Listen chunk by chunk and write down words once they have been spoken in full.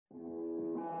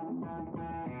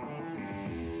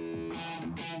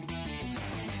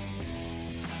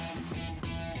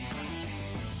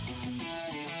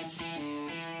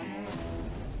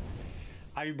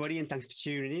Hi, everybody, and thanks for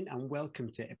tuning in, and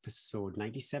welcome to episode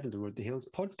 97 of the Road to the Hills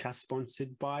podcast,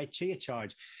 sponsored by Chia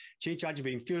Charge. Chia Charge have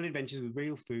been fueling adventures with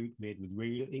real food made with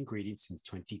real ingredients since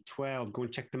 2012. Go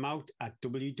and check them out at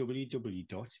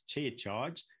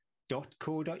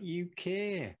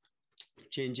www.chiacharge.co.uk.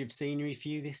 Change of scenery for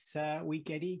you this week,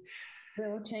 Eddie?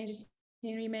 Little change of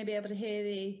scenery. You may be able to hear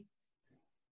can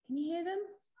you hear them?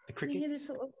 The crickets? Can you hear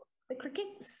the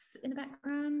crickets in the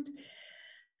background?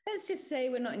 Let's just say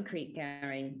we're not in Crete,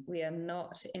 Gary. We are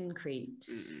not in Crete.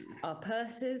 Our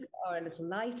purses are a little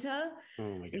lighter. Oh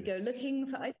my goodness. We go looking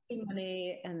for ice cream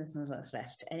money and there's not much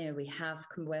left. Anyway,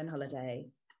 we're on holiday.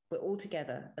 We're all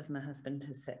together, as my husband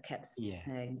has kept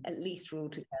saying. At least we're all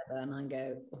together. And I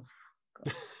go, oh,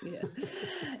 God. Yeah.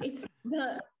 It's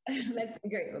not, let's be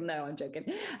grateful. No, I'm joking.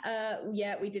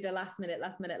 We did a last minute.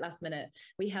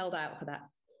 We held out for that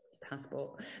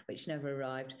passport, which never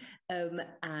arrived,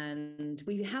 and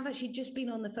we have actually just been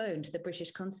on the phone to the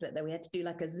British consulate that we had to do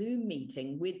like a Zoom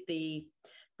meeting with the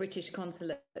British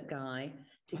consulate guy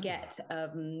to get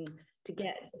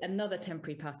another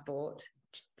temporary passport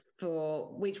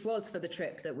which was for the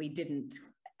trip that we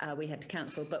had to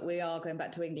cancel, but we are going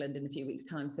back to England in a few weeks'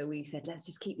 time. So we said, let's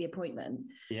just keep the appointment.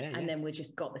 And then we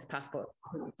just got this passport.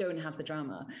 We don't have the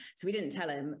drama. So we didn't tell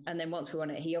him. And then once we won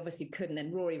it, he obviously couldn't.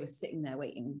 And Rory was sitting there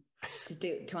waiting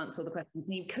to answer all the questions.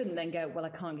 And he couldn't then go, well, I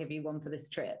can't give you one for this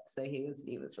trip. So he was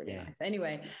really nice.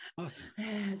 Anyway, awesome.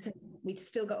 So we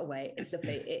still got away. It's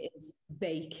lovely. It is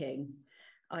baking.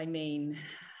 I mean,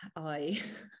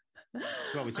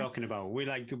 That's what we're talking about. We're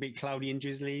like a bit cloudy and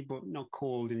drizzly, but not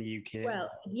cold in the UK.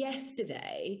 Well,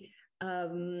 yesterday,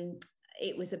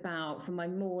 it was for my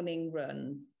morning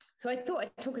run. So I thought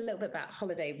I'd talk a little bit about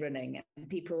holiday running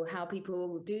and how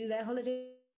people do their holiday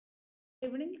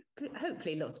running.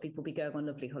 Hopefully lots of people will be going on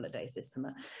lovely holidays this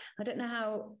summer. I don't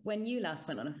know when you last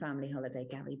went on a family holiday,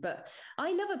 Gary, but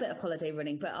I love a bit of holiday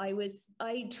running, but I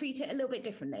treat it a little bit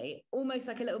differently, almost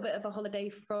like a little bit of a holiday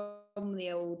from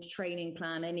the old training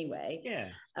plan anyway.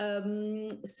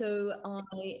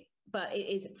 But it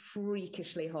is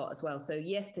freakishly hot as well. So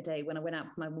yesterday when I went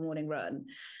out for my morning run,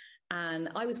 and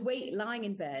I was lying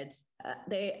in bed.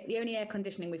 The only air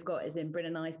conditioning we've got is in Bryn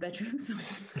and I's bedroom, so I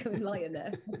just go and lie in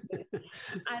there.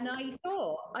 And I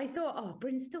thought, oh,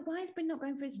 why is Bryn not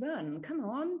going for his run? Come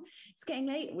on, it's getting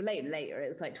late. Well, later, it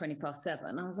was like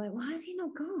 7:20. I was like, why has he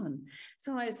not gone?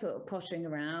 So I was sort of pottering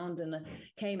around and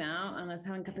came out and I was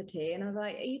having a cup of tea and I was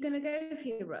like, are you going to go for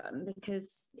your run?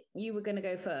 Because you were going to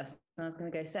go first and I was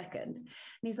going to go second. And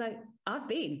he's like, I've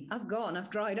gone, I've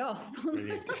dried off.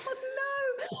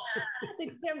 The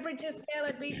temperature scale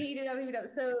had been heated up.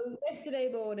 So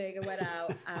yesterday morning I went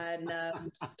out and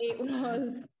it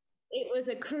was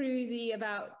a cruisy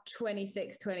about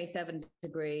 26, 27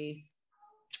 degrees.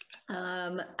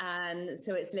 And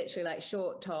so it's literally like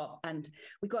short top and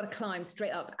we've got to climb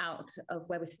straight up out of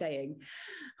where we're staying.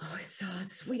 Oh,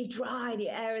 it's really dry. The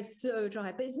air is so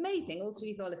dry, but it's amazing. All through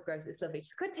these olive groves, it's lovely.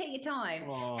 Just got to take your time.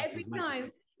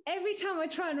 Every time I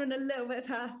try and run a little bit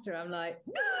faster, I'm like,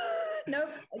 nope,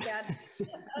 again.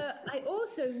 I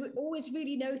also always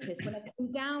really notice when I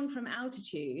come down from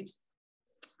altitude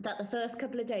that the first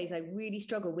couple of days I really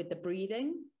struggle with the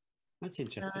breathing. That's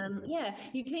interesting.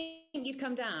 You'd think you'd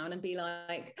come down and be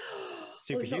like,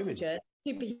 superhuman.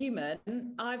 Superhuman.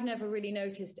 I've never really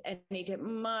noticed any.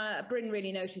 Bryn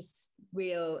really noticed.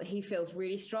 He feels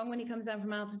really strong when he comes down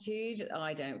from altitude.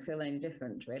 I don't feel any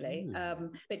different really. But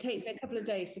it takes me a couple of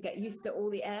days to get used to all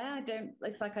the air.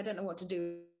 It's like I don't know what to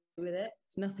do with it.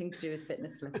 It's nothing to do with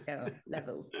fitness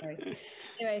levels. So,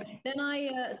 anyway, then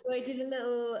I did a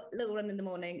little run in the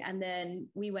morning, and then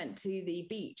we went to the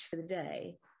beach for the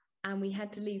day. And we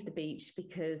had to leave the beach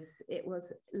because we were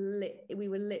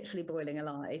literally boiling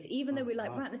alive. Even though we're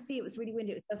right in the sea, it was really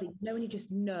windy, it was lovely. When you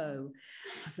just know.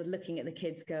 I was looking at the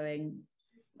kids going,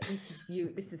 this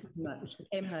is too much. I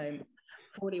came home,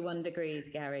 41 degrees,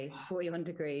 Gary, 41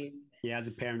 degrees. Yeah, as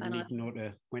a parent, you need to know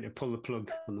when to pull the plug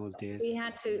on those days. We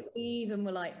even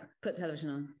were like, put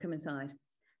television on, come inside.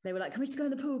 They were like, can we just go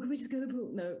in the pool?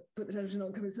 No, put the television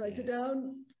on, come inside, sit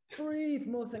down. Breathe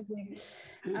more something.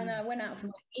 And I went out for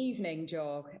my evening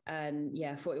jog and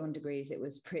 41 degrees. It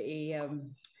was pretty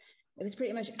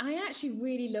much, I actually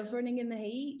really love running in the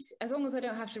heat as long as I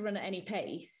don't have to run at any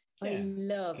pace. I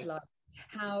love like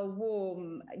how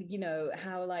warm,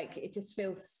 how like it just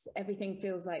feels, everything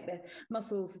feels like the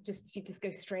muscles you just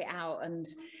go straight out. And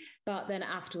But then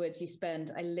afterwards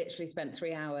I literally spent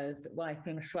 3 hours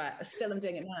wiping sweat. Still, I'm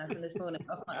doing it now from this morning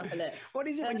off my upper lip. What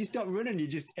is it when you stop running?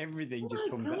 Everything just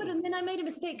comes out. And then I made a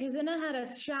mistake because then I had a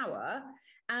shower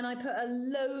and I put a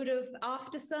load of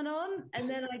after sun on, and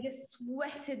then I just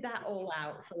sweated that all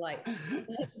out for like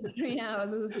 3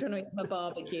 hours. I was trying to make my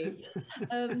barbecue.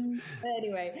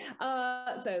 Anyway,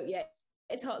 so yeah,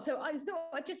 it's hot. So I thought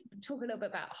I'd just talk a little bit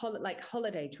about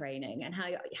holiday training and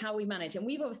how we manage. And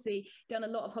we've obviously done a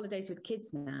lot of holidays with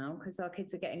kids now because our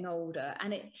kids are getting older.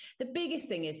 And the biggest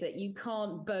thing is that you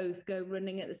can't both go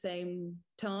running at the same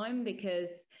time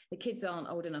because the kids aren't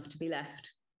old enough to be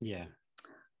left. Yeah.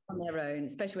 On their own,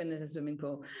 especially when there's a swimming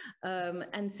pool.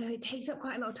 And so it takes up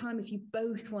quite a lot of time if you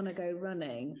both want to go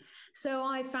running. So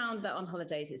I found that on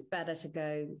holidays, it's better to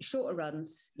go shorter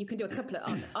runs. You can do a couple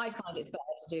of, I find it's better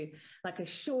to do like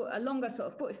a longer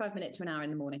sort of 45 minutes to an hour in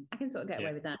the morning. I can sort of get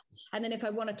away with that. And then if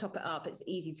I want to top it up, it's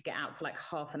easy to get out for like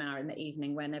half an hour in the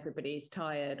evening when everybody's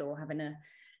tired or having a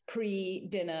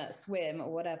pre-dinner swim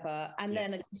or whatever. And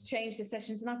then I just change the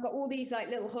sessions. And I've got all these like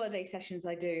little holiday sessions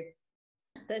I do.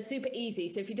 They're super easy.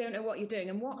 So if you don't know what you're doing,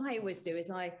 and what I always do is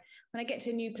when I get to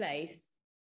a new place,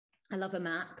 I love a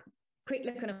map, quick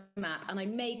look on a map, and I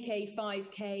make a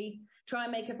 5K, try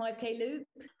and make a 5K loop.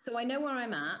 So I know where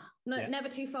I'm at, never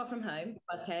too far from home.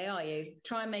 Okay, are you?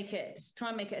 Try and make it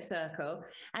a circle.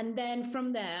 And then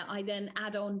from there, I then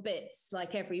add on bits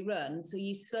like every run. So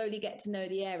you slowly get to know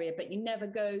the area, but you never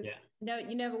go,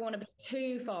 you never want to be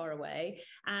too far away,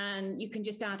 and you can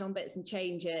just add on bits and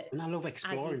change it. And I love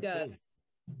exploring too.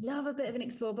 Love a bit of an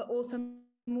explore, but also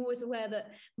I'm always aware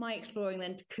that my exploring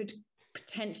then could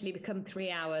potentially become 3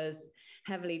 hours,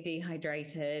 heavily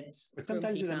dehydrated. But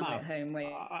sometimes with a map,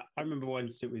 I remember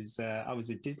once it was I was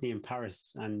at Disney in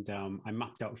Paris, and I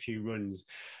mapped out a few runs,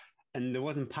 and there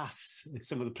wasn't paths in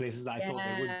some of the places that I thought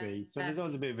there would be. So there's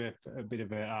always a bit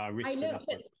of a risk. I looked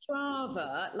at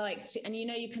Strava, and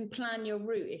you can plan your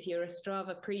route. If you're a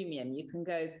Strava premium, you can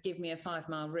go give me a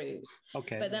 5-mile route.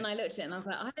 Okay. But then I looked at it and I was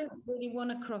like, I don't really want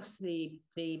to cross the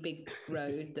big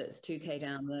road that's 2K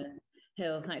down the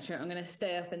hill. Actually, I'm going to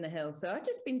stay up in the hill. So I've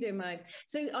just been doing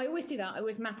so I always do that. I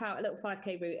always map out a little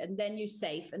 5K route, and then you're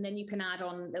safe, and then you can add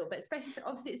on a little bit, especially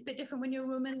obviously it's a bit different when you're a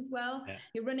woman as well. Yeah.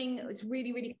 You're running, it's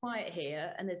really, really quiet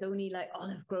here, and there's only like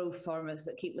olive grove farmers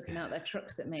that keep looking out their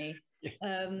trucks at me.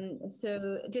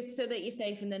 So just so that you're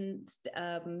safe, and then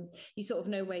you sort of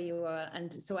know where you are.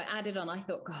 And so I added on, I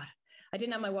thought, God, I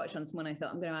didn't have my watch on this morning. I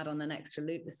thought, I'm going to add on an extra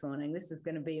loop this morning. This is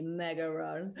going to be a mega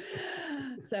run.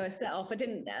 So I set off. I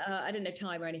didn't know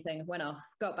time or anything. I went off,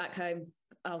 got back home.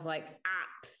 I was like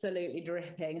absolutely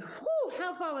dripping. Whew,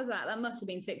 how far was that? That must have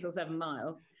been 6 or 7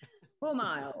 miles. 4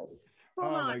 miles. 4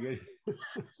 miles. My goodness. I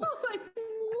was like,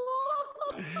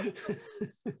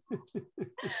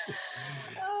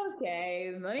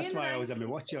 okay. That's why I always have my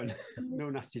watch on. No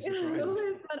nasty surprises.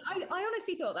 I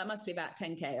honestly thought that must be about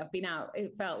 10K. I've been out.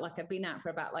 It felt like I've been out for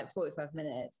about like 45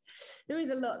 minutes. There was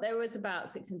a lot. There was about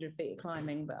 600 feet of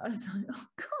climbing, but I was like, oh,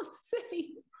 God's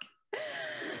sake.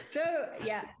 So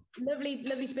yeah, lovely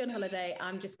to be on holiday.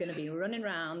 I'm just going to be running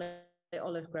around the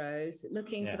olive groves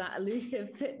looking for that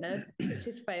elusive fitness, which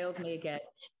has failed me again.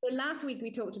 So last week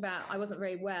we talked about I wasn't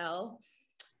very well.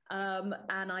 And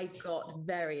I got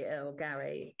very ill,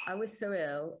 Gary. I was so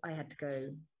ill, I had to go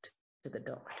to the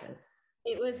doctors.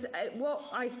 It was what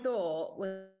I thought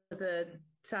was a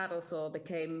saddle sore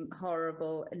became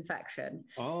horrible infection.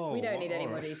 Oh, we don't need any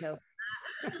more details.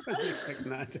 I wasn't expecting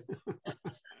that.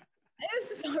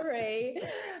 I'm sorry,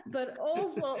 but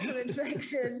all sorts of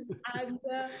infections. And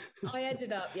I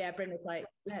ended up, Bryn was like,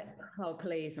 oh,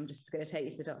 please, I'm just going to take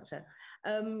you to the doctor.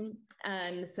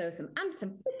 And so some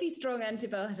pretty strong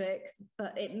antibiotics,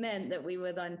 but it meant that we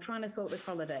were then trying to sort this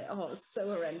holiday. Oh, it was so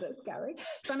horrendous, Gary.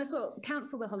 Trying to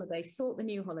cancel the holiday, sort the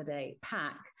new holiday,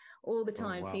 pack, all the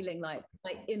time feeling like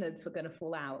my innards were going to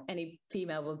fall out. Any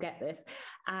female will get this.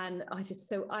 And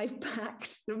I've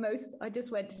packed the most. I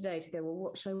just went today to go, well,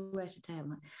 what should I wear today?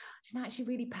 I'm like, I didn't actually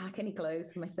really pack any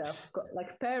clothes for myself. I've got like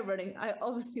a pair of running. I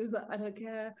obviously was like, I don't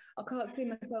care. I can't see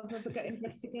myself ever getting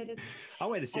investigators. I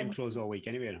wear the same clothes all week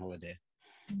anyway on holiday.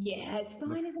 Yeah, it's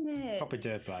fine, isn't it? Proper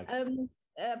dirt bag.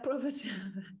 Proper dirt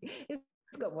bag.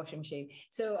 It's got a washing machine.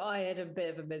 So I had a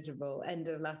bit of a miserable end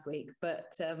of last week,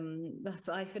 but that's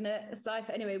life, isn't it? It's life.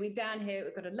 Anyway, we're down here.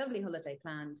 We've got a lovely holiday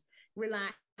planned.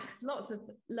 Relax, lots of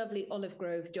lovely olive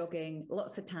grove jogging,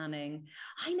 lots of tanning.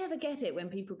 I never get it when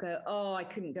people go, oh, I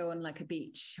couldn't go on like a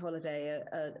beach holiday,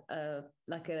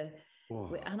 like a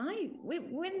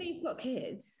When you've got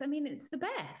kids, I mean, it's the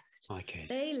best. My kids,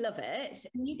 they love it,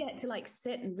 and you get to like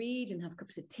sit and read and have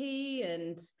cups of tea,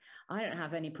 and I don't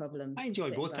have any problem. I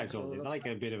enjoy both types of holidays. I like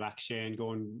a bit of action,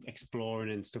 going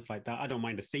exploring and stuff like that. I don't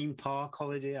mind a theme park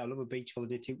holiday. I love a beach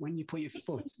holiday too. When you put your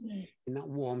foot in that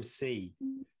warm sea,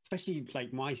 especially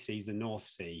like my sea's the North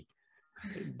Sea,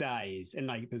 that is, and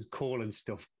like there's coal and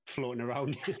stuff floating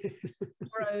around.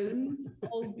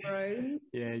 Old drones.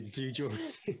 Yeah, a few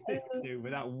drones too.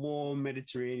 With that warm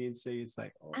Mediterranean Sea, it's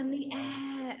like and the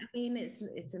air. I mean,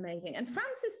 it's amazing. And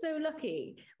France is so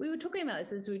lucky. We were talking about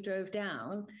this as we drove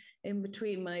down in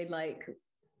between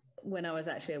when I was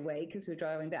actually away because we were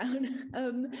driving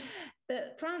down.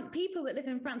 That people that live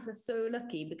in France are so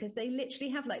lucky because they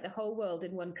literally have like the whole world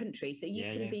in one country. So you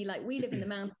can be like, we live in the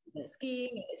mountains and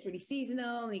skiing, it's really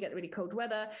seasonal, and you get really cold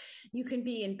weather. You can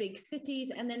be in big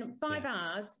cities, and then 5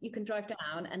 hours you can drive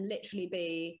down and literally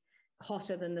be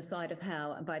hotter than the side of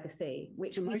hell and by the sea,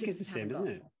 which America's the same, isn't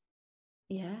it?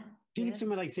 Yeah. If you live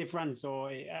somewhere like, say, France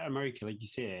or America, like you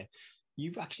say,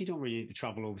 you actually don't really need to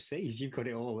travel overseas. You've got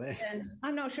it all there.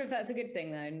 I'm not sure if that's a good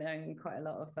thing, though, knowing quite a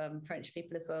lot of French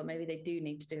people as well. Maybe they do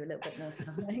need to do a little bit more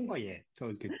traveling. Oh, yeah. It's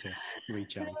always good to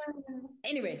recharge.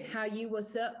 Anyway, how you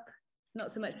was up?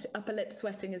 Not so much upper lip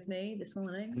sweating as me this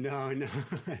morning. No.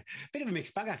 Bit of a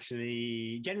mixed bag,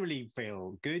 actually. Generally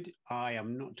feel good. I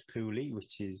am not poorly,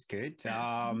 which is good.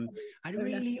 I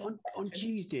really, on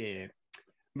Tuesday...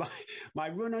 My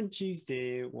run on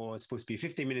Tuesday was supposed to be a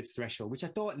 15 minutes threshold, which I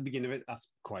thought at the beginning of it, that's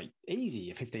quite easy,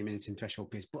 a 15 minutes in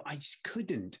threshold pace, but I just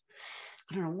couldn't.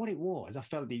 I don't know what it was. I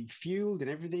felt it fueled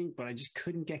and everything, but I just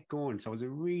couldn't get going. So I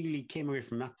really came away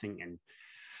from that thing. And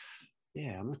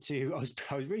yeah, I was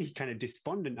really kind of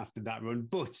despondent after that run.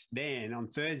 But then on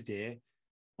Thursday,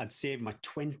 I'd saved my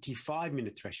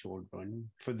 25-minute threshold run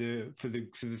for the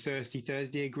Thirsty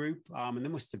Thursday group. And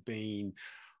there must have been...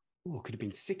 could have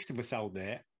been 6 of us out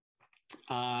there.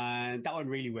 And that went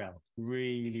really well.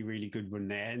 Really, really good run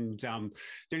there. And the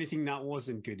only thing that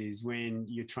wasn't good is when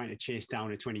you're trying to chase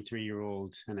down a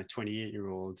 23-year-old and a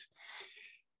 28-year-old.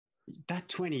 That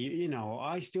 20,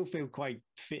 I still feel quite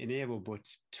fit and able, but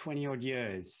 20-odd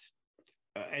years,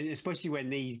 and especially when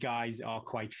these guys are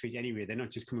quite fit anyway, they're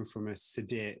not just coming from a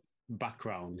sedate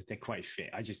background, they're quite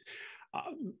fit.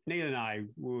 Neil and I,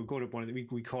 we were going up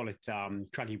we call it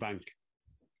Craggy Bank,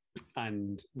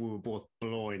 and we were both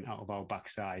blowing out of our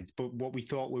backsides. But what we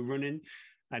thought we were running,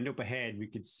 and up ahead we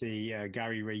could see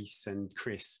Gary Reese and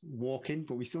Chris walking,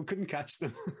 but we still couldn't catch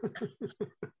them.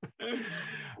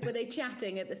 Were they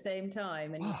chatting at the same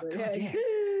time? And God, yeah.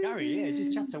 Gary,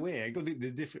 just chats away. I got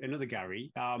another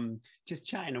Gary, just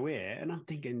chatting away, and I'm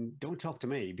thinking, don't talk to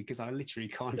me because I literally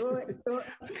can't.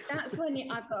 That's when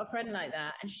I've got a friend like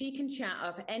that, and she can chat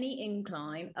up any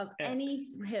incline of any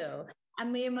hill.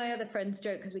 And me and my other friends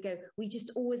joke because we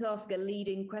just always ask a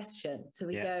leading question. So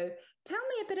we go, tell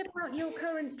me a bit about your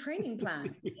current training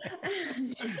plan.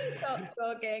 She starts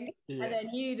talking, and then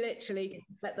you literally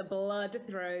just let the blood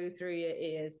through your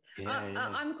ears.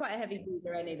 I'm quite a heavy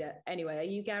breather anyway. Are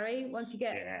you, Gary? Once you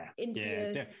get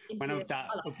when I'm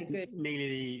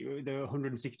nearly the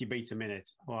 160 beats a minute,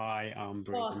 I am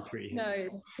breathing pretty. No,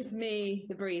 it's just me,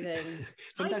 the breathing.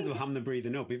 Sometimes I'll ham the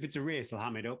breathing up. If it's a race, I'll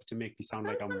ham it up to make me sound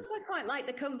like I'm... Sometimes I quite like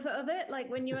the comfort of it. Like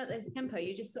when you're at this tempo,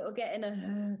 you just sort of get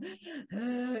in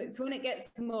it's when it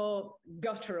gets more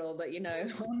guttural that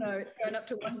oh no, it's going up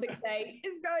to 168.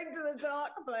 It's going to the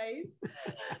dark place.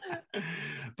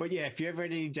 But yeah, if you ever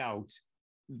had any doubt,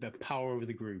 the power of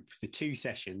the group, the 2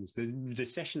 sessions, the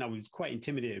session I was quite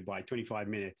intimidated by, 25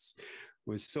 minutes,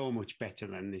 was so much better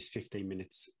than this 15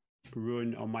 minutes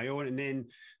run on my own. And then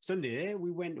Sunday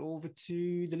we went over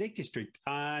to the Lake District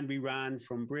and we ran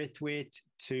from Braithwaite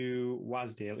to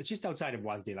Wasdale. It's just outside of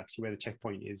Wasdale, actually, where the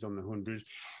checkpoint is on the 100.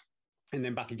 And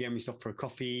then back again, we stopped for a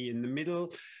coffee in the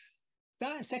middle.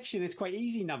 That section is quite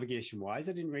easy navigation-wise.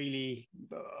 I didn't really,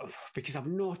 because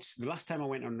the last time I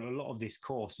went on a lot of this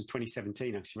course was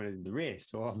 2017, actually, when I did the race.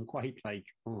 So I'm quite like,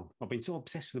 I've been so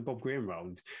obsessed with the Bob Graham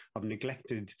round. I've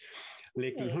neglected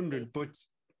Lakeland 100, but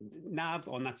nav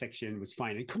on that section was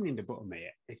fine. And coming in the bottom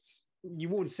there, you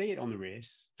won't see it on the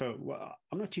race, but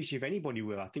I'm not too sure if anybody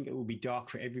will. I think it will be dark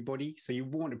for everybody, so you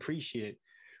won't appreciate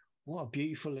what a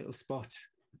beautiful little spot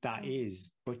that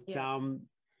is. But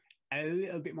a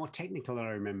little bit more technical than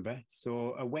I remember.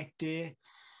 So a wet day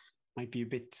might be a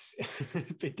bit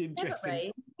interesting.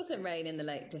 It doesn't rain in the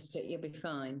Lake District, you'll be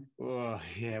fine. Oh,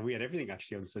 yeah, we had everything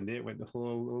actually on Sunday. It went the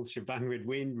whole shebang with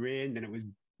wind, rain, then it was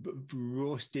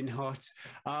roasting hot.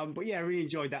 But yeah, I really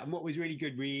enjoyed that. And what was really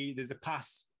good, there's a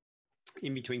pass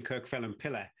in between Kirkfell and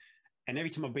Pillar. And every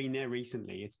time I've been there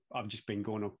recently, I've just been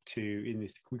going up to, in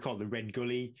this, we call it the Red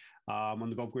Gully, on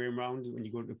the Bob Graham round when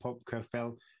you go to the pub,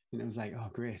 Curfell. And it was like, oh,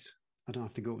 great. I don't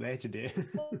have to go up there today.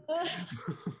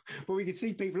 But we could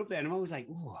see people up there, and I'm always like,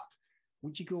 oh,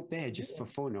 would you go up there just for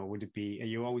fun, or would it be, are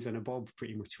you always on a bob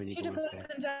pretty much when you go up there?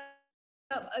 Should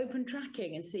have up open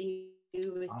tracking and see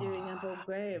who was doing a Bob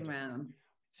Graham round.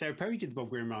 Sarah Perry did the Bob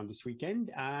Graham round this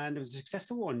weekend, and it was a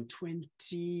successful one,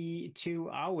 22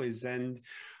 hours. And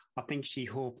I think she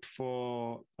hoped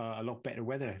for a lot better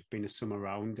weather being a summer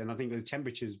round. And I think the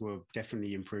temperatures were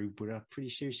definitely improved, but I'm pretty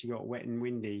sure she got wet and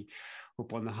windy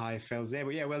up on the higher fells there.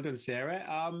 But yeah, well done,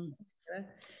 Sarah.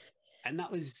 And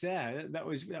that was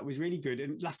really good.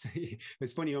 And last,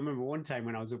 it's funny. I remember one time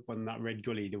when I was up on that Red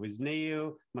Gully, there was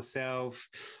Neil, myself,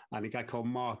 and a guy called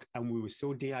Mark, and we were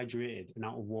so dehydrated and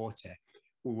out of water,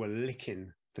 we were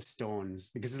licking the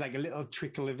stones because it's like a little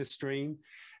trickle of a stream,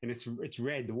 and it's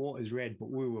red. The water's red, but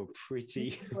we were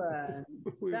pretty.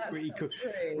 We were pretty cool.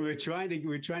 We were trying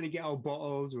to get our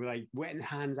bottles. We were like wetting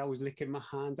hands. I was licking my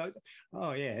hands.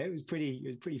 Oh yeah, it was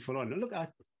pretty full on. Look,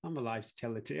 I'm alive to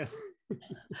tell the tale.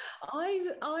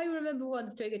 I remember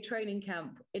once doing a training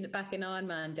camp back in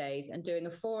Ironman days and doing a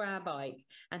 4-hour bike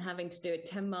and having to do a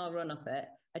 10-mile run off it.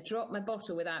 I dropped my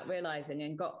bottle without realizing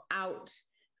and got out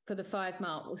for the 5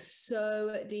 mile. Was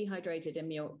so dehydrated in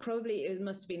York. Probably it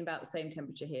must have been about the same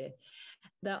temperature here,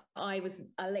 that I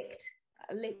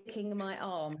licking my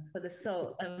arm for the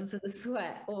salt and for the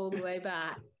sweat all the way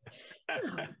back.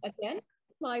 Again,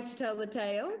 live to tell the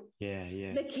tale.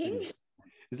 Yeah. Licking.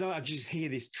 So I just hear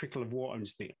this trickle of water and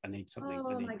just think, I need something.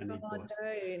 Oh my God,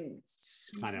 don't.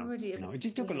 I know. It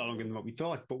just took a lot longer than what we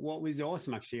thought. But what was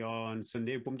awesome actually on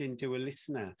Sunday, we bumped into a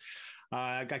listener,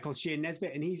 a guy called Shane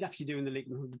Nesbitt, and he's actually doing the Lake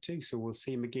 100 too. So we'll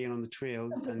see him again on the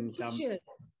trails. And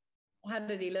how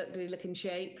did he look? Did he look in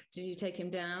shape? Did you take him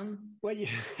down? Well, yeah,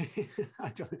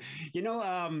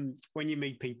 when you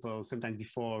meet people sometimes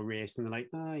before a race and they're like,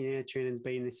 oh yeah, training's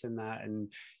been this and that.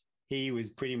 And he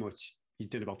was pretty much, he's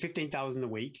done about 15,000 a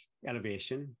week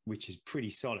elevation, which is pretty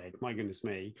solid. My goodness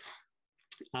me.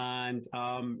 And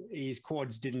his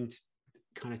quads didn't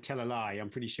kind of tell a lie. I'm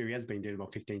pretty sure he has been doing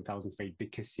about 15,000 feet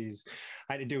because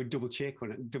I had to do a double take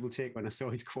when I saw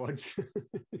his quads.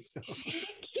 So.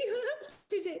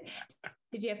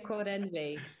 Did you have quad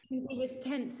envy? He was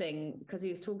tensing because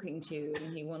he was talking to you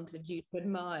and he wanted you to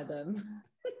admire them.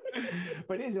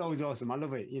 But it is always awesome. I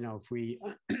love it. If we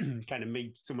kind of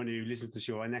meet someone who listens to the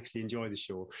show and actually enjoy the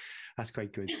show, that's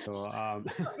quite good. So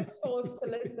forced to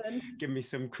listen. Give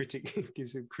some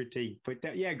critique.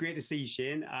 But yeah, great to see you,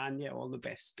 Shane, and yeah, all the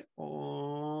best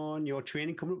on your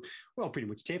training coming up. Well, pretty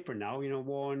much tapering now.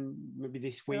 One maybe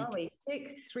this week.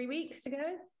 3 weeks to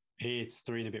go. It's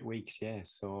 3 and a bit weeks, yeah.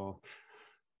 So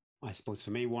I suppose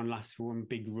for me, one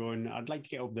big run. I'd like to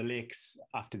get over the lakes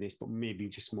after this, but maybe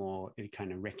just more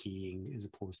kind of recceing as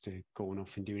opposed to going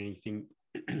off and doing anything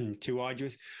too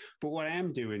arduous. But what I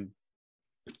am doing,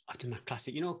 I've done that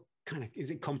classic, kind of, is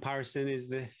it comparison is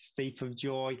the thief of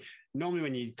joy? Normally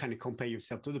when you kind of compare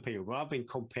yourself to other people, but I've been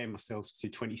comparing myself to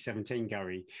 2017,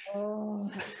 Gary. Oh,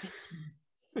 that's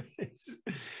it's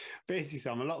basically,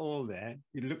 so I'm a lot older.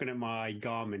 You're looking at my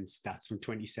Garmin stats from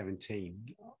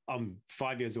 2017. I'm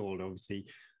 5 years old, obviously.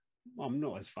 I'm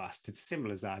not as fast. It's simple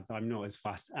as that. I'm not as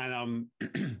fast. And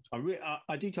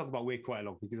I do talk about weight quite a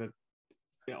lot because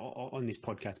on this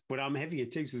podcast, but I'm heavier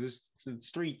too. So there's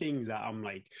 3 things that I'm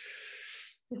like.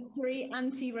 The 3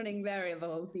 anti-running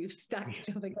variables you've stacked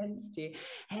up against you.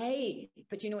 Hey,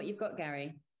 but you know what you've got,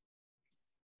 Gary?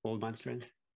 Old man strength.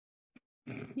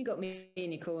 You got me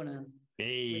in your corner.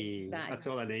 Hey, that's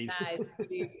all I need.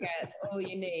 That's all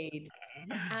you need.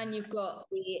 And you've got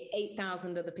the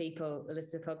 8,000 other people that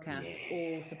listen to the podcast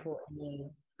all supporting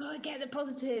you. Oh, get the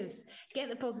positives.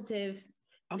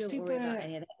 I'm Don't super. worry about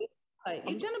any of that.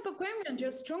 You've done a Bob Graham round.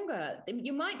 You're stronger.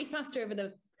 You might be faster over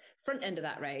the front end of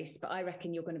that race, but I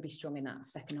reckon you're going to be strong in that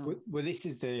second half. Well, this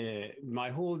is my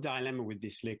whole dilemma with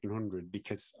this Lake 100,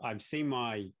 because I've seen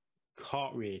my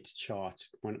heart rate chart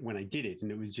when I did it,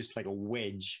 and it was just like a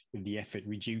wedge of the effort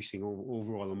reducing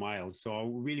over all the miles. So I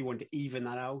really want to even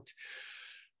that out,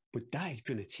 but that is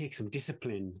going to take some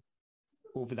discipline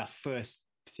over that first,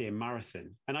 say,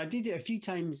 marathon. And I did it a few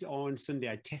times on Sunday.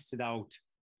 I tested out,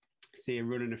 say,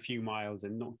 running a few miles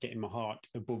and not getting my heart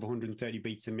above 130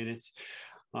 beats a minute.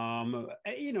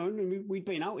 We'd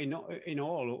been out in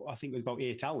all, I think it was about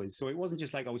 8 hours. So it wasn't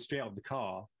just like I was straight out of the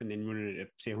car and then running at,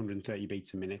 say, 130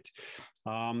 beats a minute.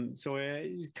 So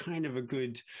it was kind of a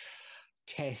good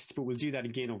test, but we'll do that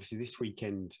again, obviously, this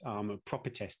weekend, a proper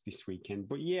test this weekend.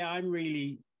 But yeah,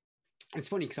 it's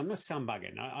funny because I'm not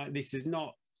sandbagging. This is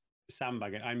not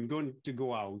sandbagging. I'm going to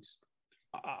go out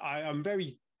I'm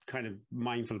very kind of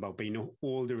mindful about being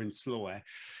older and slower.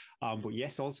 But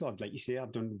yes, also, like you say,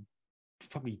 I've done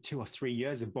probably 2 or 3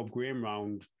 years of Bob Graham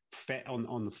round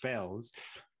on the fells.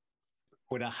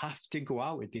 But I have to go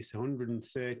out at this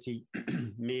 130,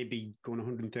 maybe going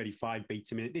 135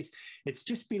 beats a minute. It's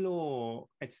just below,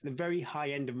 it's the very high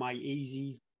end of my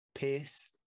easy pace,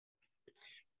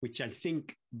 which I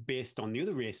think based on the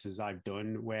other races I've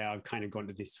done, where I've kind of gone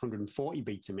to this 140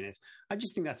 beats a minute, I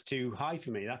just think that's too high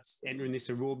for me. That's entering this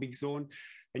aerobic zone.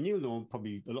 And you'll know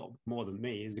probably a lot more than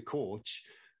me as a coach.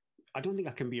 I don't think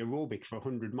I can be aerobic for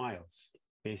 100 miles.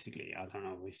 Basically, I don't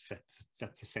know if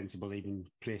that's a sensible even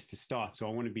place to start. So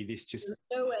I want to be this just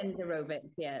low end aerobic,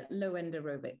 low end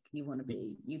aerobic. You want to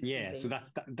be, So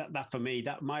that for me,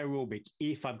 that my aerobic,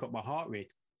 if I've got my heart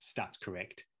rate stats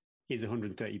correct, is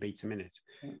 130 beats a minute.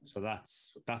 So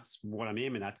that's what I'm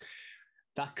aiming at.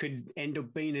 That could end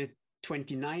up being a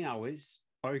 29 hours,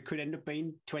 or it could end up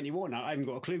being 21. I haven't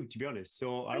got a clue, to be honest.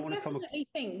 So I don't want to come. I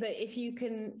think that if you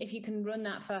can run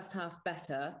that first half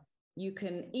better, you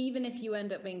can, even if you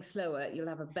end up being slower, you'll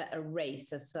have a better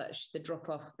race as such. The drop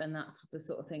off, then that's the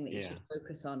sort of thing that you should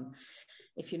focus on.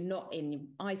 If you're not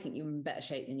I think you're in better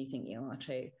shape than you think you are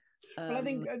too. Well, I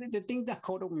think the thing that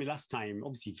caught up with me last time,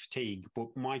 obviously fatigue, but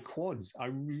my quads,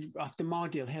 after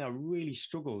Mardale Hill, I really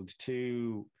struggled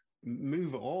to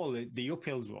move at all. The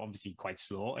uphills were obviously quite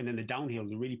slow, and then the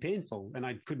downhills were really painful, and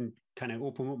I couldn't kind of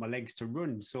open up my legs to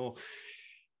run. So,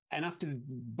 and after the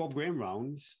Bob Graham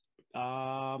rounds,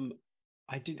 I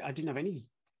didn't have any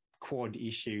quad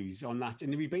issues on that,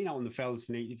 and we've been out on the fells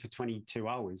for 22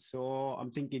 hours. So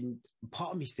I'm thinking,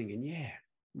 part of me's thinking, yeah,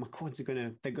 my quads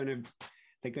are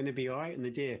they're gonna be all right in the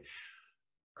day.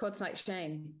 Quads like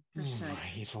Shane.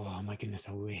 Oh my goodness,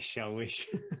 I wish.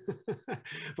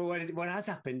 But what has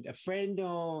happened, a friend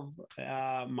of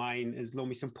mine has loaned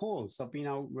me some poles. So I've been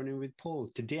out running with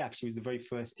poles. Today actually was the very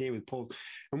first day with poles.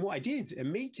 And what I did,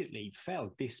 immediately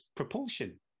felt this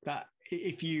propulsion that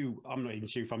I'm not even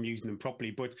sure if I'm using them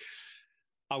properly, but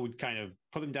I would kind of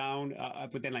put them down,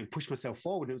 but then like push myself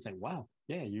forward. And it was like, wow,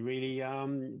 yeah, you really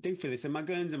do feel this. And my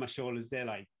guns and my shoulders, they're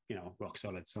like, rock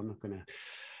solid. So I'm not going to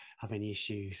have any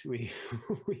issues with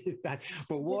that.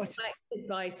 But what? It's like his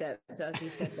biceps, as he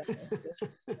said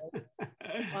that.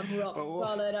 I'm rock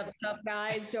solid up top,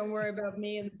 guys. Don't worry about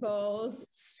me and the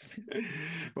poles.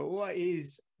 But what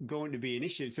is going to be an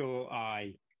issue? So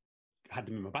I had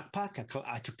them in my backpack.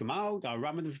 I took them out. I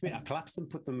ran with them for a bit. I collapsed them,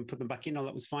 put them back in. All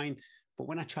that was fine. But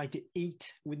when I tried to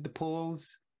eat with the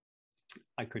poles,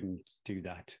 I couldn't do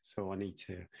that. So I need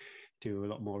to do a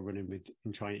lot more running with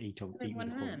and try and eat with the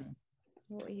poles.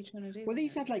 What are you trying to do? Well,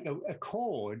 these had like a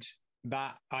cord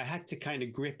that I had to kind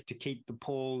of grip to keep the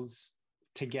poles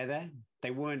together.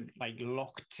 They weren't like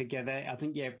locked together. I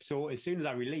think, so as soon as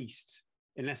I released,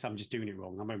 unless I'm just doing it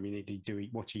wrong, I might need to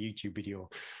watch a YouTube video.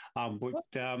 What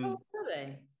are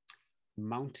they?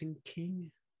 Mountain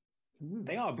King?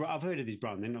 They are. I've heard of these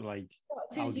brands. They're not like.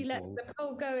 As soon as you let the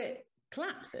pole go, it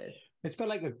collapses. It's got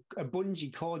like a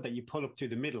bungee cord that you pull up through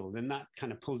the middle, then that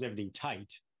kind of pulls everything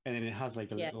tight. And then it has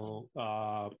like a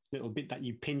little bit that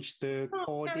you pinch the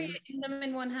cord in. Them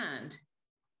in one hand.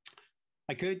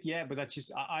 I could, but that's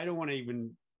just I don't want to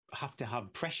even have to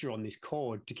have pressure on this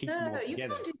cord to keep them all together. No, you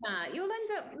can't do that. You'll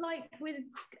end up like with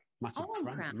massive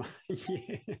cramp.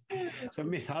 So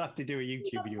I'll have to do a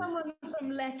YouTube video. Someone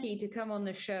from Lecky to come on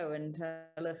the show and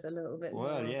tell us a little bit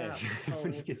more about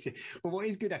poles. Well, what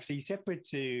is good actually, separate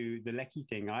to the Lecky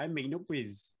thing, I'm meeting up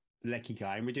with Lecky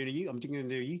guy, and I'm going to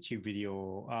do a YouTube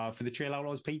video for the Trail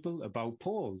Outlaws people about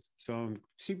poles. So I'm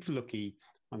super lucky.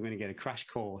 I'm going to get a crash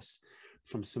course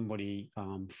from somebody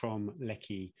from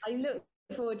Lecky. I look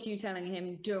forward to you telling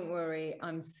him, don't worry,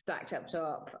 I'm stacked up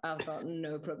top. I've got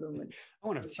no problem with I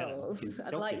want to tell him.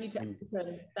 I'd like you to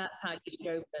that's how you should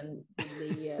open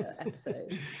the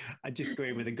episode. I just go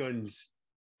in with the guns.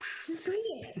 Just go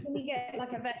in. Can you get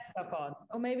like a vest up on?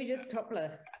 Or maybe just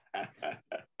topless.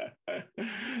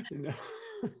 No.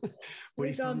 But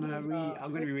if I'm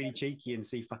going to be really cheeky and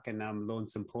see if I can loan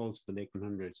some poles for the Lake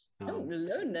 100. Don't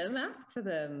loan them, ask for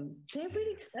them. They're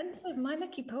really expensive. My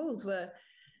Lecky poles were,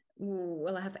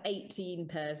 well, I have 18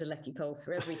 pairs of Lecky poles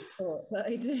for every sport that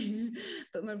I do.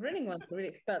 But my running ones are really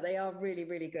expensive. But they are really,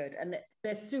 really good. And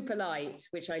they're super light,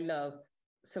 which I love.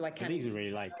 So I can. These are really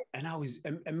light. And I was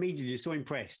immediately so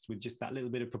impressed with just that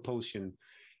little bit of propulsion.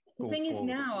 The thing is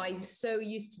now I'm so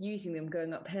used to using them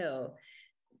going uphill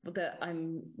that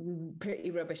I'm pretty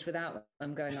rubbish without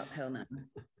them going uphill now.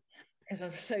 Because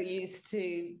I'm so used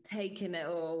to taking it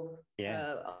all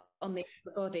on the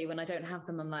body. When I don't have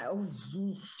them, I'm like, oh.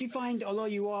 Do you find, although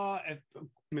you are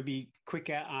maybe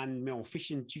quicker and more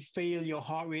efficient? Do you feel your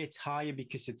heart rate's higher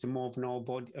because it's a more of an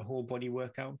whole body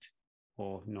workout,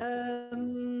 or not?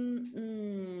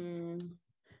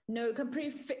 No, I'm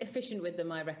pretty efficient with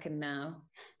them, I reckon, now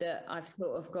that I've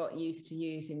sort of got used to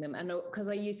using them. And because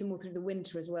I use them all through the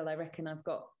winter as well, I reckon I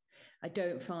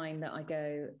don't find that I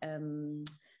go,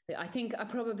 I think I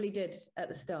probably did at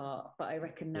the start, but I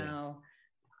reckon now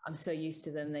I'm so used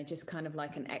to them. They're just kind of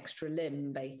like an extra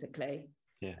limb, basically.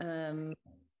 Yeah.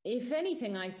 If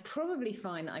anything, I probably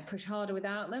find that I push harder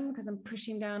without them because I'm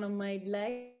pushing down on my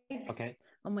legs,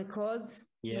 on my quads,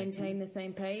 maintain the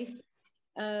same pace.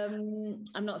 I'm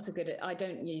not so good I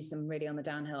don't use them really on the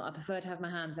downhill. I prefer to have my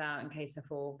hands out in case I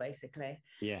fall, basically.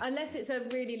 Yeah. Unless it's a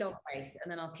really long race,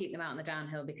 and then I'll keep them out on the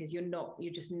downhill because you're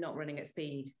just not running at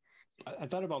speed. I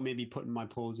thought about maybe putting my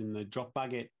poles in the drop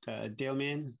bag at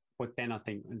Dalemain, but then I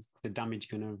think the damage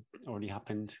kind of already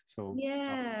happened. So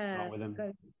start with them.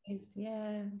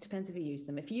 Depends if you use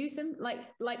them. If you use them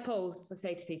like poles, I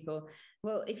say to people,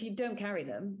 well, if you don't carry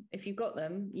them, if you've got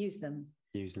them, use them.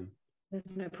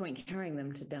 There's no point carrying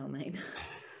them to Dalemain.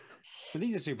 But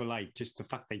these are super light. Just the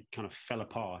fact they kind of fell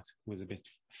apart was a bit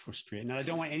frustrating. And I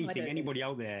don't want anybody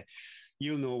out there,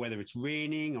 you'll know whether it's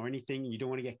raining or anything, you don't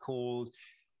want to get cold.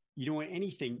 You don't want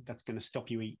anything that's going to stop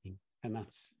you eating. And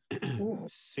that's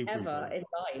super important. In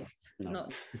life,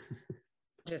 not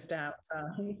just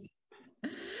outside.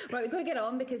 Right, we've got to get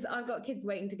on because I've got kids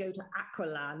waiting to go to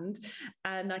Aqualand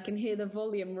and I can hear the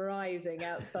volume rising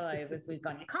outside as we've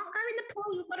gone, you can't go in the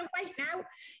pool, you've got to wait now.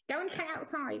 Go and play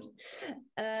outside.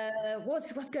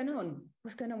 What's going on?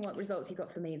 What's going on? What results you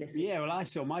got for me this week? Yeah, well, I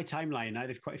saw my timeline. I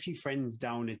had quite a few friends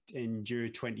down at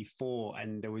Enduro 24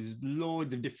 and there was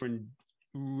loads of different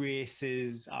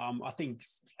races. I think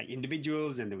like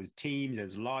individuals, and there was teams, there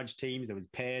was large teams, there was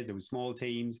pairs, there was small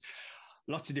teams.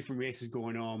 Lots of different races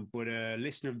going on, but a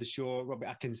listener of the show, Robert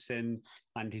Atkinson,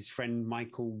 and his friend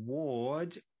Michael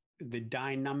Ward, the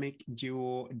dynamic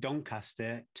duo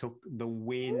Doncaster, took the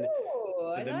win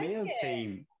for the male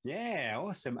team. Yeah,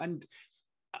 awesome. And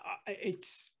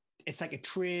it's like a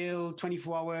trail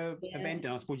 24-hour event,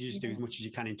 and I suppose you just do as much as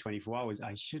you can in 24 hours.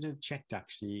 I should have checked,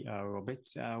 actually, Robert,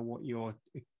 what your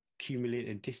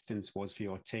accumulated distance was for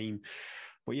your team.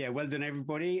 But yeah, well done,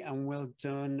 everybody, and well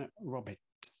done, Robert.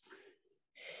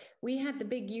 We had the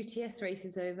big UTS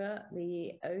races over,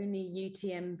 the only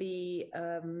UTMB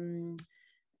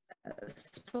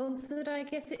sponsored, I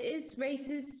guess it is,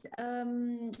 races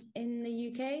in the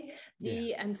UK.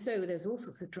 And so there's all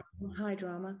sorts of high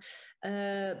drama.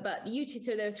 But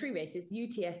so there are three races,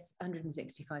 UTS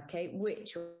 165k,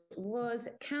 which was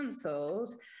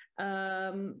cancelled.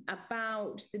 The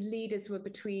leaders were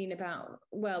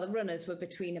the runners were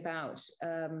between about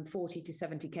 40 to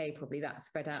 70k, probably. That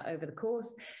spread out over the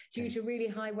course. Due to really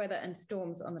high weather and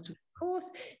storms on the top of the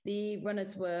course, the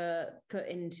runners were put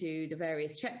into the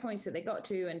various checkpoints that they got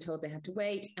to and told they had to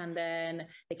wait, and then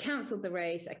they cancelled the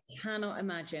race. I cannot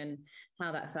imagine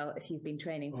how that felt if you've been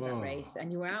training for that race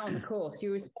and you were out on the course.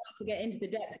 You were starting to get into the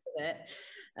depths of it.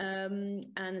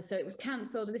 And so it was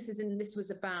cancelled. This was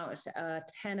about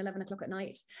 10, 11 o'clock at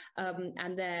night.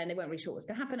 And then they weren't really sure what was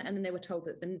going to happen. And then they were told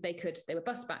that they were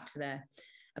bussed back to their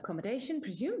accommodation.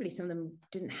 Presumably some of them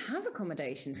didn't have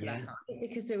accommodation for that night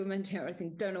because they were meant to. I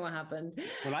don't know what happened.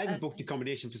 Well, I haven't booked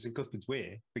accommodation for St Cuthbert's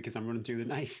Way because I'm running through the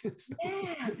night. So.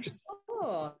 Yeah,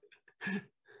 sure.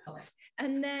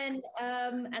 And then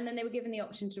they were given the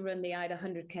option to run the either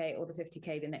 100k or the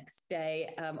 50k the next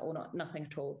day, or nothing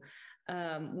at all.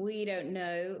 We don't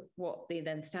know what the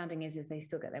then standing is, if they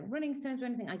still get their running stones or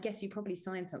anything. I guess you probably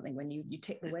sign something when you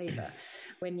tick the waiver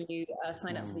when you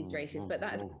sign up for these races, but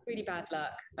that is really bad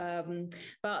luck.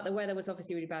 But the weather was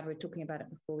obviously really bad. We were talking about it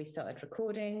before we started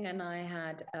recording, and I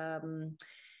had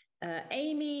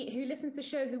Amy, who listens to the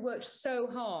show, who worked so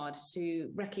hard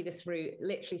to recce this route,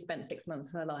 literally spent 6 months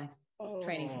of her life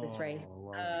training for this race.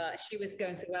 She was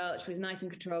going so well. She was nice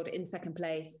and controlled in second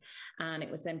place, and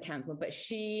it was then cancelled. But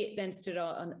she then stood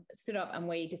up, and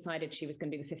we decided she was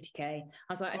going to do the 50k. I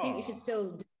was like, I think you should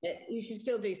still do it. You should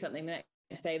still do something the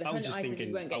next day. I was just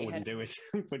thinking I wouldn't do it,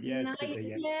 but yeah, it's good.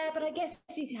 Yeah, but I guess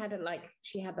she had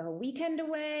the whole weekend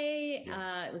away.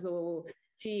 It was all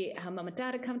her mum and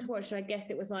dad had come to watch. So I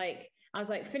guess it was like, I was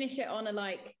like, finish it on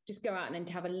just go out and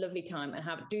have a lovely time and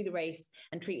do the race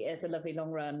and treat it as a lovely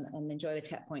long run and enjoy the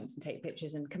checkpoints and take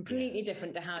pictures, and completely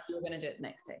different to how you were going to do it the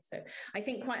next day. So I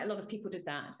think quite a lot of people did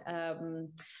that.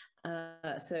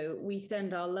 So we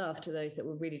send our love to those that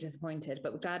were really disappointed,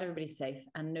 but we're glad everybody's safe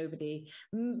and nobody,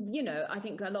 I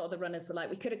think a lot of the runners were like,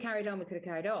 we could have carried on,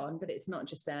 but it's not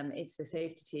just them, it's the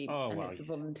safety teams and it's the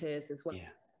volunteers as well.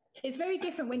 It's very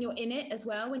different when you're in it as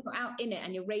well. When you're out in it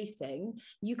and you're racing,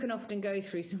 you can often go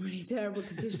through some really terrible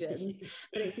conditions,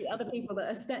 but it's the other people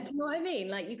that are stuck. Do you know what I mean?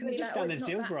 Like you can be just like, standing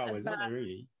still for hours, aren't they,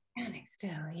 really? Standing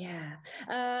still, yeah.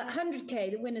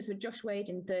 100K, the winners were Josh Wade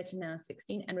in 13 hours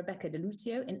 16 and Rebecca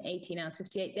DeLucio in 18 hours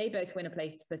 58. They both win a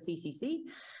place for CCC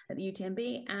at the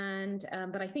UTMB. And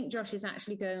but I think Josh is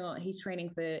actually going on, he's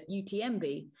training for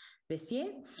UTMB this year.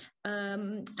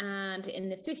 And in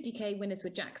the 50K, winners were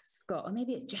Jack Scott, or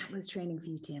maybe it's Jack was training for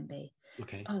UTMB.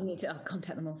 Okay. I'll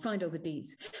contact them all, find all the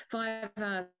Ds. 5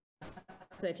 hours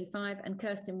 35 and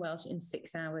Kirsten Welsh in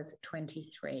 6 hours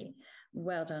 23.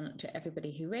 Well done to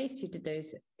everybody who raced, who did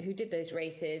those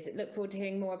races. Look forward to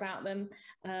hearing more about them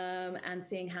and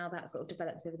seeing how that sort of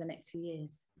develops over the next few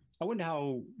years. I wonder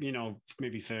how,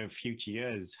 maybe for future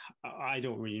years, I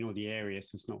don't really know the area,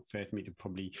 so it's not fair for me to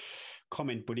probably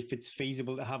comment, but if it's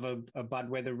feasible to have a bad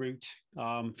weather route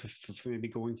for maybe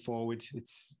going forward,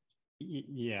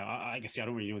 I guess I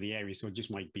don't really know the area, so it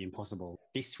just might be impossible.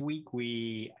 This week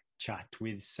we chat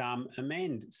with Sam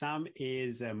Amend. Sam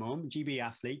is a mum, GB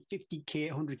athlete,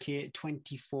 50K, 100K,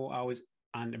 24 hours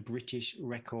and a British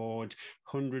record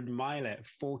 100 miler,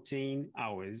 14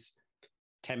 hours,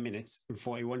 10 minutes and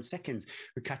 41 seconds.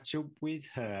 We catch up with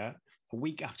her a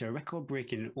week after a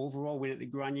record-breaking overall win at the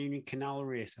Grand Union Canal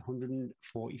Race,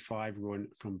 145 run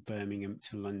from Birmingham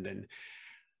to London.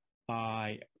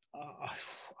 I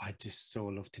just so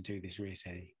love to do this race,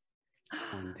 Eddie.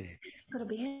 One day. It's got to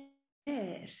be it.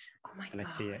 Oh my god.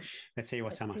 Let's hear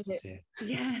what Sam has to say.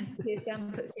 Yeah, see if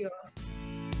Sam puts you off.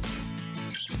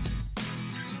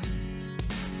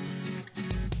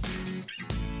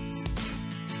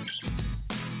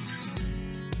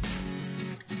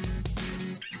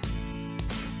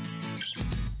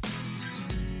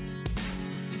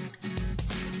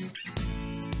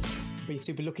 Been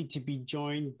super lucky to be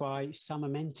joined by Sam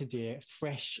Amend today,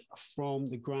 fresh from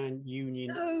the Grand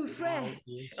Union. Oh, fresh.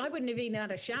 I wouldn't have even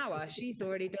had a shower. She's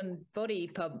already done body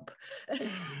pump.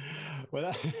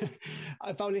 Well,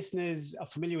 if our listeners are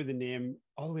familiar with the name,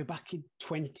 all the way back in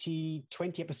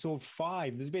 2020, episode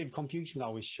 5, there's a bit of confusion with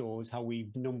our shows, how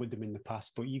we've numbered them in the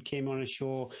past, but you came on a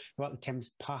show about the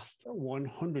Thames Path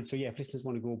 100. So yeah, if listeners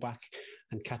want to go back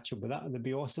and catch up with that, that'd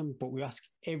be awesome. But we ask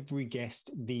every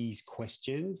guest these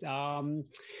questions.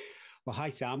 Well, hi,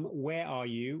 Sam. Where are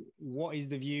you? What is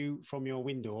the view from your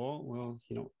window? Well,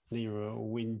 near a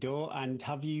window. And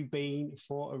have you been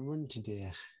for a run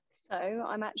today? So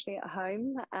I'm actually at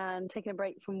home and taking a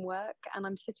break from work, and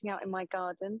I'm sitting out in my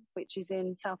garden, which is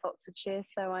in South Oxfordshire.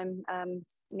 So I'm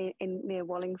near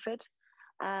Wallingford.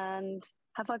 And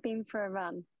have I been for a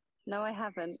run? No, I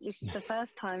haven't. This is the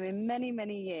first time in many,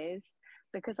 many years,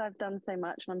 because I've done so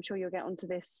much, and I'm sure you'll get onto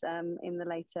this in the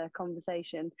later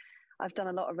conversation. I've done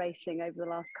a lot of racing over the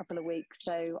last couple of weeks.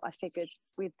 So I figured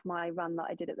with my run that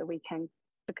I did at the weekend,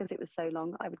 because it was so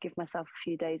long, I would give myself a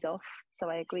few days off. So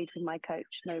I agreed with my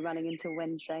coach, no running until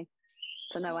Wednesday.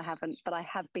 So no, I haven't, but I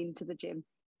have been to the gym.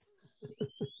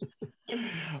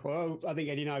 Well, I think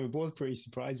Eddie and I were both pretty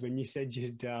surprised when you said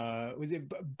you'd, was it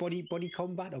body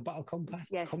combat or battle combat?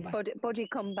 Yes, body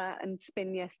combat and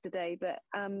spin yesterday. But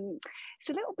it's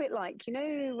a little bit like,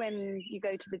 when you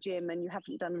go to the gym and you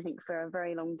haven't done anything for a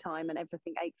very long time and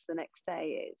everything aches the next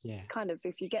day. It's kind of,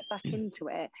 if you get back into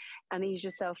it and ease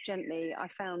yourself gently. I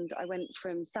found I went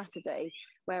from Saturday,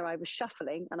 where I was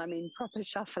shuffling, and I mean proper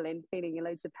shuffling, feeling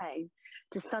loads of pain,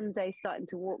 to Sunday starting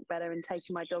to walk better and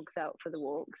taking my dogs out for the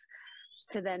walks,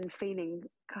 to then feeling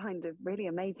kind of really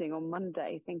amazing on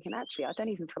Monday, thinking, actually, I don't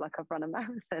even feel like I've run a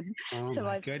marathon. Oh, so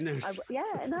my goodness.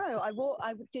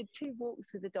 I did 2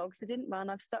 walks with the dogs. I didn't run.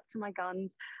 I've stuck to my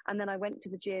guns. And then I went to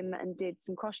the gym and did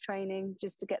some cross training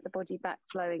just to get the body back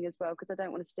flowing as well, because I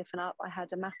don't want to stiffen up. I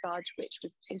had a massage, which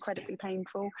was incredibly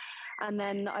painful. And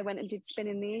then I went and did spin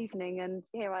in the evening. And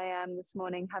here I am this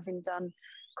morning, having done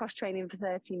cross training for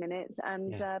 30 minutes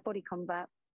and body combat.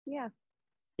 Yeah.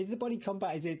 Is the body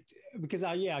combat, is it, because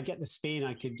I get the spin,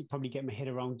 I could probably get my head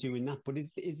around doing that, but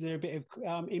is there a bit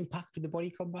of impact with the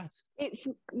body combat? It's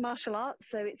martial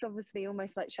arts, so it's obviously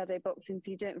almost like shadow boxing,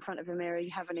 so you do it in front of a mirror,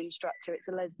 you have an instructor. It's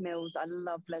a Les Mills, I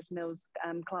love Les Mills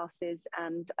classes,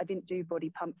 and I didn't do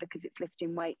body pump because it's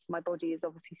lifting weights. My body is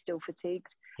obviously still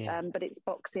fatigued, but it's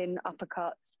boxing,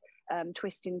 uppercuts,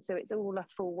 twisting, so it's all a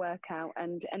full workout.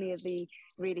 And any of the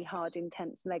really hard,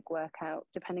 intense leg workout,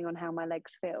 depending on how my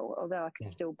legs feel, although I can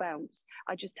still bounce,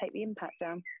 I just take the impact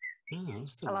down. Oh,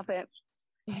 awesome. I love it.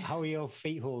 How are your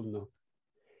feet holding up?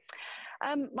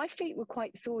 My feet were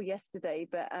quite sore yesterday,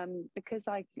 but because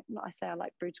I say I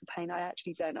like brutal pain, I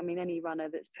actually don't. I mean, any runner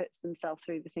that puts themselves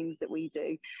through the things that we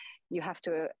do, you have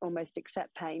to almost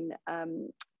accept pain.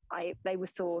 they were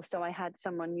sore, so I had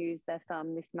someone use their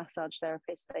thumb, this massage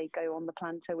therapist. They go on the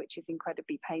plantar, which is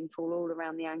incredibly painful all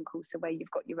around the ankle, so where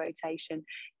you've got your rotation,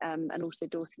 and also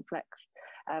dorsiflex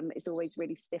is always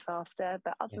really stiff after.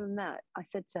 But other than that, I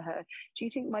said to her, do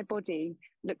you think my body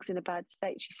looks in a bad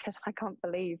state? She said, I can't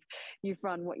believe you've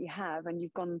run what you have and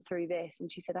you've gone through this.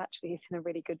 And she said, actually, it's in a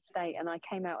really good state. And I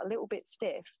came out a little bit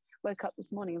stiff, woke up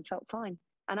this morning and felt fine.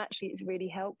 And actually, it's really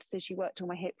helped. So she worked on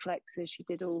my hip flexors. She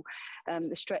did all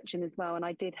the stretching as well. And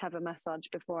I did have a massage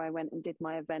before I went and did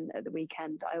my event at the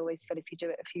weekend. I always feel if you do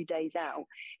it a few days out,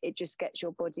 it just gets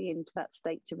your body into that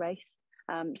state to race.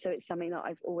 So it's something that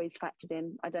I've always factored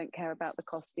in. I don't care about the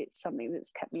cost. It's something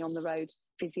that's kept me on the road.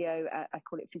 Physio, I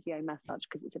call it physio massage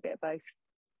because it's a bit of both.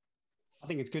 I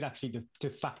think it's good actually to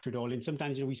factor it all in.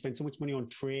 Sometimes, we spend so much money on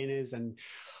trainers and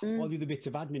all the other bits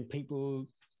of admin people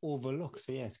overlook.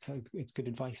 So yeah, it's good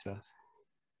advice,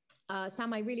 that.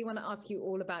 Sam, I really want to ask you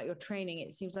all about your training.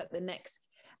 It seems like the next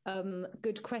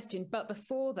good question. But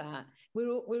before that,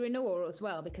 we're in awe as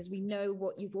well because we know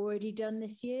what you've already done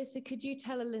this year. So could you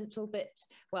tell a little bit,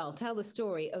 tell the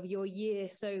story of your year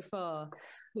so far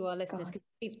to our listeners? Because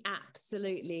it's been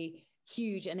absolutely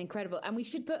huge and incredible. And we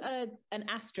should put an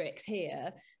asterisk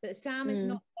here that Sam is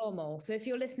not normal. So if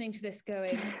you're listening to this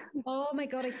going, oh my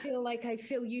God, I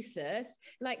feel useless.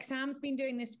 Like Sam's been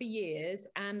doing this for years.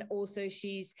 And also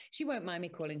she won't mind me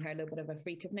calling her a little bit of a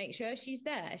freak of nature. She's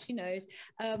there, she knows.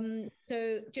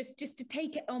 So just to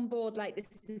take it on board, like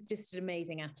this is just an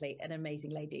amazing athlete, an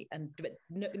amazing lady, but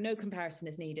no comparison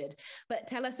is needed. But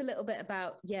tell us a little bit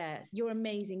about, your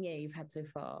amazing year you've had so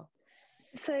far.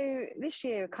 So this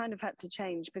year kind of had to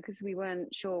change because we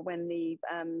weren't sure when the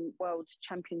World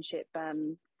Championship,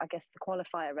 I guess the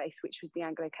qualifier race, which was the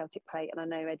Anglo-Celtic Plate, and I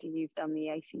know, Eddie, you've done the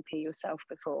ACP yourself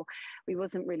before, we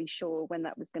wasn't really sure when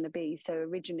that was going to be. So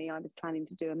originally I was planning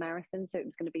to do a marathon, so it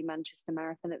was going to be Manchester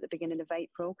Marathon at the beginning of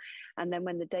April. And then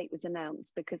when the date was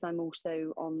announced, because I'm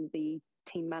also on the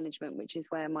team management, which is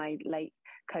where my late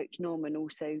coach Norman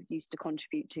also used to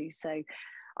contribute to, so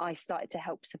I started to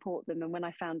help support them. And when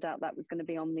I found out that was going to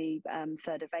be on the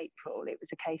 3rd of April, it was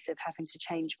a case of having to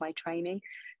change my training.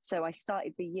 So I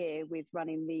started the year with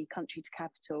running the country to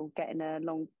capital, getting a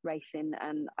long race in.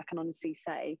 And I can honestly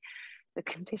say the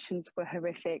conditions were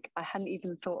horrific. I hadn't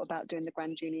even thought about doing the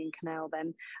Grand Union Canal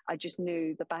then. I just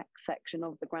knew the back section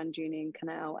of the Grand Union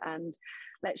Canal, and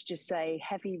let's just say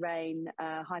heavy rain,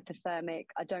 hypothermic.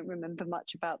 I don't remember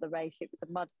much about the race. It was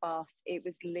a mud bath. It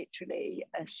was literally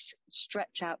a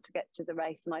stretch out to get to the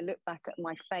race. And I look back at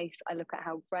my face. I look at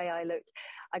how grey I looked.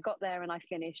 I got there and I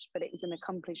finished, but it was an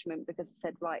accomplishment because I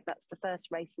said, right, that's the first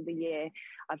race of the year.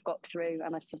 I've got through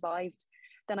and I've survived.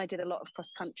 Then I did a lot of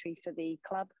cross country for the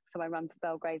club. So I ran for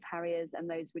Belgrave Harriers, and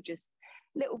those were just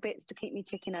little bits to keep me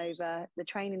ticking over. The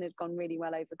training had gone really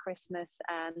well over Christmas.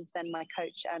 And then my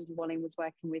coach, Andy Walling, was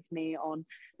working with me on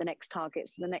the next target.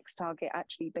 So the next target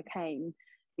actually became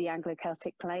the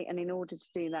Anglo-Celtic Plate. And in order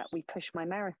to do that, we pushed my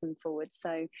marathon forward.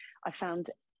 So I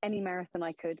found any marathon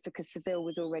I could because Seville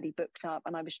was already booked up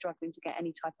and I was struggling to get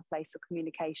any type of place or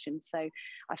communication. So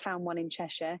I found one in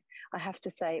Cheshire. I have to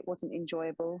say it wasn't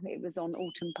enjoyable. It was on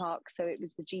Alton Park. So it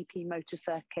was the GP motor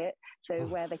circuit. So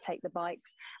where they take the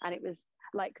bikes, and it was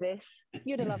like this.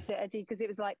 You'd have loved it, Eddie, because it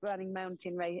was like running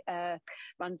mountain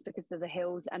runs because of the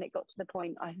hills. And it got to the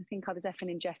point, I think I was effing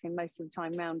and jeffing most of the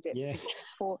time around it. Yeah.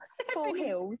 Four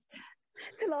hills.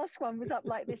 The last one was up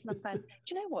like this, and I'm going,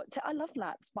 do you know what? I love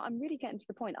laps, but I'm really getting to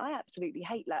the point. I absolutely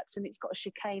hate laps, and it's got a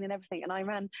chicane and everything. And I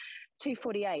ran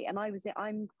 2:48, and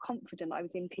I'm confident I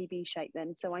was in PB shape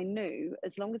then. So I knew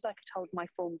as long as I could hold my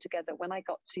form together, when I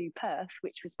got to Perth,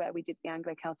 which was where we did the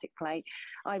Anglo-Celtic Plate,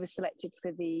 I was selected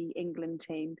for the England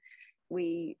team.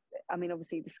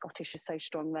 Obviously the Scottish are so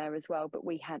strong there as well, but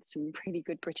we had some really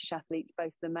good British athletes,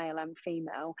 both the male and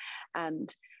female.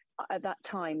 And at that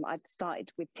time, I'd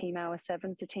started with Team Hour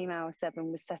 7. So Team Hour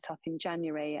 7 was set up in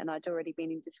January, and I'd already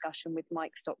been in discussion with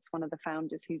Mike Stocks, one of the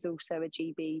founders, who's also a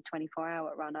GB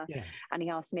 24-hour runner. Yeah. And he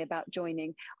asked me about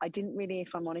joining. I didn't really, if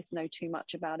I'm honest, know too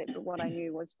much about it, but what I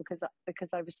knew was because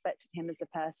I respected him as a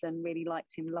person, really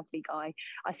liked him, lovely guy,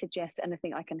 I said, yes,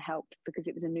 anything I can help, because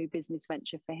it was a new business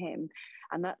venture for him.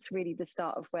 And that's really the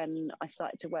start of when I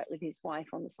started to work with his wife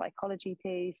on the psychology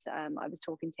piece. I was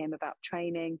talking to him about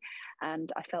training,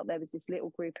 and I felt there was this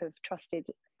little group of trusted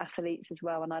athletes as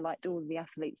well, and I liked all of the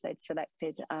athletes they'd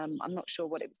selected. I'm not sure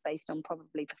what it was based on,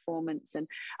 probably performance and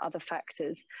other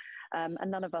factors. And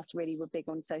none of us really were big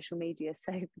on social media.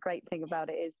 So the great thing about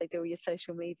it is they do all your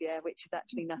social media, which is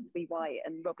actually Natalie White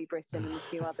and Robbie Britton and a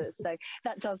few others. So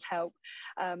that does help.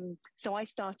 So I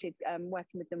started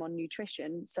working with them on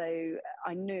nutrition. So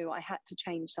I knew I had to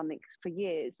change something, because for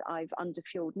years I've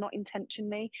underfueled, not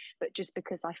intentionally, but just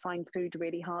because I find food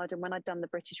really hard. And when I'd done the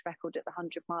British record at the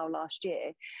 100-mile last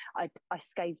year, I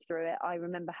scathed through it. I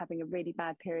remember having a really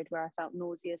bad period where I felt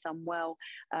nauseous, unwell.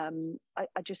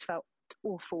 I just felt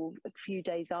awful a few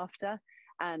days after.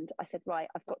 And I said, right,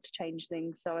 I've got to change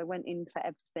things. So I went in for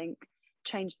everything,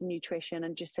 changed the nutrition,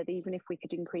 and just said, even if we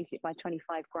could increase it by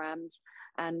 25 grams.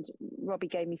 And Robbie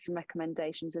gave me some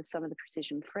recommendations of some of the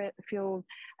precision fuel.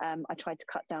 I tried to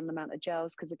cut down the amount of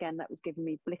gels, because again, that was giving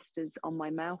me blisters on my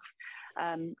mouth.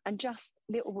 And just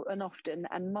little and often,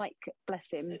 and Mike,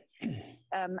 bless him,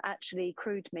 actually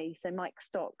crewed me. So Mike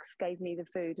Stocks gave me the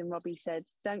food, and Robbie said,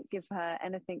 don't give her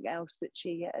anything else that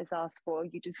she has asked for.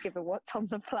 You just give her what's on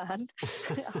the plan.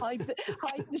 hide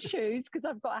the shoes, because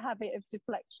I've got a habit of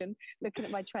deflection, looking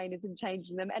at my trainers and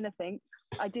changing them. Anything.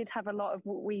 I did have a lot of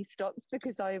wee stocks,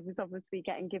 because I was obviously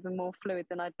getting given more fluid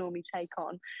than I'd normally take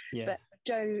on. Yeah. But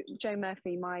Jo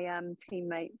Murphy, my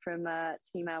teammate from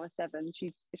Team Hour 7,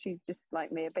 she's just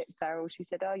like me, a bit feral. She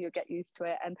said, oh, you'll get used to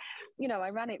it. And, you know, I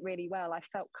ran it really well. I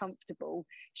felt comfortable.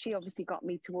 She obviously got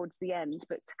me towards the end,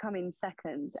 but to come in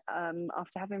second,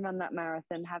 after having run that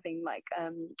marathon, having like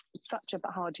such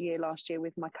a hard year last year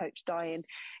with my coach dying,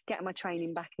 getting my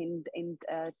training back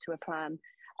to a plan,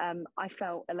 I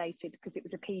felt elated, because it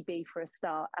was a PB for a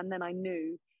start. And then I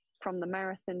knew from the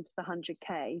marathon to the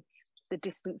 100K, the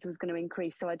distance was going to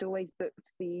increase. So I'd always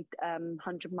booked the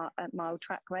 100-mile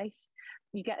track race.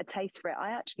 You get a taste for it.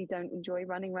 I actually don't enjoy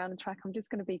running around the track. I'm just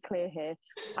going to be clear here.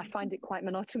 I find it quite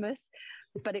monotonous,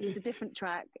 but it was a different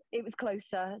track. It was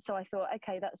closer. So I thought,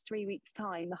 okay, that's 3 weeks'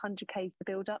 time. The 100K is the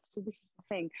build-up. So this is the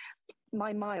thing.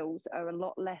 My miles are a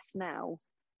lot less now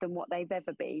than what they've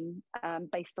ever been,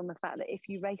 based on the fact that if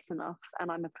you race enough, and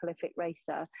I'm a prolific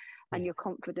racer, and you're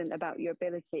confident about your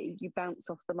ability, you bounce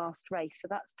off the last race. So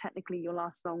that's technically your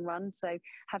last long run. So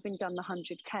having done the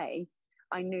 100K,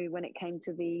 I knew when it came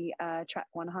to the track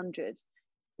 100,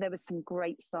 there was some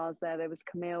great stars there. There was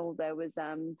Camille, there was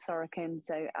Sorokin,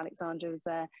 so Alexandra was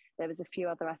there. There was a few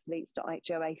other athletes like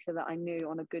Joe Acer that I knew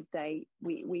on a good day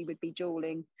we would be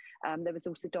dueling. There was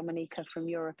also Dominika from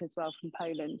Europe as well, from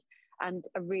Poland, and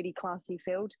a really classy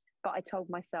field. But I told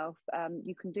myself,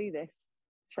 you can do this.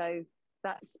 So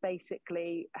that's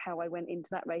basically how I went into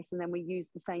that race. And then we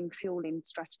used the same fueling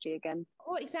strategy again.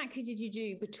 What exactly did you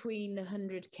do between the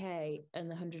 100K and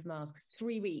the 100 miles? 'Cause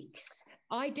 3 weeks.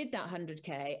 I did that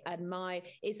 100K, and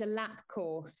it's a lap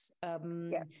course,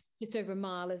 just over a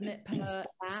mile, isn't it, per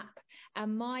lap?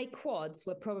 And my quads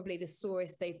were probably the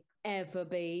sorest they've ever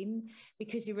been,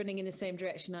 because you're running in the same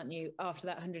direction, aren't you, after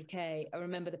that 100K? I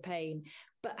remember the pain.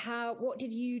 But what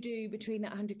did you do between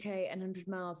that 100K and 100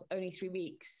 miles, only 3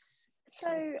 weeks?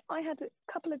 So I had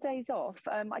a couple of days off.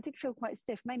 I did feel quite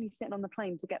stiff, mainly sitting on the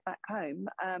plane to get back home.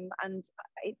 And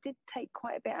it did take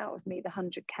quite a bit out of me, the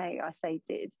 100K, I say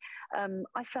did.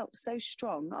 I felt so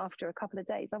strong after a couple of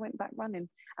days. I went back running.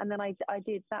 And then I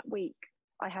did that week.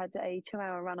 I had a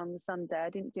 2-hour run on the Sunday.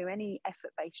 I didn't do any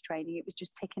effort-based training. It was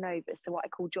just ticking over. So what I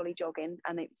call jolly jogging.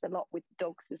 And it was a lot with the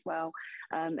dogs as well,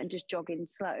 and just jogging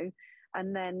slow.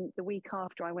 And then the week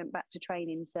after, I went back to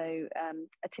training. So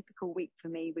a typical week for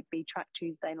me would be Track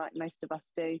Tuesday, like most of us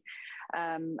do.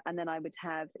 And then I would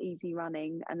have easy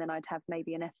running. And then I'd have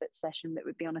maybe an effort session that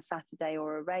would be on a Saturday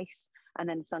or a race. And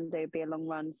then Sunday would be a long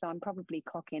run. So I'm probably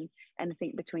clocking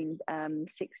anything between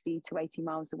 60 to 80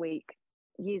 miles a week.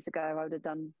 Years ago, I would have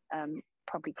done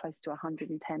probably close to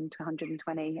 110 to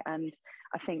 120. And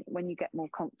I think when you get more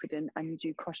confident and you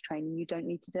do cross training, you don't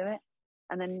need to do it.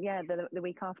 And then, the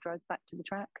week after, I was back to the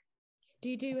track. Do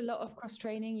you do a lot of cross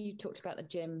training? You talked about the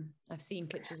gym. I've seen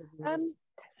pictures of yours.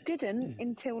 Didn't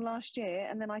until last year.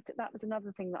 And then that was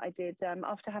another thing that I did.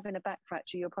 After having a back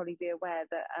fracture, you'll probably be aware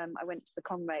that I went to the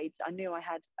Comrades. I knew I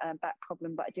had a back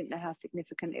problem, but I didn't know how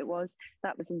significant it was.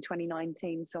 That was in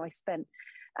 2019. So I spent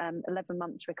 11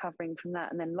 months recovering from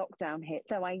that, and then lockdown hit.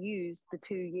 So I used the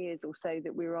 2 years or so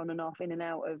that we were on and off, in and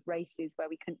out of races where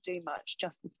we couldn't do much,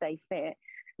 just to stay fit.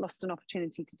 Lost an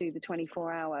opportunity to do the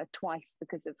 24-hour twice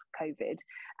because of COVID.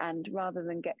 And rather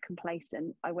than get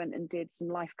complacent, I went and did some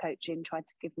life coaching, tried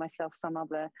to give myself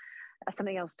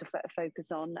something else to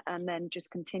focus on, and then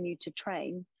just continued to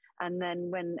train. And then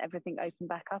when everything opened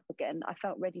back up again, I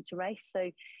felt ready to race.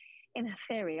 So in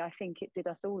theory, I think it did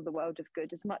us all the world of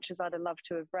good. As much as I'd have loved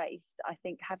to have raced, I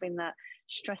think having that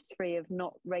stress-free of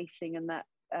not racing and that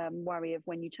worry of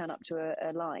when you turn up to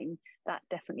a line, that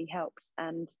definitely helped.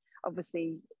 And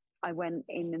obviously, I went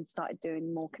in and started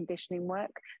doing more conditioning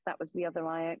work. That was the other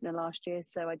eye opener last year.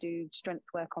 So I do strength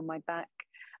work on my back,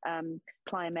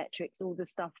 plyometrics, all the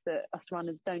stuff that us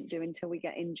runners don't do until we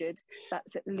get injured.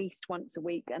 That's at least once a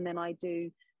week. And then I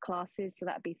do classes. So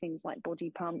that'd be things like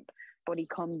body pump, body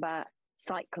combat,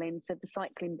 cycling. So the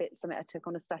cycling bit's something I took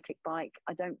on a static bike.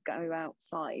 I don't go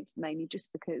outside, mainly just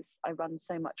because I run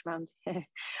so much around here.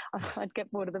 I'd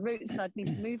get bored of the routes and I'd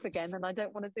need to move again, and I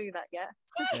don't want to do that yet.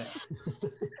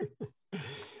 Yeah.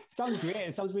 Sounds great.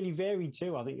 It sounds really varied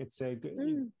too. I think it's a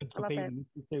good for people to listen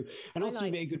to. And also,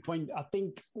 you made a good point. I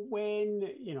think when,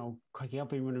 I've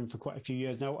been running for quite a few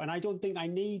years now, and I don't think I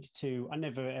need to. I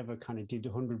never ever kind of did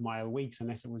 100-mile weeks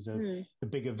unless it was a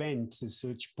big event as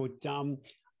such. But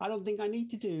I don't think I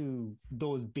need to do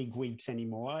those big weeks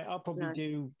anymore. I'll probably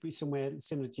do somewhere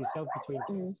similar to yourself,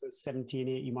 between 70 and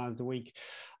 80 miles a week.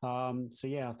 So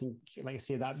yeah, I think, like I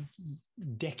say, that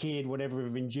decade, whatever,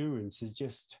 of endurance is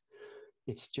just,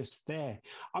 it's just there.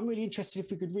 I'm really interested if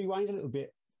we could rewind a little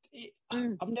bit.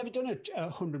 I've never done a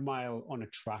 100-mile on a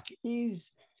track.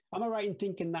 Am I right in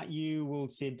thinking that you will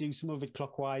say do some of it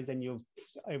clockwise and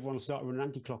everyone will start running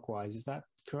anti-clockwise? Is that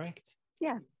correct?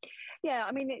 Yeah.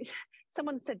 I mean,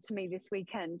 someone said to me this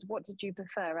weekend, what did you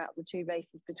prefer out of the two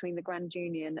races between the Grand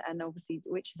Union and obviously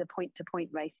which is a point-to-point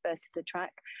race versus a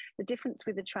track? The difference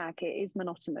with the track, it is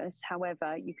monotonous.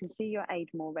 However, you can see your aid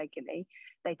more regularly.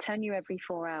 They turn you every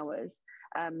 4 hours.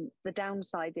 The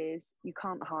downside is you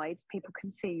can't hide. People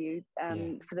can see you.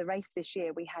 For the race this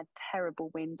year, we had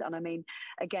terrible wind. And I mean,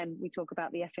 again, we talk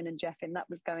about the effing and jeffing. That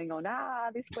was going on.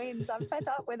 This wind, I'm fed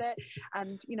up with it.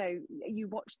 And, you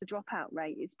watch the dropout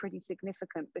rate. It's pretty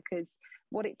significant because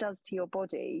what it does to your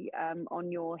body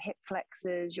on your hip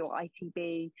flexors, your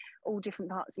ITB, all different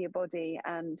parts of your body.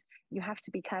 And you have to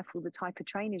be careful the type of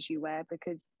trainers you wear,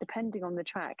 because depending on the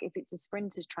track, if it's a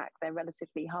sprinter's track, they're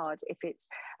relatively hard. If it's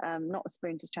not a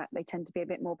sprinter's track, they tend to be a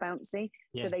bit more bouncy.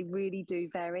 So they really do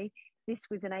vary. This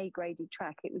was an A-graded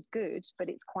track. It was good, but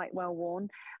it's quite well worn.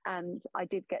 And I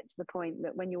did get to the point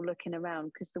that when you're looking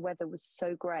around, because the weather was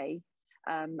so grey,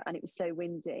 and it was so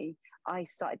windy, I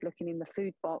started looking in the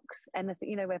food box, and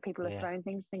where people are throwing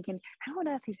things, thinking, how on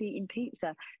earth is he eating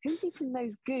pizza? Who's eating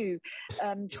those goo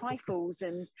trifles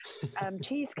and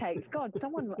cheesecakes? God,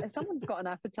 someone's got an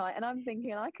appetite. And I'm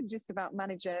thinking I can just about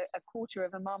manage a quarter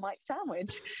of a Marmite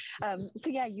sandwich. So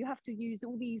yeah, you have to use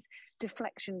all these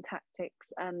deflection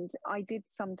tactics, and I did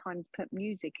sometimes put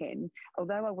music in,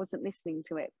 although I wasn't listening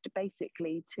to it,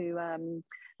 basically to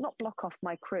not block off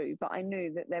my crew, but I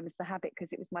knew that there was the habit,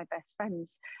 because it was my best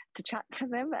friends, to chat to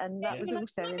them, and that was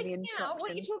also in the instructions.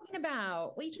 What are you talking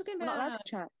about? We're not allowed to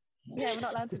chat. Yeah, we're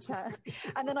not allowed to chat.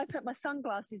 And then I put my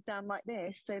sunglasses down like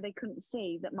this so they couldn't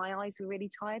see that my eyes were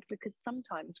really tired, because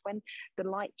sometimes when the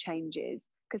light changes,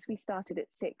 because we started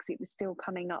at 6, it was still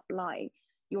coming up light,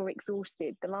 you're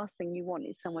exhausted. The last thing you want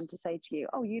is someone to say to you,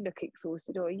 oh, you look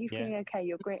exhausted, or are you feeling okay?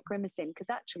 You're grimacing, because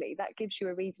actually that gives you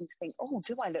a reason to think, oh,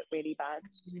 do I look really bad?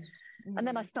 And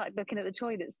then I started looking at the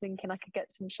toilets thinking I could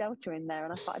get some shelter in there,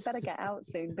 and I thought I better get out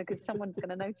soon because someone's going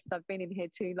to notice I've been in here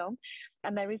too long.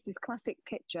 And there is this classic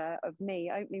picture of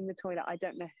me opening the toilet. I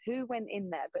don't know who went in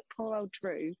there, but poor old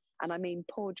Drew, and I mean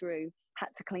poor Drew, had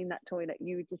to clean that toilet.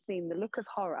 You would have seen the look of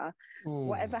horror. Ooh.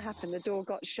 Whatever happened, the door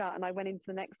got shut and I went into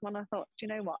the next one. I thought, do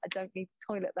you know what? I don't need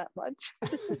the toilet that much.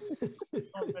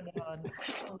 Oh,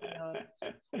 God.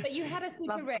 But you had a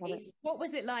super race. What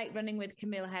was it like running with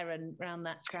Camille Herron around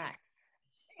that track?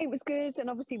 It was good. And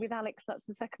obviously with Alex, that's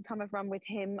the second time I've run with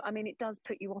him. I mean, it does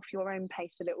put you off your own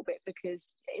pace a little bit,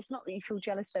 because it's not that you feel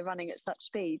jealous they're running at such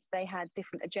speed. They had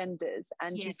different agendas,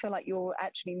 and you feel like you're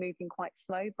actually moving quite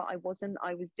slow, but I wasn't.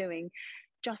 I was doing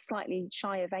just slightly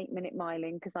shy of 8-minute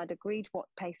miling, because I'd agreed what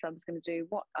pace I was going to do.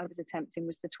 What I was attempting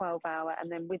was the 12-hour,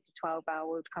 and then with the 12-hour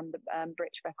would come the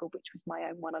British record, which was my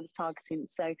own one I was targeting.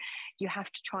 So you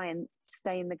have to try and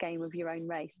stay in the game of your own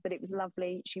race. But it was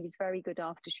lovely. She was very good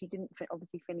after. She didn't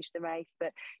obviously finish the race,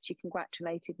 but she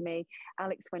congratulated me.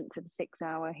 Alex went for the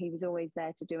 6-hour. He was always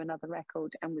there to do another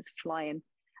record and was flying.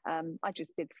 I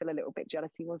just did feel a little bit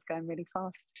jealous. He was going really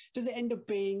fast. Does it end up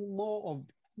being more of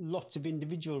lots of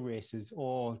individual races,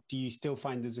 or do you still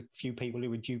find there's a few people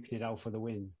who are duking it out for the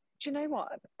win? Do you know what?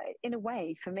 In a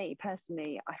way, for me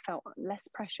personally, I felt less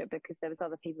pressure because there was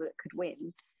other people that could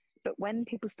win. But when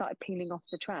people started peeling off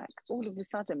the track, all of a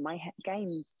sudden my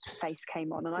game face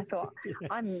came on, and I thought,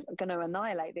 I'm going to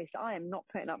annihilate this. I am not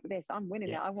putting up with this. I'm winning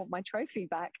it. I want my trophy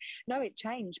back. No, it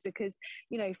changed because,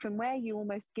 you know, from where you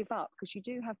almost give up, because you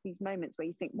do have these moments where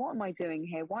you think, what am I doing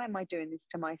here? Why am I doing this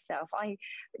to myself?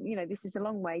 You know, this is a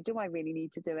long way. Do I really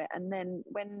need to do it? And then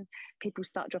when people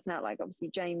start dropping out, like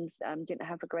obviously James didn't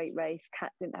have a great race,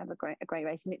 Kat didn't have a great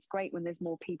race, and it's great when there's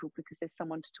more people because there's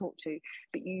someone to talk to,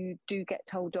 but you do get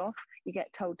told off. You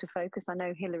get told to focus. I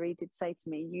know Hillary did say to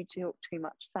me, you talk too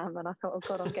much, Sam, and I thought, oh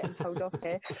God, I'm getting told off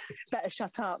here. Better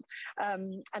shut up.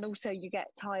 And also you get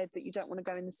tired that you don't want to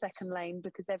go in the second lane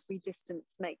because every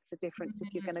distance makes a difference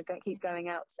if you're going to keep going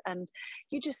out, and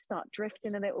you just start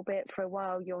drifting a little bit for a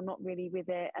while. You're not really with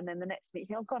it, and then the next minute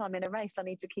you think, oh God, I'm in a race. I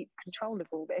need to keep control of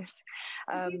all this.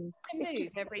 It's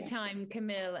just every time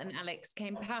Camille and Alex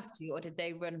came past you, or did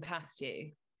they run past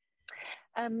you?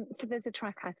 So there's a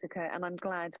track I took her, and I'm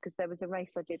glad because there was a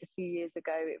race I did a few years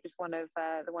ago. It was one of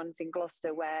the ones in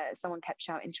Gloucester where someone kept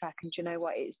shouting track, and do you know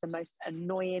what? It's the most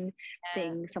annoying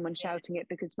thing, someone shouting it,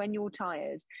 because when you're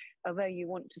tired, although you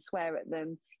want to swear at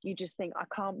them, you just think, I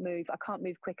can't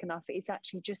move quick enough. It's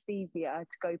actually just easier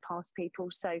to go past people.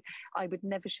 So I would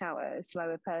never shout at a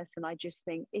slower person. I just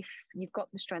think if you've got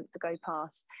the strength to go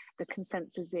past, the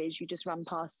consensus is you just run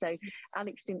past. So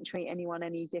Alex didn't treat anyone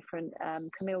any different.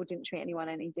 Camille didn't treat anyone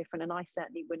any different, and I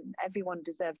certainly wouldn't. Everyone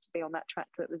deserved to be on that track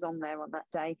that was on there on that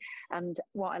day. And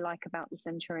what I like about the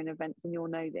Centurion events, and you'll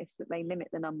know this, that they limit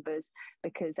the numbers,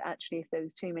 because actually if there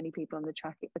was too many people on the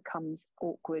track, it becomes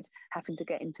awkward having to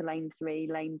get into lane 3,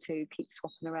 lane 2, keep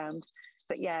swapping around.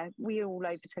 But yeah, we all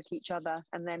overtook each other,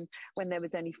 and then when there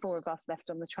was only 4 of us left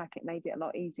on the track, it made it a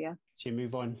lot eeasier. So you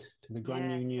move on to the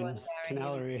Grand Union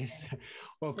Canal Race.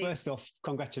 Well, first off,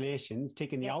 congratulations,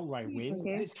 taking the outright win.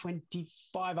 Was it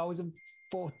 25 hours and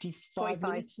 45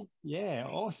 minutes? Yeah,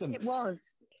 awesome. It was.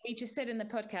 We just said in the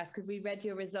podcast, because we read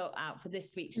your result out for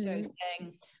this week's show,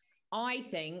 saying, I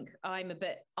think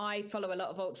I follow a lot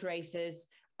of ultra races.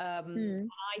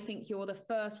 I think you're the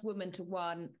first woman to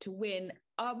win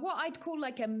what I'd call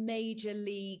like a major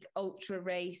league ultra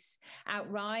race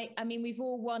outright. I mean, we've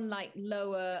all won like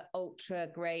lower ultra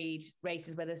grade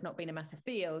races where there's not been a massive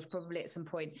field, probably at some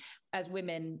point as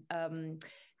women,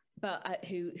 but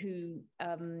who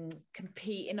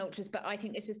compete in ultras. But I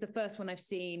think this is the first one I've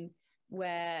seen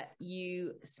where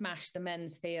you smashed the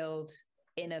men's field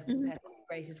in a competitive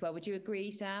race as well. Would you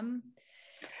agree, Sam?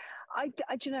 I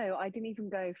you know, I didn't even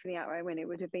go for the outright win. It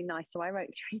would have been nice. So I wrote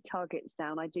 3 targets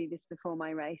down. I do this before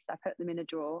my race. I put them in a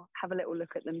drawer, have a little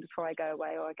look at them before I go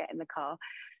away or I get in the car.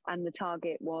 And the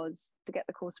target was to get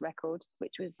the course record,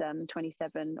 which was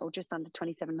 27 or just under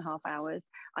 27 and a half hours.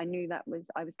 I knew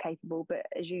I was capable, but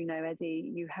as you know,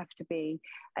 Eddie, you have to be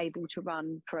able to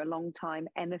run for a long time.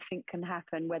 Anything can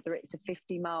happen, whether it's a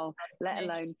 50-mile, let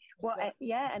alone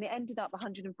and it ended up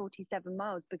 147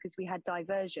 miles because we had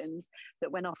diversions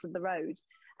that went off of the road,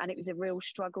 and it was a real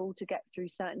struggle to get through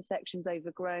certain sections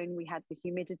overgrown. We had the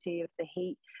humidity of the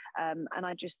heat, and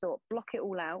I just thought, block it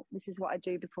all out. This is what I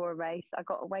do before a race. I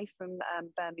got away from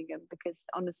Birmingham because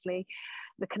honestly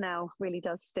the canal really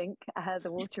does stink.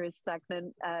 The water is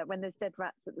stagnant. When there's dead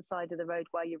rats at the side of the road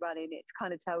while you're running, it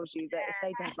kind of tells you that if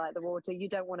they don't like the water, you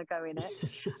don't want to go in it.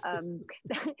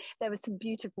 There were some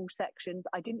beautiful sections.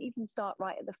 I didn't even start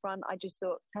right at the front. I just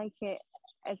thought, take it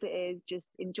as it is, just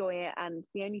enjoy it. And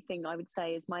the only thing I would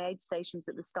say is my aid stations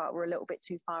at the start were a little bit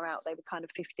too far out. They were kind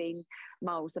of 15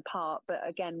 miles apart, but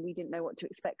again, we didn't know what to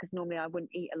expect because normally I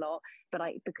wouldn't eat a lot, but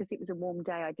because it was a warm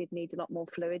day, I did need a lot more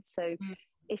fluid. So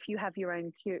if you have your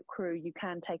own crew, you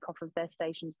can take off of their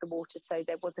stations the water. So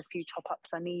there was a few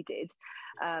top-ups I needed,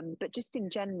 but just in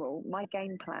general, my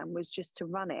game plan was just to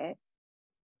run it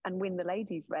and win the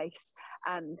ladies race.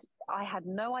 And I had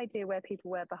no idea where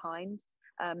people were behind.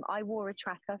 I wore a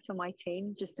tracker for my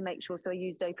team just to make sure. So I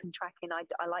used open tracking.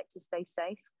 I like to stay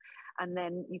safe. And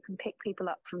then you can pick people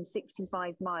up from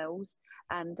 65 miles.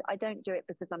 And I don't do it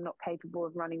because I'm not capable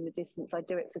of running the distance. I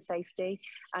do it for safety.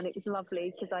 And it was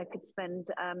lovely because I could spend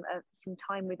some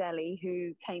time with Ellie,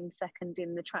 who came second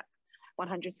in the track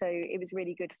 100. So it was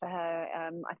really good for her.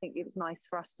 I think it was nice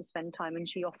for us to spend time, and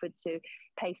she offered to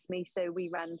pace me. So we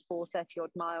ran for 30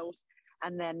 odd miles.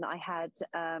 And then I had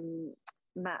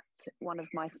Matt, one of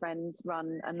my friends,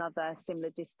 run another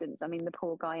similar distance. I mean, the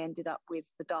poor guy ended up with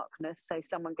the darkness, so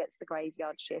someone gets the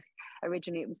graveyard shift.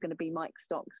 Originally it was going to be Mike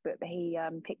Stocks, but he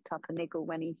picked up a niggle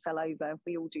when he fell over.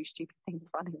 We all do stupid things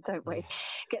running, don't we?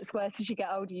 Gets worse as you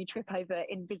get older. You trip over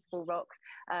invisible rocks,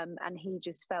 and he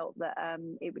just felt that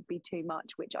it would be too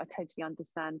much, which I totally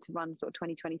understand, to run sort of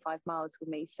 20-25 miles with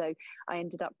me. So I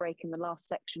ended up breaking the last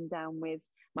section down with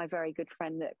my very good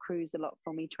friend that crews a lot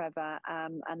for me, Trevor,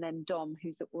 and then Dom,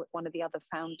 who's one of the other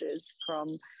founders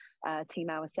from Team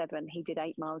Hour 7. He did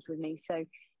 8 miles with me. So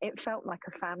it felt like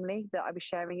a family that I was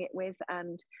sharing it with.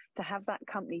 And to have that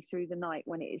company through the night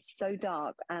when it is so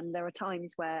dark, and there are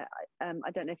times where,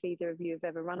 I don't know if either of you have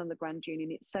ever run on the Grand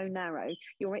Union, it's so narrow,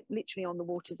 you're literally on the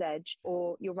water's edge,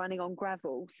 or you're running on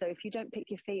gravel. So if you don't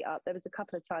pick your feet up, there was a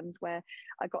couple of times where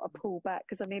I got a pull back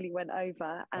because I nearly went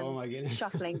over, and oh my goodness.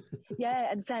 shuffling.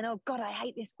 Yeah, and saying, oh God, I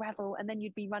hate this gravel. And then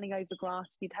you'd be running over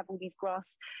grass. You'd have all these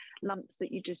grass lumps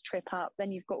that you just trip up.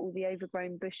 Then you've got all the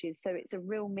overgrown bushes. So it's a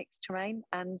real mixed terrain.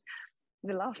 And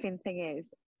the laughing thing is,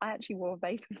 I actually wore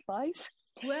vapor flies.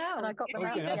 Wow. And I got them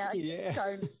out.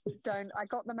 Yeah. Don't. I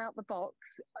got them out the box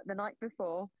the night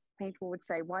before. People would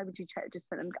say, why would you just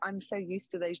put them? I'm so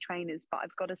used to those trainers, but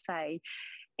I've got to say,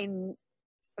 in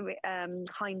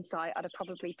hindsight, I'd have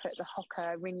probably put the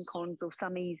Hoka Rincons or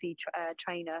some easy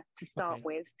trainer to start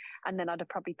with, and then I'd have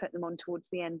probably put them on towards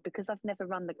the end, because I've never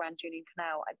run the Grand Union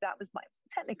Canal. That was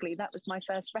my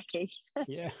first recce.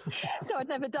 Yeah. So I've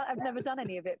never done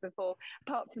any of it before,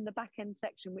 apart from the back end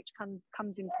section, which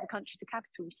comes into the country to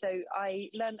capital. So I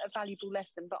learned a valuable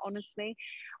lesson, but honestly,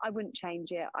 I wouldn't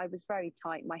change it. I was very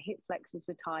tight. My hip flexors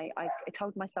were tight. I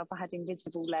told myself I had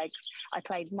invisible legs. I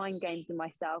played mind games with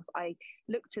myself. I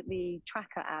looked at the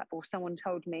tracker app, or someone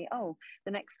told me, oh,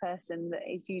 the next person that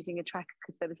is using a tracker,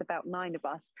 because there was about 9 of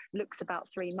us, looks about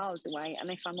 3 miles away. And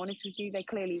if I'm honest with you, they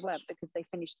clearly weren't, because they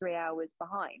finished 3 hours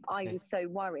behind. I was so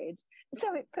worried. So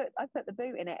I put the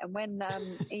boot in it. And when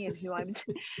Ian, who I was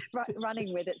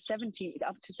running with at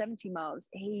up to 70 miles,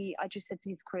 I just said to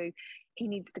his crew, he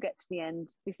needs to get to the end.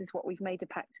 This is what we've made a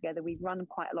pact together. We've run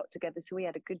quite a lot together. So we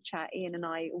had a good chat. Ian and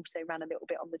I also ran a little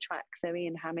bit on the track. So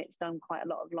Ian Hammett's done quite a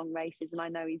lot of long races. And I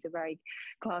know he's a very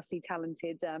classy,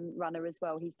 talented runner as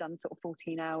well. He's done sort of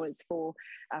 14 hours for,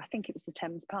 I think it was the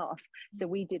Thames Path. So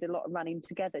we did a lot of running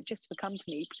together just for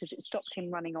company, because it stopped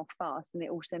him running off fast. And it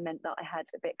also meant that I had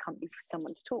a bit of company for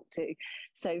someone to talk to.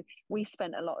 So we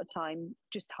spent a lot of time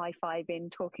just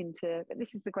high-fiving, talking to, but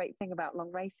this is the great thing about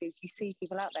long races. You see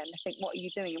people out there and they think, what are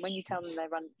you doing? And when you tell them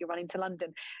you're running to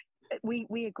London,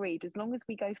 we agreed, as long as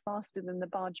we go faster than the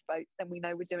barge boats, then we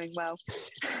know we're doing well.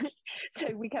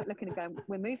 So we kept looking and going,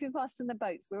 we're moving faster than the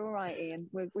boats. We're all right, Ian.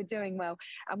 We're doing well.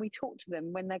 And we talk to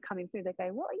them when they're coming through. They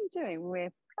go, what are you doing?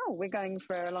 We're going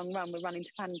for a long run. We're running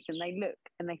to Paddington. They look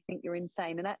and they think you're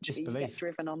insane. And actually you get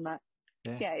driven on that.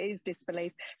 Yeah, it is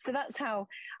disbelief. So that's how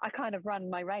I kind of run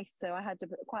my race. So I had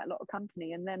quite a lot of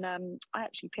company, and then I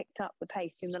actually picked up the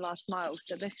pace in the last mile.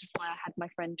 So this is why I had my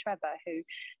friend Trevor, who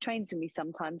trains with me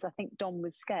sometimes. I think Dom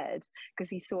was scared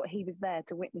because he thought he was there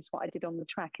to witness what I did on the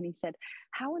track, and he said,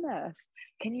 how on earth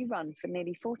can you run for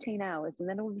nearly 14 hours and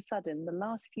then all of a sudden the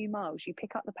last few miles you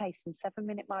pick up the pace from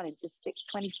 7-minute mile into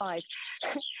 6:25?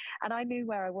 And I knew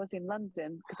where I was in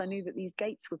London, because I knew that these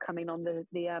gates were coming on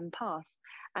the path.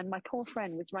 And my poor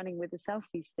friend was running with a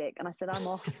selfie stick, and I said, I'm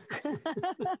off.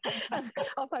 And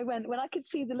off I went. When I could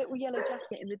see the little yellow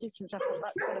jacket in the distance, I thought,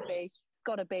 that's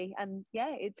gotta be. And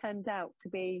yeah, it turned out to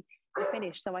be the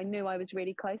finish. So I knew I was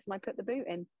really close, and I put the boot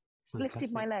in. Fantastic.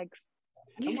 Lifted my legs.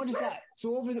 And what is that?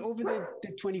 So over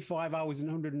the 25 hours and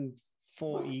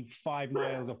 145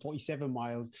 miles or 47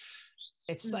 miles,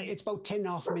 it's like, it's about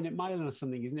 10.5 minute mile or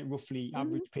something, isn't it? Roughly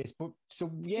average pace. But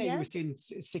so you were saying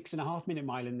 6.5 minute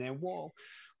mile in there. What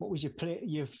was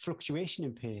your fluctuation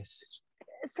in pace?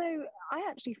 So I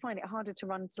actually find it harder to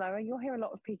run slower. You'll hear a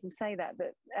lot of people say that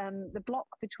the block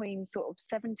between sort of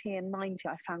 70 and 90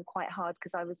 I found quite hard,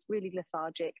 because I was really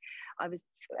lethargic. I was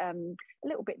a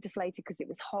little bit deflated because it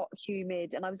was hot,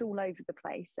 humid, and I was all over the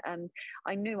place. And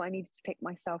I knew I needed to pick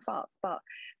myself up. But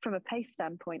from a pace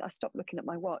standpoint, I stopped looking at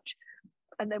my watch.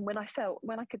 And then when I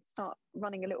could start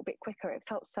running a little bit quicker, it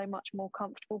felt so much more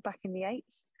comfortable back in the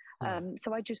 8s.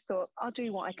 So I just thought, I'll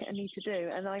do what I need to do.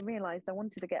 And I realised I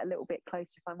wanted to get a little bit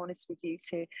closer, if I'm honest with you,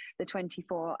 to the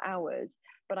 24 hours.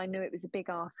 But I knew it was a big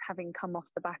ask, having come off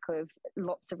the back of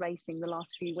lots of racing the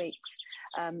last few weeks.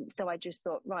 So I just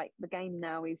thought, right, the game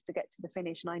now is to get to the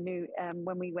finish. And I knew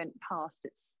when we went past,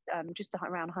 it's just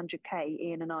around 100K,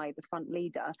 Ian and I, the front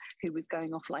leader, who was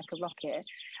going off like a rocket,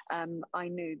 I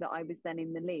knew that I was then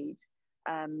in the lead.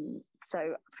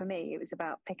 So for me, it was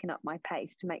about picking up my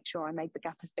pace to make sure I made the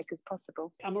gap as big as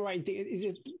possible. Am I right? Is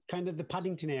it kind of the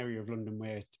Paddington area of London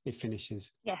where it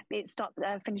finishes? Yeah, it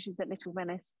finishes at Little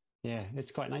Venice. Yeah, it's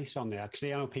quite nice around there,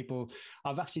 actually. I know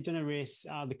I've actually done a race,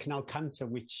 the Canal Canter,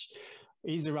 which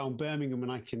he's around Birmingham,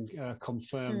 and I can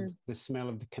confirm the smell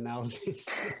of the canals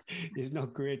is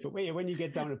not great. But wait, when you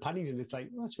get down to Paddington, it's like,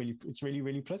 well, it's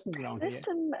really pleasant around here.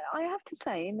 I have to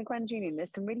say, in the Grand Union,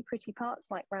 there's some really pretty parts,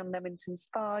 like around Leamington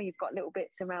Spa. You've got little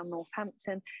bits around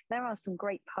Northampton. There are some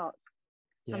great parts.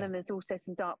 Yeah. And then there's also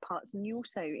some dark parts. And you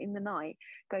also, in the night,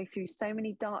 go through so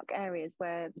many dark areas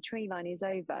where the tree line is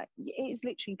over. It is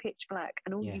literally pitch black,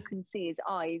 and all you can see is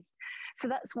eyes. So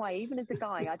that's why, even as a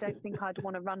guy, I don't think I'd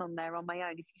want to run on there on my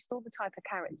own. If you saw the type of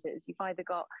characters, you've either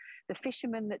got the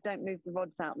fishermen that don't move the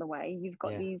rods out of the way. You've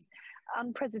got these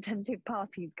unprecedented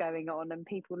parties going on, and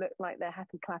people look like they're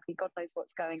happy clappy. God knows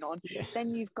what's going on. Yeah.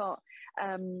 Then you've got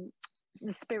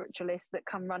the spiritualists that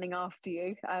come running after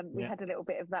you. We had a little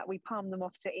bit of that. We palmed them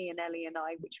off to Ian, Ellie and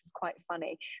I, which was quite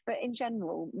funny. But in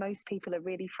general, most people are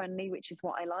really friendly, which is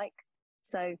what I like.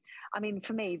 So, I mean,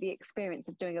 for me, the experience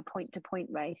of doing a point-to-point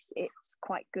race, it's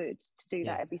quite good to do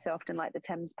that every so often, like the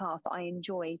Thames Path. I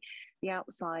enjoy the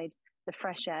outside, the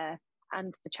fresh air,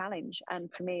 and the challenge. And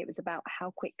for me, it was about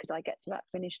how quick could I get to that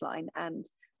finish line. And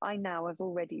I now have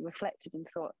already reflected and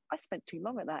thought, I spent too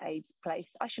long at that place.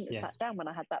 I shouldn't have sat down when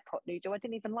I had that pot noodle. I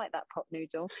didn't even like that pot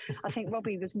noodle. I think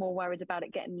Robbie was more worried about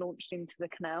it getting launched into the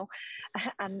canal.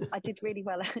 And I did really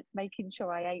well at making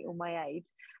sure I ate all my aid.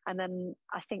 And then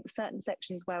I think certain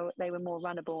sections where they were more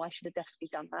runnable, I should have definitely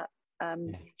done that.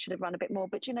 Should have run a bit more.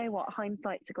 But you know what?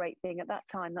 Hindsight's a great thing. At that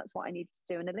time, that's what I needed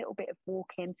to do. And a little bit of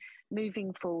walking,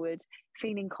 moving forward,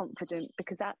 feeling confident,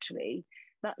 because actually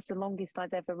that's the longest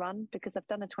I've ever run, because I've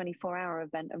done a 24-hour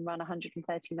event and run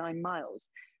 139 miles.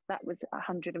 That was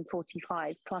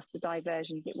 145 plus the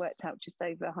diversions. It worked out just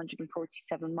over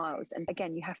 147 miles. And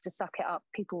again, you have to suck it up.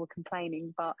 People were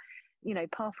complaining, but you know,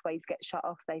 pathways get shut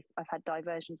off. I've had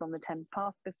diversions on the Thames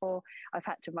Path before. I've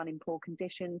had to run in poor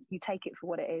conditions. You take it for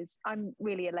what it is. I'm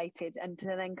really elated, and to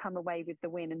then come away with the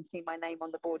win and see my name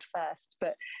on the board first.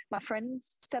 But my friends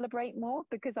celebrate more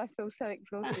because I feel so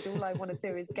exhausted. All I want to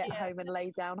do is get home and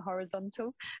lay down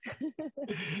horizontal.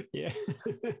 Yeah.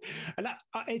 And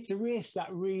it's a race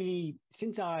that really,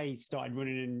 since I started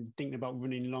running and thinking about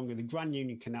running longer, the Grand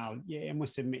Union Canal, I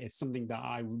must admit, it's something that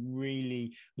I would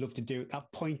really love to do.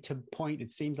 That point to point,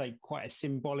 it seems like quite a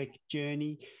symbolic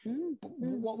journey.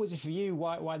 What was it for you?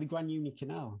 Why the Grand Union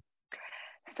Canal?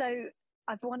 So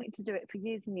I've wanted to do it for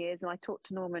years and years, and I talked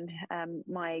to Norman,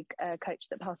 my coach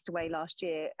that passed away last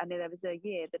year, and there was a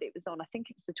year that it was on, I think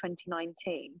it was the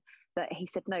 2019, that he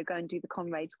said, no, go and do the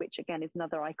Conrads, which again is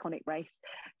another iconic race.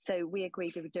 So we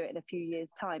agreed to do it in a few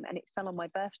years' time, and it fell on my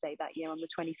birthday that year on the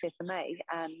 25th of May.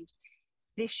 And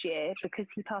this year, because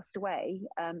he passed away,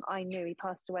 I knew he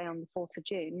passed away on the 4th of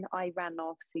June. I ran,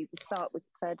 obviously, the start was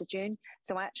the 3rd of June.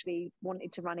 So I actually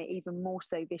wanted to run it even more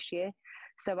so this year.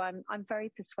 So I'm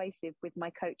very persuasive with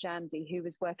my coach, Andy, who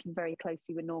was working very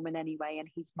closely with Norman anyway, and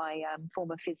he's my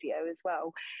former physio as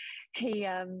well. He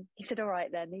said, all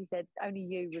right then, he said, only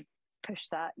you would push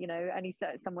that, you know, and he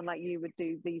said someone like you would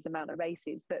do these amount of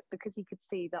races. But because he could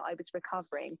see that I was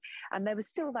recovering, and there was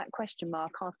still that question mark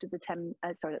after the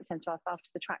after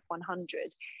the track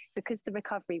 100, because the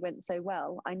recovery went so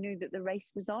well, I knew that the race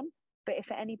was on. But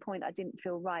if at any point I didn't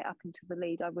feel right up until the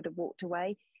lead, I would have walked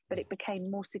away. But it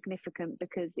became more significant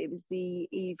because it was the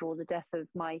eve or the death of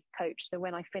my coach. So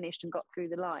when I finished and got through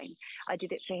the line, I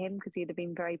did it for him because he'd have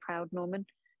been very proud, Norman.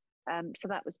 So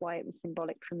that was why it was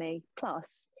symbolic for me.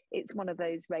 Plus, it's one of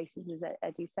those races, as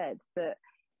Eddie said, that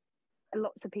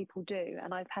lots of people do,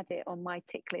 and I've had it on my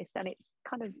tick list, and it's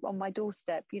kind of on my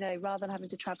doorstep, you know, rather than having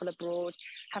to travel abroad,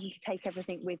 having to take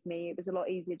everything with me. It was a lot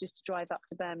easier just to drive up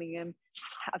to Birmingham.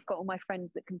 I've got all my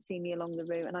friends that can see me along the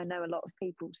route, and I know a lot of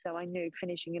people, so I knew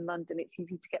finishing in London, it's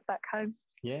easy to get back home.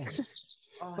 Yeah.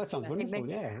 That sounds wonderful.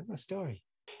 Yeah, what a story.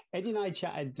 Eddie and I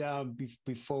chatted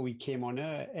before we came on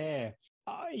air.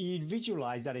 You'd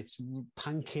visualize that it's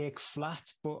pancake flat,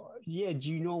 but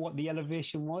do you know what the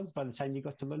elevation was by the time you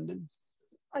got to London?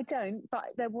 I don't, but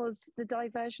there was the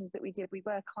diversions that we did. We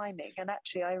were climbing, and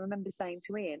actually I remember saying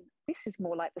to Ian, this is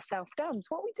more like the South Downs.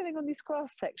 What are we doing on this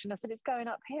grass section? I said, it's going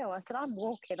uphill. I said, I'm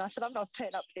walking. I said, I'm not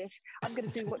putting up this. I'm going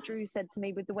to do what Drew said to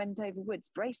me with the Wendover Woods,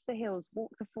 brace the hills,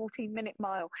 walk the 14-minute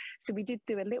mile. So we did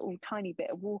do a little tiny bit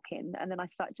of walking, and then I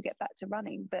started to get back to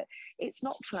running, but it's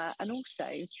not flat. And also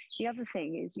the other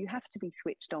thing is you have to be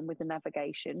switched on with the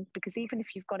navigation, because even if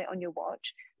you've got it on your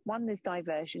watch, one, there's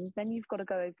diversions, then you've got to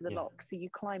go over the locks. So you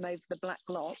climb over the black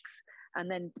locks and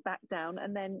then back down,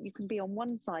 and then you can be on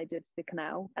one side of the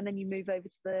canal, and then you move over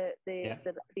to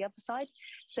the other side.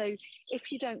 So if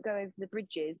you don't go over the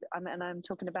bridges, and I'm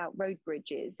talking about road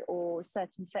bridges or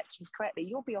certain sections correctly,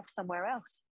 you'll be off somewhere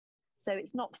else. So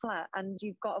it's not flat, and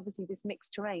you've got obviously this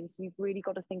mixed terrain. So you've really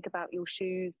got to think about your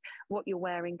shoes, what you're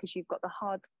wearing, because you've got the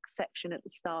hard section at the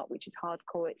start, which is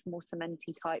hardcore. It's more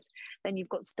cementy type. Then you've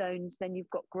got stones. Then you've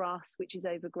got grass, which is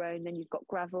overgrown. Then you've got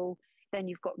gravel. Then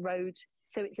you've got road.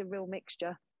 So it's a real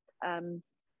mixture.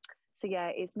 So yeah,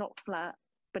 it's not flat,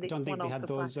 but it's I don't think one they of had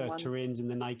the those terrains in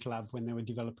the nightclub when they were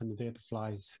developing the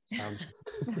Vaporflies. So.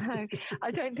 No, I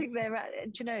don't think they're.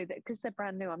 Do you know that because they're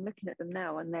brand new? I'm looking at them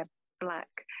now, and they're black.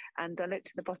 And I looked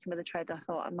at the bottom of the tread. I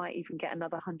thought I might even get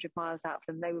another 100 miles out of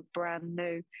them. They were brand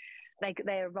new.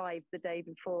 They arrived the day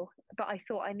before, but I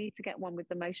thought I need to get one with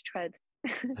the most tread.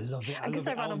 I love it. I love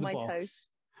it. I run on my toes.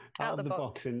 Out of the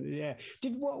box. And yeah,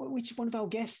 which one of our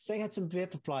guests, they had some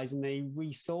Vaporflies and they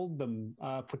resold them,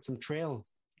 put some trail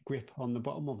grip on the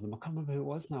bottom of them. I can't remember who it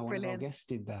was now. Brilliant. One of our guests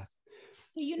did that.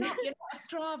 So you're not a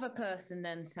Strava person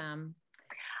then, Sam?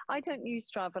 I don't use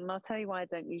Strava, and I'll tell you why I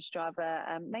don't use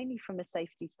Strava, mainly from a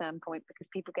safety standpoint, because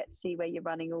people get to see where you're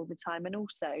running all the time. And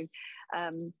also,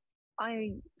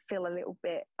 I feel a little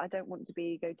bit, I don't want to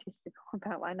be egotistical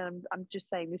about it. And I'm just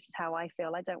saying this is how I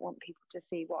feel. I don't want people to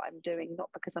see what I'm doing, not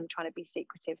because I'm trying to be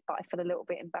secretive, but I feel a little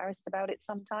bit embarrassed about it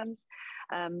sometimes.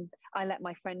 I let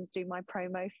my friends do my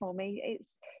promo for me. It's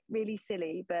really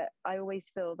silly, but I always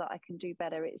feel that I can do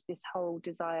better. It's this whole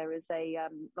desire as a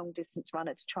long distance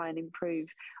runner to try and improve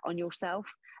on yourself.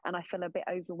 And I feel a bit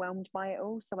overwhelmed by it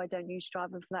all. So I don't use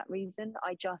Strava for that reason.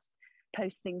 I just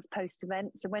post things post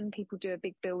event. So when people do a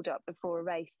big build up before a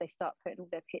race, they start putting all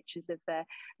their pictures of their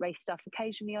race stuff.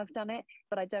 Occasionally I've done it,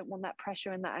 but I don't want that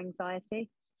pressure and that anxiety.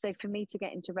 So for me to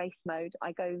get into race mode,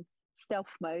 I go stealth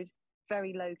mode,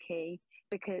 very low key,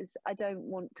 because I don't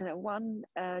want to,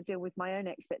 deal with my own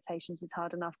expectations is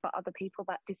hard enough, but other people,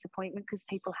 that disappointment, because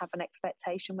people have an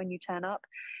expectation when you turn up.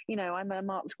 You know, I'm a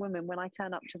marked woman. When I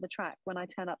turn up to the track, when I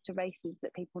turn up to races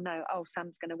that people know, oh,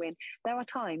 Sam's going to win. There are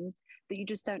times that you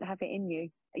just don't have it in you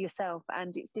yourself,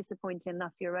 and it's disappointing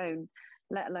enough your own,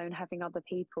 let alone having other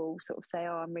people sort of say,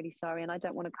 oh, I'm really sorry, and I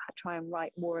don't want to try and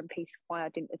write War and Peace why I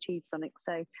didn't achieve something.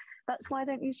 So that's why I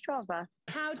don't use Strava.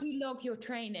 How do you log your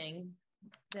training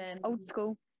then? Old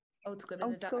school in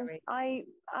the diary.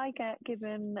 I get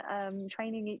given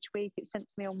training each week. It's sent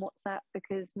to me on WhatsApp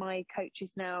because my coach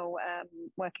is now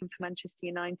working for Manchester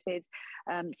United,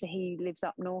 so he lives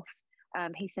up north.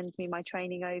 He sends me my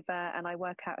training over, and I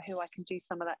work out who I can do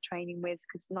some of that training with,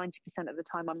 because 90% of the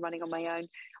time I'm running on my own.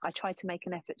 I try to make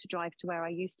an effort to drive to where I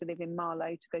used to live in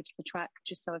Marlow to go to the track,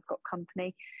 just so I've got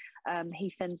company.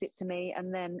 He sends it to me,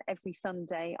 and then every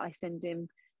Sunday I send him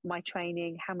my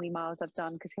training, how many miles I've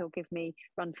done, because he'll give me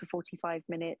run for 45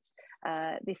 minutes,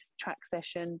 this track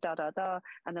session,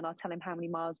 and then I'll tell him how many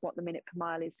miles, what the minute per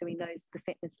mile is, so he knows the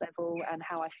fitness level and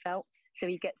how I felt. So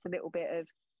he gets a little bit of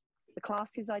the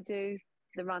classes I do,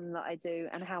 the run that I do,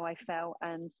 and how I felt,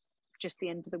 and just the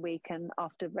end of the week. And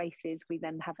after races, we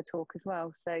then have a talk as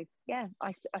well. So yeah,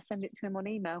 I send it to him on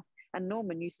email, and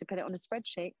Norman used to put it on a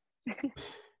spreadsheet.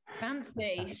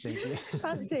 Fancy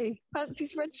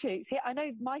spreadsheets. Yeah, I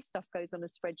know my stuff goes on a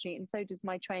spreadsheet, and so does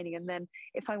my training. And then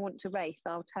if I want to race,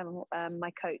 I'll tell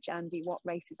my coach Andy what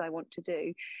races I want to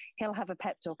do. He'll have a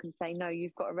pep talk and say, no,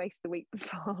 you've got to race the week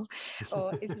before,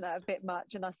 or isn't that a bit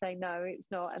much? And I say, no, it's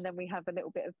not. And then we have a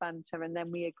little bit of banter, and then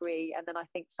we agree. And then I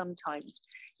think sometimes,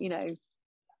 you know,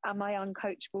 am I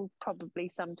uncoachable? Probably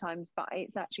sometimes, but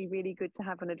it's actually really good to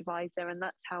have an advisor. And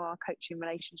that's how our coaching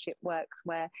relationship works,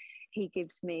 where he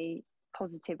gives me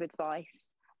positive advice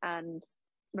and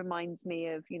reminds me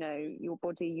of, you know, your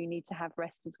body, you need to have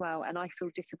rest as well. And I feel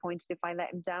disappointed if I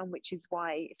let him down, which is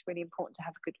why it's really important to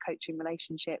have a good coaching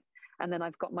relationship. And then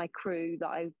I've got my crew that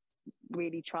I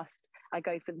really trust. I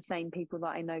go for the same people that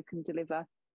I know can deliver.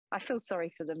 I feel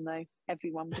sorry for them though,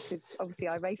 everyone, because obviously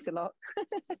I race a lot.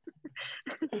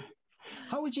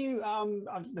 How would you,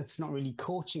 that's not really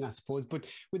coaching, I suppose, but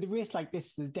with a race like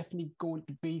this, there's definitely going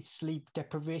to be sleep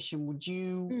deprivation. Would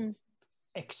you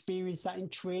experience that in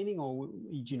training, or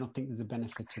do you not think there's a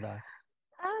benefit to that?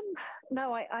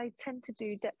 No, I tend to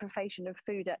do deprivation of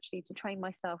food actually to train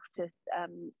myself to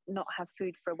not have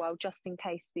food for a while, just in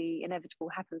case the inevitable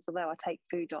happens, although I take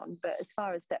food on. But as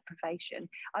far as deprivation,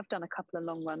 I've done a couple of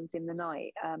long runs in the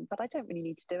night, but I don't really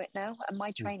need to do it now. And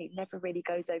my training never really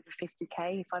goes over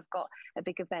 50k. If I've got a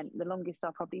big event, the longest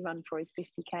I'll probably run for is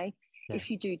 50k. Yeah. If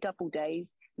you do double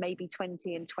days, maybe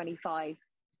 20 and 25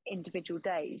 individual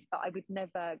days, but I would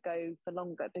never go for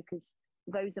longer, because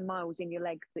those are miles in your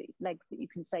legs that you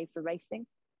can save for racing.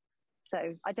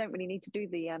 So I don't really need to do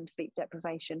the sleep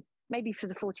deprivation. Maybe for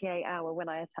the 48-hour when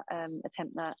I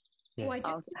attempt that. Yeah. Well,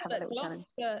 I just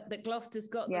that Gloucester's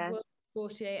got the world's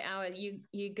 48 hours. Are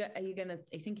you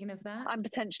thinking of that? I'm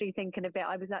potentially thinking of it.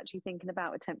 I was actually thinking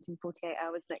about attempting 48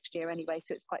 hours next year anyway,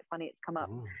 so it's quite funny it's come up.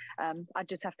 I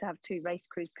just have to have 2 race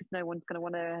crews because no one's going to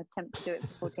want to attempt to do it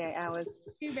for 48 hours.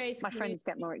 2 race My crews, friends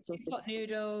get more exhausted. hot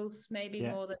noodles, maybe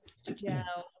more than just a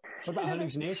gel. What about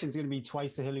hallucinations? It's going to be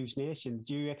twice the hallucinations.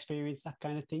 Do you experience that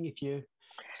kind of thing if you're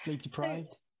sleep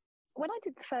deprived? When I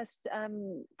did the first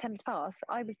Thames Path,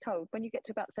 I was told when you get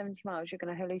to about 70 miles, you're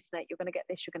going to hallucinate, you're going to get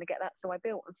this, you're going to get that. So I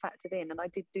built and factored in, and I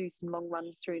ddid do some long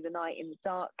runs through the night in the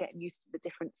dark, getting used to the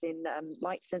difference in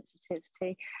light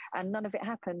sensitivity, and none of it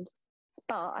happened.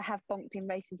 But I have bonked in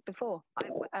races before.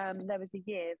 There was a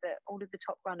year that all of the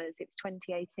top runners, it's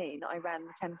 2018, I ran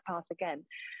the Thames Path again.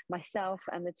 Myself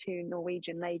and the 2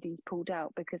 Norwegian ladies pulled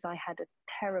out because I had a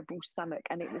terrible stomach,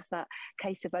 and it was that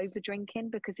case of over drinking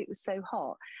because it was so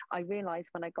hot. I realised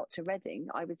when I got to Reading,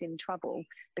 I was in trouble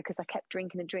because I kept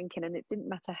drinking and drinking, and it didn't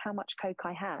matter how much Coke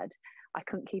I had, I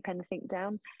couldn't keep anything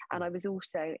down. And I was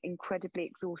also incredibly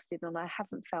exhausted, and I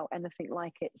haven't felt anything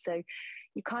like it. So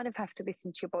you kind of have to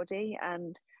listen to your body,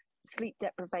 and sleep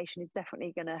deprivation is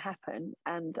definitely going to happen.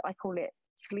 And I call it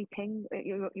sleeping.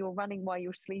 You're running while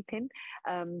you're sleeping.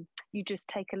 You just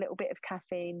take a little bit of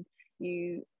caffeine,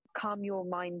 you calm your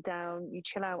mind down, you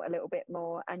chill out a little bit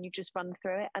more, and you just run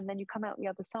through it, and then you come out the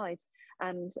other side.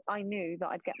 And I knew that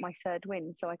I'd get my 3rd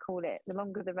wind, so I call it, the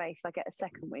longer the race, I get a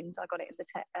 2nd wind. I got it in the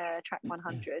track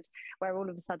 100, where all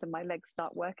of a sudden my legs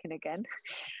start working again.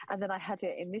 And then I had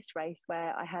it in this race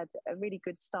where I had a really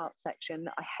good start section.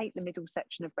 I hate the middle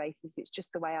section of races. It's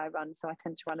just the way I run, so I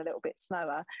tend to run a little bit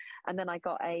slower. And then I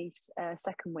got a 2nd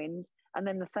wind, and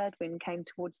then the 3rd wind came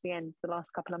towards the end, the last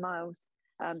couple of miles,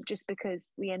 just because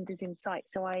the end is in sight.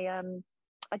 So I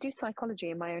do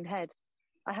psychology in my own head.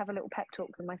 I have a little pep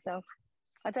talk with myself.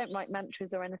 I don't write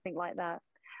mantras or anything like that.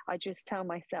 I just tell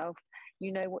myself,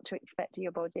 you know what to expect of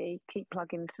your body, keep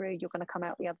plugging through, you're going to come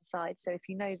out the other side. So if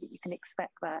you know that you can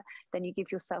expect that, then you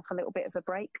give yourself a little bit of a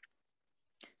break.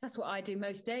 That's what I do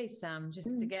most days, Sam,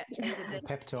 just to get through the day.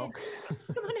 Pep talk.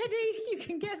 Come on, Eddie, you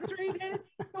can get through this.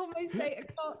 It's almost 8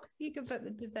 o'clock. You can put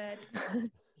them to bed.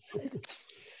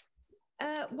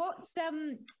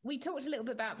 We talked a little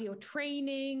bit about your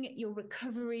training, your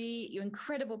recovery, your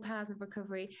incredible powers of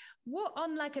recovery. What,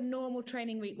 on like a normal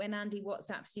training week when Andy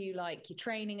WhatsApps you like your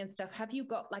training and stuff, have you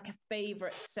got like a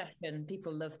favorite session?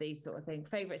 People love these sort of things.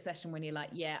 Favorite session when you're like,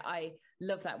 yeah, I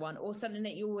love that one, or something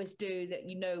that you always do that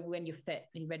you know when you're fit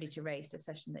and you're ready to race, a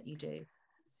session that you do?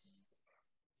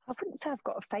 I wouldn't say I've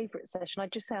got a favourite session.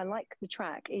 I'd just say I like the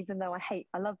track, even though I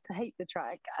love to hate the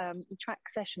track. The track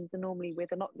sessions are normally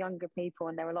with a lot younger people,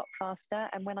 and they're a lot faster.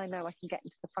 And when I know I can get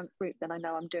into the front group, then I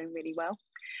know I'm doing really well.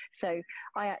 So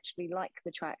I actually like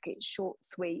the track. It's short,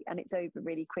 sweet, and it's over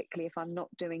really quickly if I'm not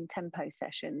doing tempo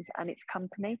sessions, and it's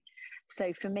company.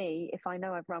 So for me, if I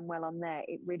know I've run well on there,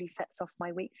 it really sets off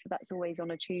my week. So that's always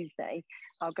on a Tuesday.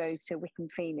 I'll go to Wickham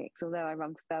Phoenix, although I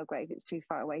run for Belgrave, it's too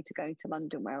far away to go to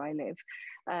London where I live.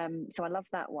 So I love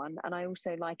that one. And I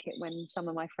also like it when some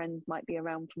of my friends might be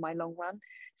around for my long run.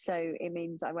 So it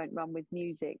means I won't run with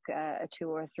music, a 2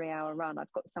 or a 3 hour run.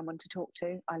 I've got someone to talk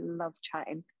to. I love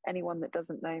chatting. Anyone that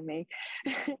doesn't know me,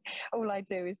 all I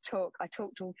do is talk. I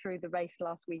talked all through the race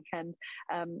last weekend.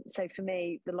 So for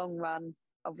me, the long run,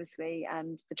 obviously,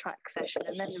 and the track session,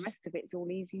 and then the rest of it's all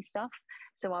easy stuff.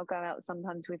 So I'll go out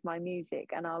sometimes with my music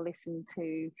and I'll listen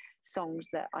to songs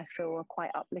that I feel are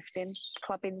quite uplifting,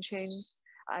 clubbing tunes.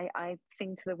 I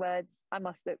sing to the words. I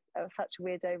must look such a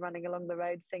weirdo running along the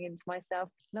road singing to myself.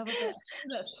 Love a bit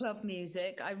of club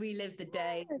music. I relive the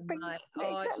day.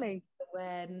 Exactly.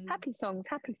 Happy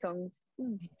songs.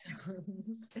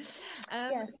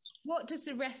 Yes. What does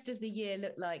the rest of the year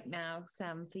look like now,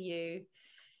 Sam, for you?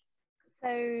 So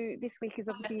this week is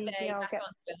obviously easy. I'll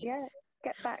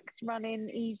get back to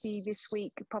running easy this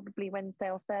week, probably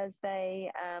Wednesday or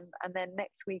Thursday. And then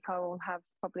next week I will have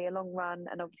probably a long run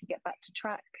and obviously get back to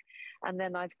track. And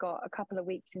then I've got a couple of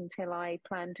weeks until I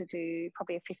plan to do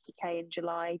probably a 50k in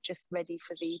July, just ready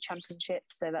for the championship.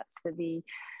 So that's for the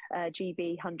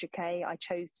GB 100k. I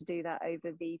chose to do that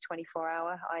over the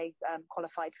 24-hour. I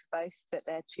qualified for both, but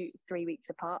they're 3 weeks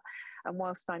apart. And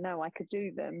whilst I know I could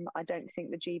do them, I don't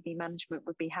think the GB management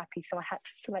would be happy. So I had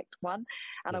to select one.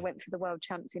 And I went for the world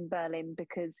champs in Berlin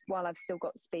because while I've still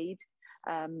got speed,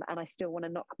 and I still want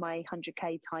to knock my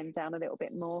 100k time down a little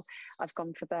bit more, I've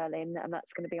gone for Berlin, and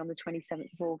that's going to be on the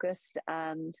 27th of August.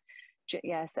 And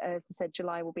yes, as I said,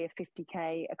 July will be a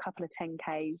 50k, a couple of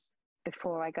 10ks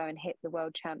before I go and hit the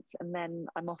world champs. And then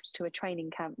I'm off to a training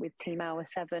camp with Team Hour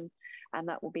 7, and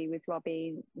that will be with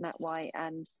Robbie, Nat White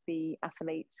and the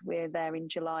athletes. We're there in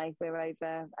July. We're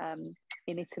over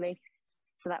in Italy.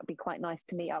 So that would be quite nice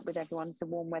to meet up with everyone.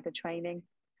 Some warm weather training.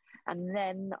 And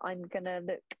then I'm going to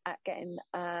look at getting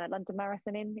London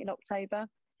Marathon in October.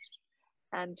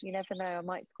 And you never know, I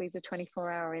might squeeze a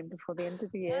 24-hour in before the end of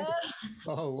the year.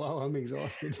 Oh, wow, I'm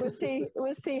exhausted.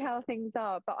 We'll see how things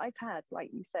are. But I've had, like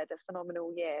you said, a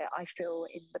phenomenal year. I feel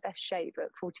in the best shape at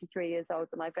 43 years old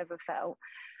than I've ever felt.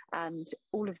 And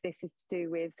all of this is to do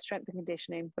with strength and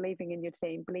conditioning, believing in your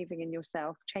team, believing in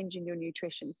yourself, changing your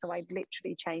nutrition. So I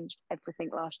literally changed everything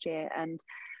last year, and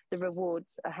the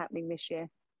rewards are happening this year.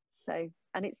 So,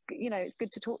 and it's, you know, it's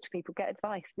good to talk to people, get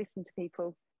advice, listen to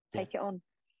people, take it on.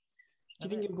 Do you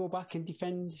think you'll go back and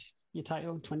defend your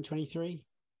title 2023?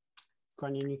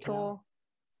 Grand Union Canal?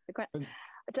 I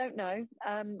don't know.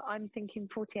 I'm thinking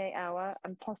 48-hour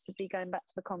and possibly going back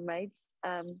to the comrades.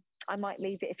 I might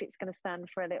leave it if it's going to stand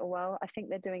for a little while. I think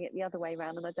they're doing it the other way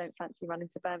around, and I don't fancy running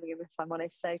to Birmingham, if I'm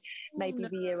honest. So maybe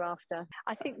the year after.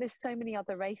 I think there's so many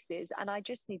other races, and I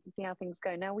just need to see how things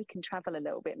go. Now we can travel a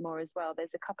little bit more as well.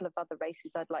 There's a couple of other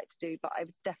races I'd like to do, but I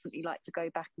would definitely like to go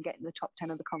back and get in the top 10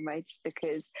 of the comrades,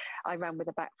 because I ran with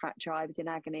a back fracture. I was in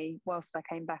agony whilst I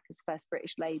came back as first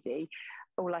British lady.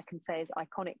 All I can say is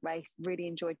iconic race, really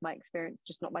enjoyed my experience,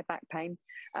 just not my back pain.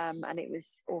 And it was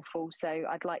awful. So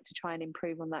I'd like to try and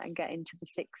improve on that and get into the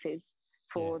sixes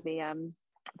for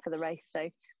the race. So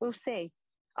we'll see.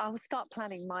 I'll start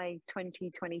planning my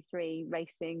 2023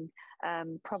 racing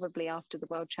probably after the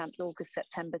World Champs, August,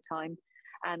 September time.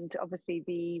 And obviously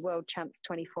the World Champs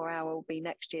 24-hour will be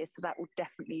next year. So that will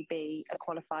definitely be a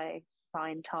qualifying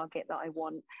target that I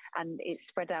want, and it's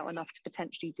spread out enough to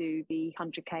potentially do the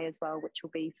 100k as well, which will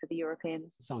be for the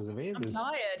Europeans. Sounds amazing. I'm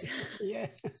tired. Yeah.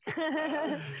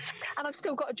 And I've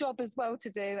still got a job as well to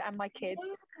do, and my kids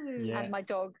and my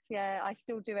dogs. Yeah, I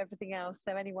still do everything else.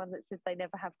 So anyone that says they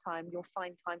never have time, you'll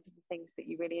find time for the things that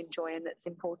you really enjoy and that's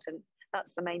important.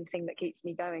 That's the main thing that keeps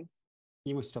me going.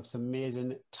 You must have some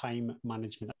amazing time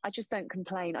management. I just don't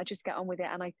complain. I just get on with it,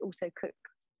 and I also cook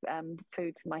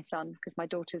food for my son, because my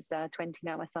daughter's 20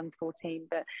 now, my son's 14,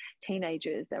 but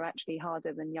teenagers are actually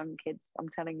harder than young kids. I'm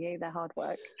telling you, they're hard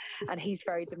work. And he's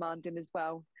very demanding as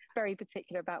well, very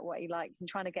particular about what he likes, and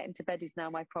trying to get him to bed is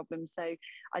now my problem. So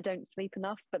I don't sleep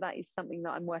enough, but that is something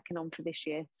that I'm working on for this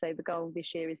year. So the goal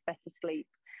this year is better sleep.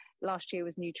 Last year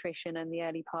was nutrition, and the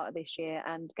early part of this year,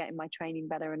 and getting my training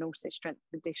better, and also strength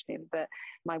and conditioning. But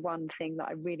my one thing that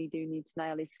I really do need to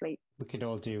nail is sleep. We could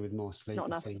all do with more sleep, not I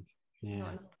enough. think.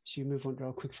 Yeah. Should we move on to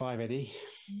our quick five, Eddie?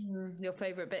 Your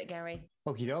favourite bit, Gary?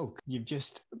 Okie doke. You've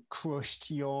just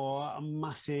crushed your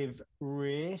massive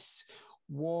race.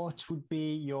 What would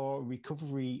be your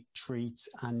recovery treats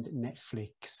and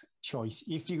Netflix choice,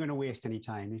 if you're going to waste any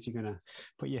time, if you're going to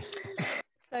put your...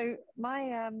 So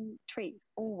my treats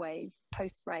always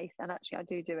post-race, and actually I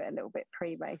do it a little bit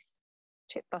pre-race.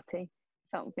 Chip butty,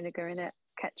 salt and vinegar in it,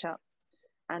 ketchup,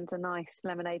 and a nice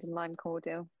lemonade and lime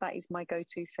cordial. That is my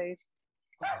go-to food.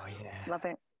 Oh, yeah. Love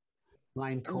it.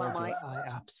 Lime cordial, I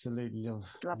absolutely love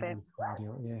it.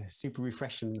 Cordial. Yeah, super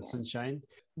refreshing in the sunshine.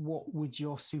 What would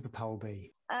your superpower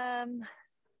be? God,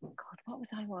 what would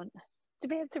I want? To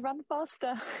be able to run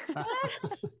faster.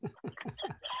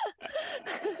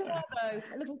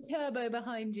 A little turbo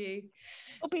behind you.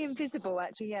 Or be invisible,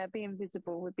 actually. Yeah, be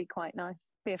invisible would be quite nice.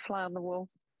 Be a fly on the wall.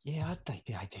 Yeah, I'd like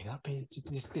the idea. That'd be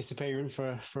just disappearing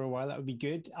for a while. That would be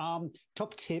good.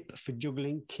 Top tip for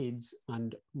juggling kids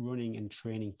and running and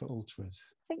training for ultras.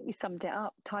 I think you summed it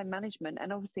up, time management.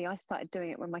 And obviously I started doing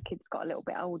it when my kids got a little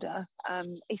bit older.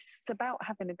 It's about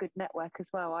having a good network as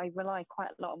well. I rely quite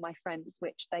a lot on my friends,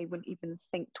 which they wouldn't even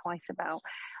think twice about.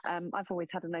 I've always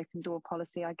had an open door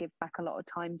policy. I give back a lot of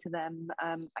time to them.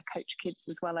 I coach kids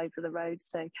as well over the road.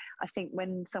 So I think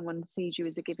when someone sees you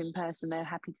as a giving person, they're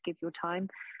happy to give your time,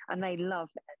 and they love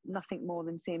nothing more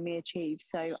than seeing me achieve.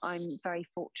 So I'm very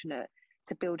fortunate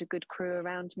to build a good crew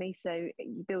around me. So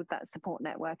you build that support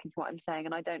network is what I'm saying.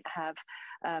 And I don't have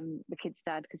the kid's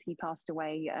dad, because he passed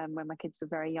away when my kids were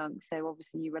very young. So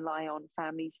obviously you rely on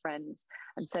families, friends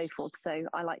and so forth. So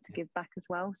I like to give back as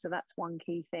well. So that's one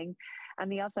key thing.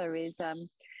 And the other is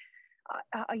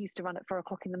I used to run at 4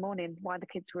 o'clock in the morning while the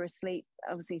kids were asleep.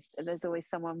 Obviously, there's always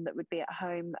someone that would be at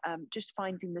home. Just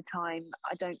finding the time,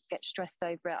 I don't get stressed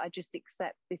over it. I just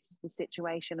accept this is the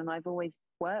situation. And I've always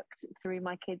worked through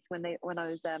my kids. When I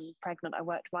was pregnant, I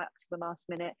worked right up to the last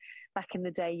minute. Back in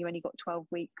the day, you only got 12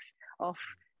 weeks off.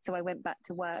 So I went back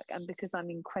to work, and because I'm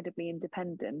incredibly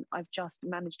independent, I've just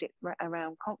managed it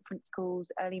around conference calls,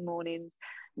 early mornings,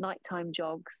 nighttime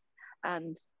jogs,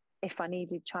 and if I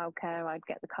needed childcare, I'd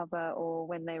get the cover, or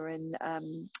when they were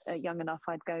young enough,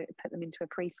 I'd go put them into a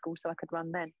preschool so I could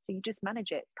run then. So you just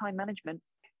manage it. It's time management.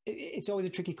 it's always a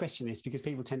tricky question, this, because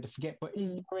people tend to forget. But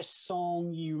is there a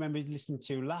song you remember listening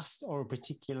to last, or a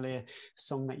particular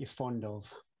song that you're fond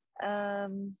of?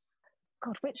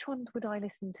 God, which one would I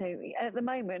listen to at the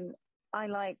moment? I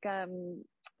like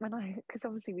because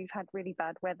obviously we've had really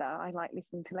bad weather. I like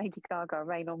listening to Lady Gaga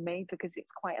 "Rain on Me" because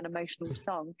it's quite an emotional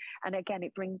song, and again,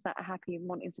 it brings that happy and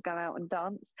wanting to go out and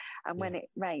dance. And when it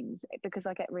rains, because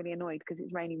I get really annoyed because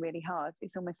it's raining really hard,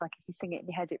 it's almost like if you sing it in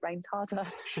your head, it rains harder.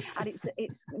 And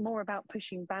it's more about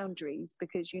pushing boundaries,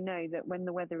 because you know that when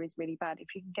the weather is really bad, if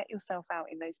you can get yourself out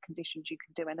in those conditions, you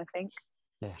can do anything.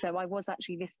 Yeah. So I was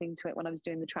actually listening to it when I was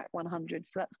doing the track 100.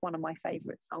 So that's one of my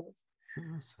favourite songs.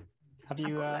 Awesome. Have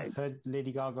you heard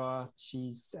Lady Gaga?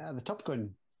 She's the Top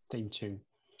Gun theme tune.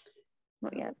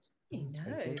 Not yet.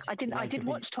 No. I did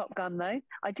watch Top Gun though.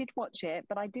 I did watch it,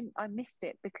 but I missed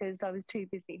it because I was too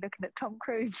busy looking at Tom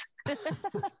Cruise. He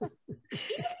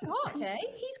looks hot, eh?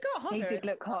 He's got hotter. He did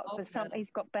look hot for some. He's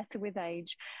got better with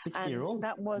age. 60-year-old.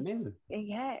 That was amazing.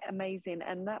 Yeah, amazing.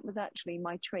 And that was actually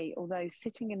my treat. Although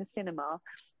sitting in a cinema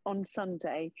on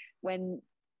Sunday when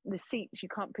the seats, you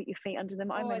can't put your feet under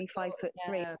them. I'm only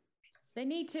 5'3". So they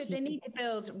need to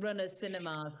build runners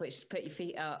cinemas, which put your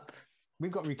feet up.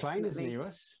 We've got recliners near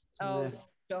us.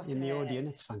 In the audience.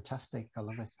 It's fantastic. I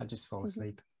love it. I just fall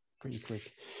asleep pretty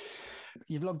quick.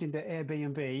 You've logged into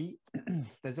Airbnb.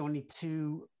 There's only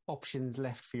 2 options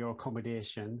left for your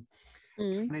accommodation.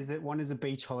 One is a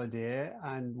beach holiday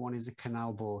and one is a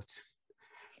canal boat.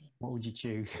 What would you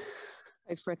choose?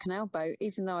 For a canal boat,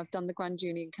 even though I've done the Grand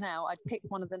Union Canal, I'd pick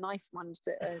one of the nice ones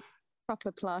that are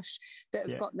proper plush, that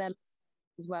have got their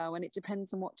as well. And it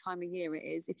depends on what time of year it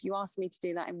is. If you asked me to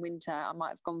do that in winter, I might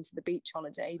have gone for the beach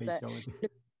holiday.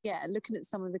 Looking at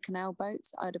some of the canal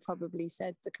boats, I'd have probably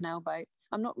said the canal boat.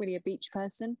 I'm not really a beach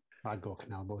person. I'd go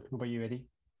canal boat. What about you, Eddie?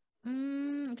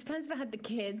 It depends if I had the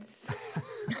kids.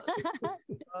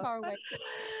 Far away.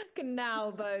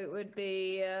 Canal boat would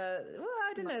be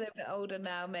I don't know, they're a bit older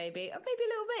now, maybe a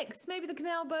little mix, maybe the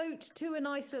canal boat to a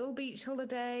nice little beach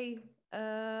holiday.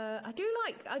 I do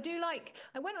like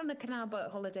I went on a canal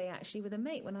boat holiday actually with a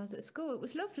mate when I was at school. It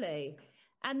was lovely.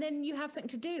 And then you have something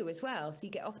to do as well. So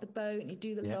you get off the boat and you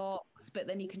do the locks, but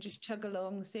then you can just chug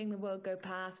along, seeing the world go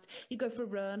past. You go for a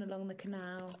run along the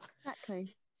canal.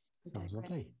 Exactly. Sounds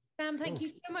lovely. Sam, thank you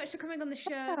so much for coming on the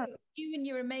show. You and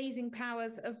your amazing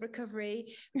powers of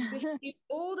recovery. We wish you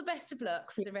all the best of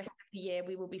luck for the rest of the year.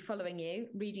 We will be following you,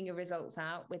 reading your results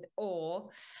out with awe.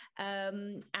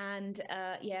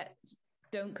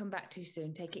 Don't come back too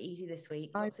soon. Take it easy this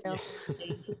week. Lots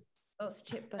of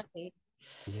chip butties.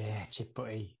 Yeah, chip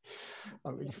butty. I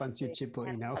really fancy a chip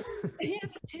butty now. Yeah,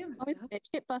 me too.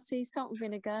 Chip butty, salt and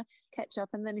vinegar, ketchup,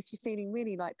 and then if you're feeling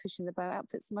really like pushing the boat out,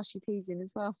 put some mushy peas in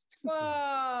as well.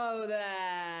 Whoa,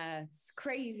 that's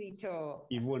crazy talk.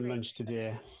 You've won lunch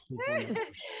today. Best of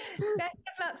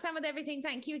luck, Sam, with everything.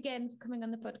 Thank you again for coming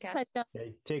on the podcast.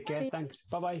 Okay, take care. Thanks.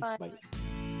 Bye-bye. Bye.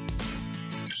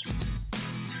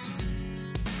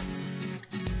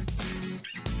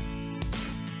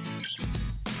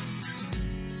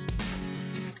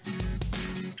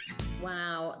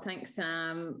 Wow, thanks,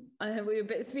 Sam. We were a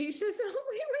bit speechless, aren't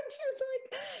we, when she was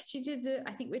like, she did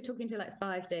I think we were talking to like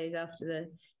 5 days after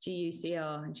the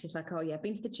GUCR, and she's like, oh yeah,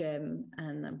 been to the gym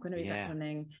and I'm going to be back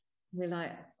running. We're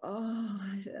like,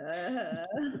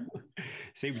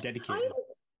 See, we're dedicated.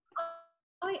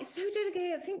 I so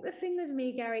dedicated. I think the thing with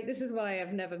me, Gary, this is why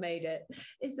I've never made it,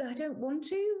 is that I don't want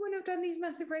to when I've done these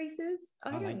massive races.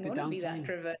 I don't want to be that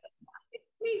driven.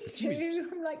 Me too.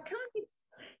 I'm like, can't you?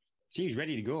 She was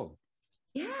ready to go.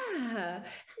 Yeah,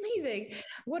 amazing.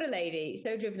 What a lady.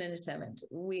 So driven and determined.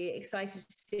 We're excited to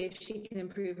see if she can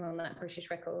improve on that British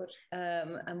record,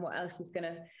 and what else she's going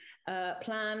to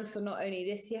plan for not only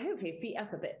this year, hopefully feet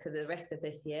up a bit for the rest of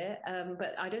this year.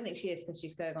 But I don't think she is, because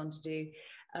she's going on to do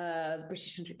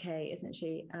British 100K, isn't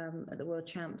she, at the World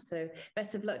Champs. So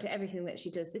best of luck to everything that she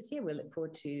does this year. We'll look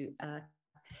forward to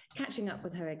catching up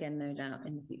with her again, no doubt,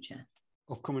 in the future.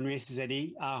 Upcoming races,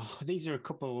 Eddie. These are a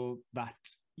couple that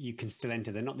you can still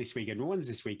enter. They're not this weekend. One's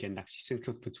this weekend, actually, St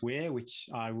Cuthbert's Way, which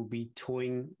I will be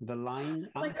towing the line.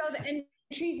 Oh my God, the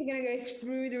entries are going to go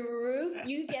through the roof.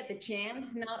 You get the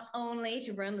chance not only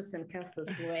to run the St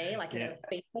Cuthbert's Way, like a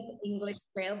famous English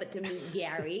trail, but to meet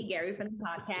Gary from the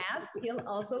podcast. He'll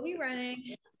also be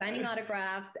signing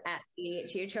autographs at the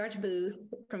Chia Charge booth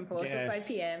from 4 to 5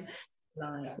 p.m.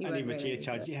 I need my Chia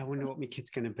Charge. I wonder what my kit's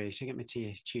going to be. Should I get my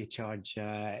Chia Charge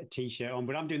t-shirt on?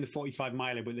 But I'm doing the 45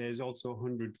 miler, but there's also a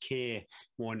 100K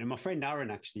one. And my friend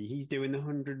Aaron, actually, he's doing the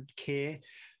 100K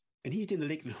and he's doing the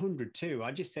Lakeland 100 too.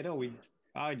 I just said,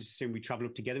 I just assumed we travel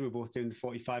up together. We're both doing the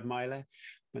 45 miler.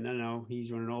 But no,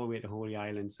 he's running all the way to Holy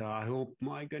Island. So I hope,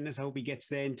 my goodness, I hope he gets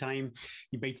there in time.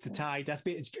 He beats the tide.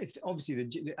 It's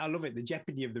obviously, I love it, the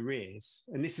jeopardy of the race.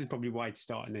 And this is probably why it's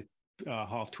starting at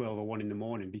 12:30 or 1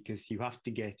 a.m, because you have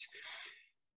to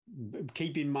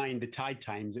keep in mind the tide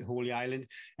times at Holy Island.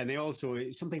 And they also,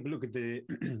 some people look at the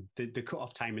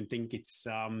cut-off time and think it's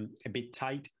a bit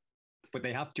tight. But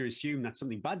they have to assume that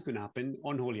something bad's going to happen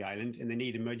on Holy Island, and they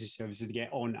need emergency services to get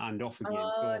on and off again.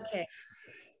 Oh, okay.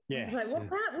 Yeah. I was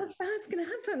like, what's bad's going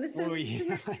to happen? This is a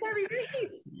scary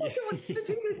race. I don't want to do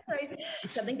this race.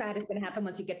 Something bad is going to happen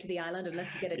once you get to the island,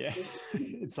 unless you get it. Yeah.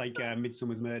 It's like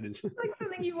Midsummer's Murders. It's like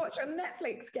something you watch on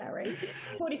Netflix, Gary.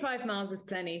 45 miles is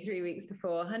plenty, 3 weeks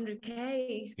before.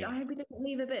 100K. I hope he doesn't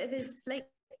leave a bit of his Lake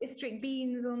District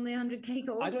beans on the 100K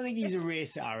course. I don't think he's a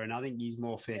racer, Aaron. I think he's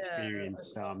more for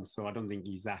experience. So I don't think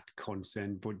he's that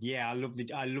concerned. But yeah, I love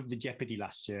the jeopardy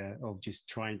last year of just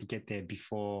trying to get there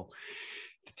before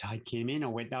the tide came in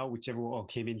or went out, whichever, or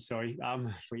came in, sorry.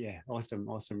 But yeah, awesome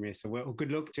race. So well,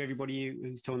 good luck to everybody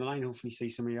who's towing the line. Hopefully see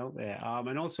somebody out there.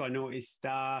 And also I noticed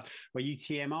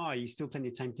UTMR, you still plenty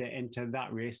of time to enter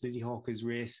that race, Lizzie Hawker's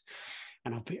race.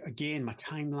 And I'll put again my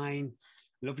timeline,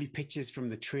 lovely pictures from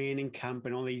the training camp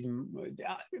and all these.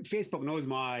 Facebook knows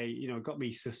got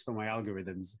me sus for my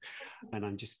algorithms, and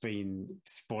I'm just being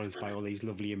spoiled by all these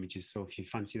lovely images. So if you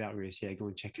fancy that race, go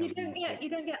and check out.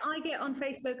 I get on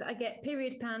Facebook, I get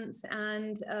period pants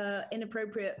and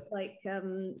inappropriate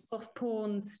soft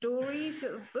porn stories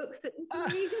of books that you can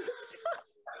read and stuff.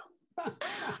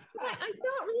 I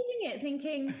start reading it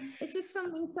thinking, is this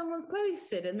something someone's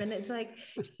posted? And then it's like,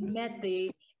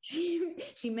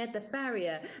 she met the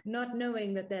farrier, not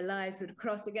knowing that their lives would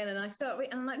cross again. And I'm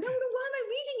like, no, why am I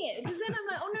reading it? Because then I'm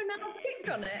like, oh no, now I've clicked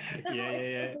on it.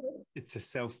 Yeah. It's a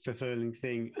self-fulfilling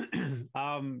thing.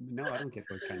 No, I don't get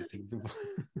those kind of things.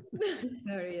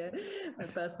 Sorry, my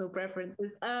personal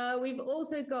preferences. We've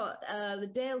also got the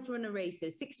Dales Runner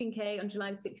races, 16K on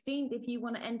July the 16th. If you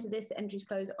want to enter this, entries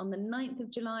close on the 9th of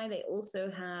July. They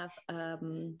also have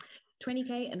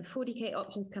 20K and 40K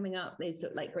options coming up. These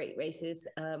look like great races.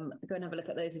 Go and have a look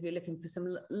at those if you're looking for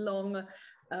some longer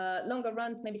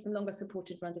runs, maybe some longer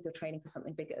supported runs if you're training for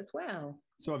something bigger as well.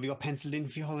 So have you got penciled in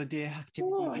for your holiday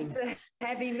activities? Oh, it's a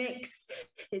heavy mix.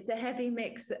 It's a heavy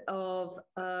mix of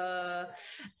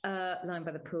lying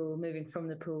by the pool, moving from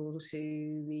the pool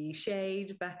to the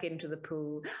shade, back into the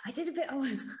pool. I did a bit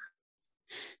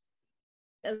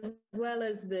as well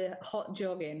as the hot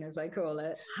jogging, as I call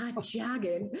it, hot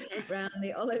jogging around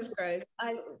the olive groves.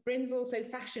 Bryn's also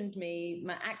fashioned me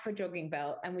my aqua jogging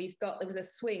belt, and there was a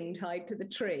swing tied to the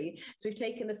tree. So we've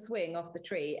taken the swing off the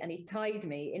tree and he's tied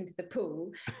me into the pool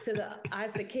so that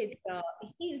as the kids are,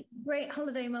 it's great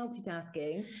holiday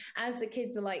multitasking, as the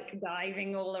kids are like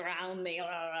diving all around me,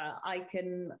 I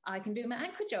can do my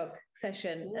aqua jog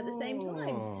session at the same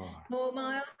time. More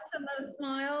miles, some of the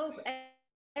smiles.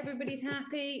 Everybody's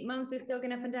happy. Mum's just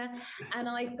jogging up and down, and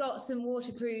I've got some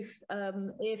waterproof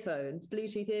earphones,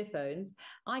 Bluetooth earphones.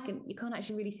 You can't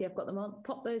actually really see. I've got them on.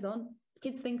 Pop those on.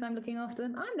 Kids think I'm looking after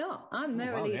them. I'm not. I'm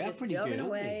merrily just jogging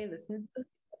away, listening to.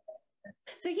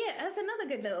 So yeah, that's another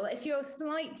good little. If you're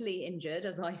slightly injured,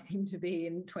 as I seem to be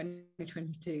in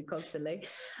 2022 constantly,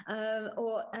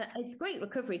 it's great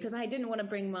recovery, because I didn't want to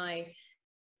bring my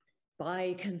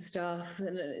bike and stuff,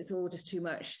 and it's all just too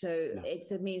much. So it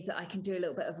means that I can do a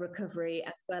little bit of recovery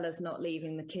as well as not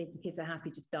leaving the kids. The kids are happy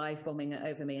just dive bombing it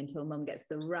over me until Mum gets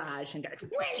the rage and goes,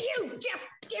 will you just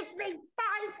give me 5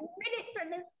 minutes in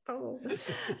this pool?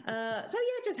 So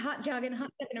yeah, just hot jogging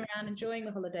around, enjoying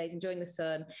the holidays, enjoying the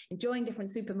sun, enjoying different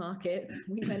supermarkets.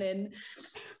 We went in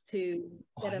to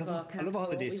I love a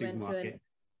holiday supermarket.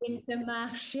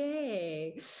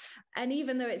 Intermarché, and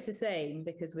even though it's the same,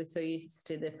 because we're so used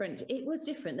to the French, it was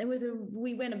different.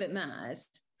 We went a bit mad.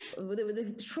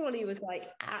 The trolley was like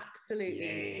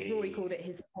absolutely. Rory called it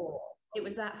his full. It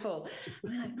was that full.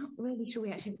 I'm like, not really sure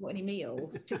we actually bought any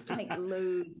meals. Just take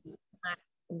loads of snacks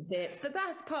and dips, but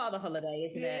that's part of the holiday,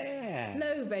 isn't it?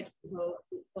 Low vegetable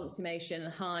consummation,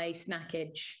 high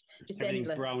snackage, just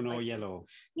endless. Brown or yellow?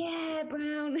 Yeah,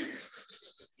 brown.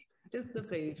 Just the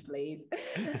food, please.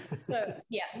 So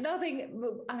yeah, nothing.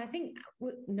 And I think,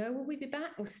 will we be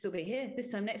back? We'll still be here.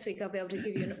 This time next week, I'll be able to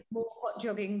give you more hot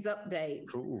joggings updates.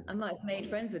 Cool. I might have made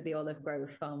friends with the olive grove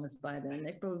farmers by then.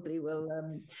 They probably will,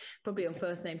 probably on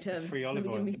first name terms. Free olive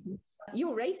oil.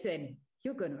 You're racing.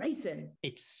 You're going racing.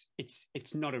 It's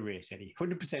not a race, Eddie.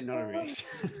 100% not a race.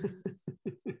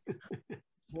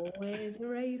 Always a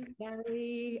race,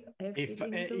 Gary. If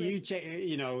you check,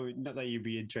 not that you'd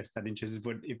be interested,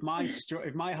 but if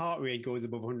my heart rate goes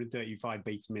above 135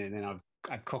 beats a minute, then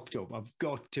I've cocked up. I've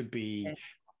got to be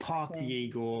park the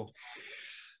ego,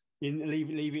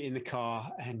 leave it in the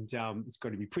car, and it's got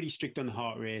to be pretty strict on the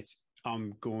heart rate.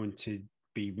 I'm going to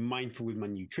be mindful with my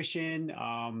nutrition.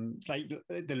 Like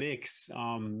the lakes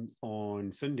on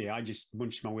Sunday, I just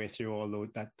munched my way through all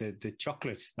the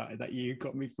chocolate that you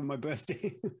got me for my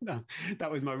birthday.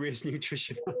 That was my race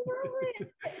nutrition.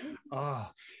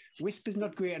 Whisper's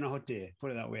not great on a hot day,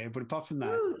 put it that way. But apart from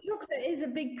that, chocolate is a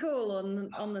big call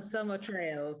on the summer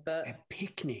trails. But a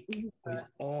picnic was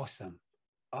awesome.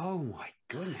 Oh my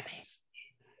goodness.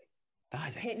 That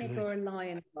is picnic or a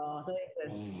lion bar.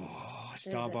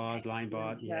 Star bars, lion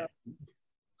bar, yeah.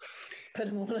 Put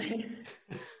them all in.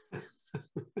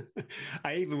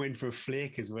 I even went for a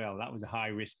flake as well. That was a high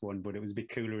risk one, but it was a bit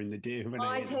cooler in the day.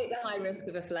 I take the high risk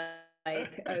of a flake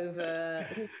over,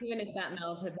 even if that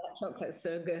melted, that chocolate's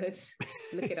so good.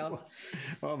 Look it off.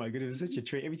 Oh my god, it was such a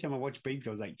treat. Every time I watch Beef,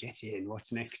 I was like, get in,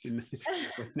 what's next in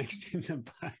the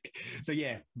back? So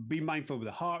yeah, be mindful of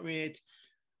the heart rate,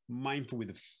 mindful with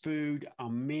the food. I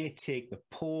may take the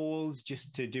poles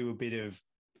just to do a bit of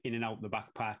in and out the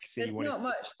backpack. There's not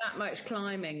that much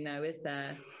climbing though, is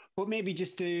there? But maybe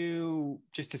just to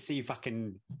see if I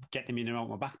can get them in and out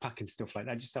my backpack and stuff like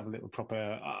that. Just have a little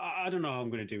proper. I don't know how I'm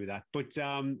going to do that, but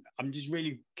I'm just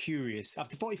really curious.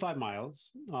 After 45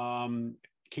 miles,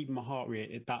 keeping my heart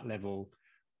rate at that level,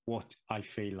 what I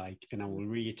feel like, and I will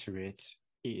reiterate,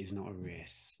 it is not a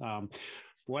race.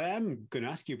 What I'm going to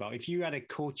ask you about, if you had a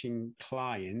coaching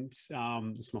client,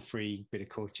 it's my free bit of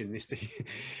coaching this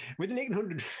with the Leighton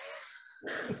 100.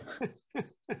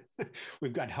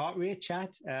 We've got heart rate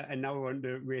chat, and now we're on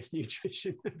to race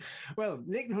nutrition. Well,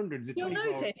 Leighton 100's a 24.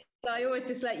 You'll notice, I always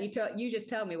just let you talk. You just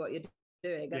tell me what you're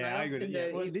doing. And I often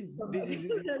do. Well,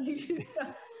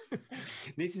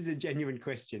 this is a genuine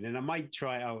question, and I might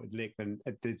try it out at Leighton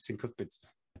at the St Cuthbert's.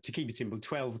 To keep it simple,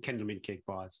 12 Kendal mint cake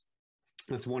bars.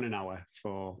 That's 1 an hour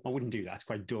I wouldn't do that. It's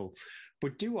quite dull.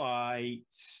 But do I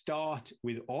start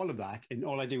with all of that and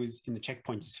all I do is in the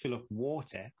checkpoints is fill up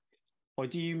water? Or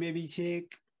do you maybe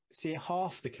take, say,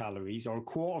 half the calories or a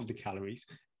quarter of the calories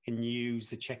and use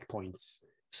the checkpoints?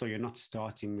 So you're not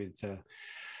starting with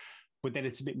but then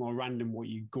it's a bit more random what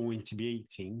you're going to be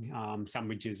eating,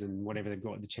 sandwiches and whatever they've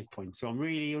got at the checkpoint. So I'm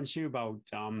really unsure about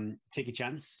take a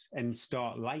chance and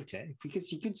start lighter,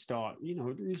 because you could start,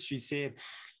 literally say,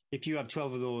 if you have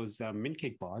 12 of those mint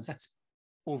cake bars, that's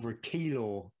over 1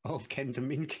 kilo of Kendal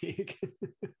mint cake.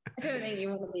 I don't think you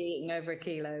want to be eating over 1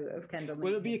 kilo of Kendal mint cake.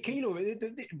 Well, it'll be 1 kilo,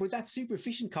 but that's super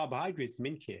efficient carbohydrates, the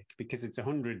mint cake, because it's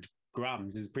 100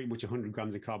 grams, is pretty much 100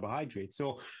 grams of carbohydrates.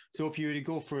 So if you were to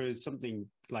go for something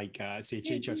like, say,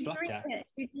 Chia Charge flapjack. Do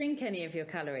you drink any of your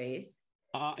calories?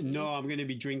 No, I'm going to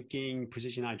be drinking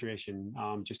Precision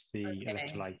Hydration, just the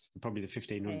electrolytes, probably the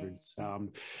 1500s.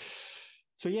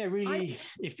 So yeah, really,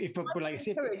 but like I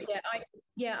said,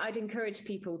 I'd encourage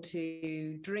people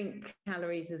to drink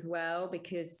calories as well,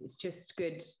 because it's just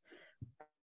good,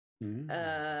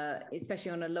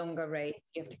 especially on a longer race.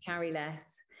 You have to carry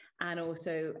less, and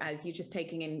also as you're just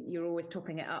taking in, you're always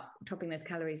topping those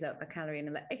calories up, a calorie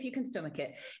in if you can stomach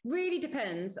it. Really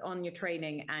depends on your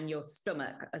training and your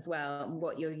stomach as well, and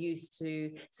what you're used to.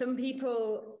 Some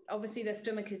people, obviously their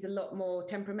stomach is a lot more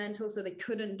temperamental, so they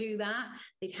couldn't do that.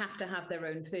 They'd have to have their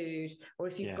own food, or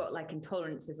if you've got like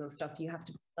intolerances or stuff, you have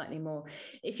to slightly more.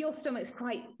 If your stomach's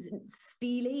quite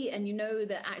steely and you know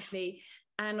that actually,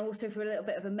 and also for a little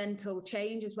bit of a mental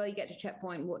change as well, you get to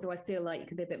checkpoint, what do I feel like? You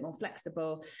can be a bit more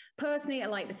flexible. Personally, I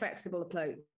like the flexible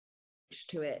approach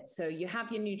to it. So you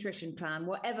have your nutrition plan,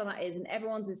 whatever that is, and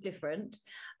everyone's is different,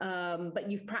 but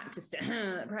you've practiced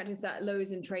that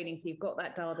loads in training, so you've got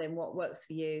that dialed in, what works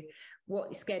for you,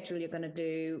 what schedule you're going to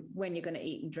do, when you're going to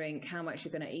eat and drink, how much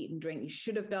you're going to eat and drink. You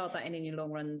should have dialed that in your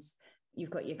long runs. You've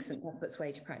got your St Cuthbert's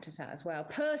way to practice that as well.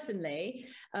 Personally,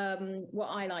 what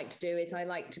I like to do is I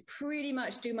like to pretty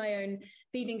much do my own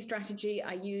feeding strategy.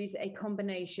 I use a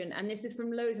combination, and this is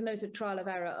from loads and loads of trial of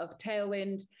error, of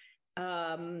Tailwind,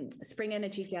 Spring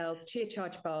Energy gels, Chia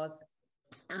Charge bars,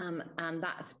 and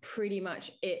that's pretty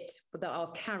much it that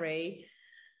I'll carry,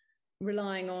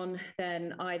 relying on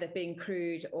then either being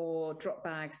crude or drop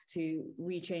bags to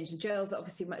rechange. The gels are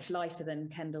obviously much lighter than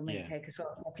Kendal mint cake as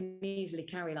well, so I can easily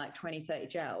carry like 20-30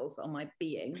 gels on my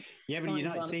being. Yeah, but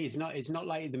it's not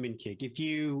like the mint cake. If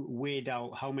you weighed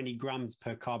out how many grams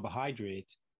per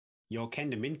carbohydrate, your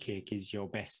Kendal mint cake is your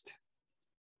best.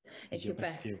 It's your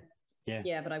best.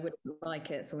 Yeah, but I wouldn't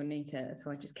like it, so I need it. So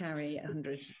I just carry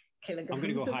 100 kilograms. I'm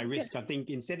going to go high risk. I think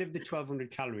instead of the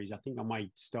 1,200 calories, I think I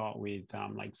might start with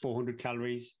like 400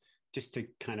 calories just to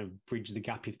kind of bridge the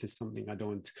gap if there's something I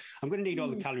don't. I'm going to need all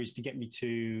the calories to get me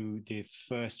to the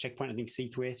first checkpoint, I think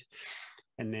seat weight.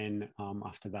 And then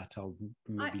after that, I'll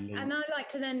maybe... I like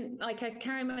to then, like, I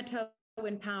carry my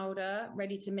tailwind powder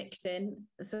ready to mix in.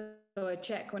 So I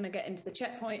check when I get into the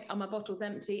checkpoint, are my bottles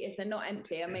empty? If they're not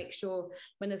empty, I make sure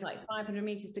when there's like 500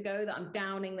 meters to go that I'm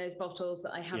downing those bottles,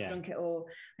 that I have drunk it all.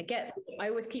 I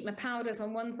always keep my powders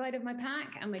on one side of my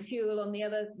pack and my fuel on the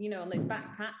other, you know, on those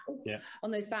backpacks.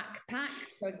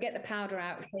 So I get the powder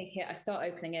out, take it, I start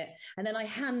opening it, and then I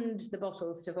hand the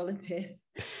bottles to volunteers,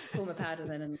 pour my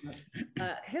powders in, and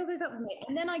fill those up for me.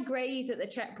 And then I graze at the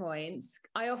checkpoints.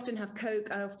 I often have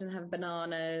Coke, I often have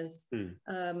bananas.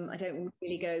 I don't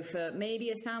really go for maybe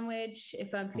a sandwich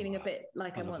if I'm feeling a bit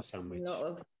like I want a lot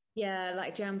of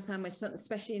like jam sandwich,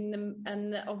 especially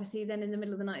and obviously then in the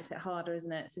middle of the night it's a bit harder,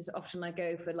 isn't it? So often I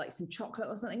go for like some chocolate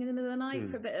or something in the middle of the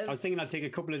night for a bit of... I was thinking I'd take a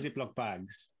couple of Ziploc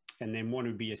bags, and then one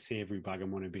would be a savoury bag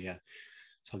and one would be a...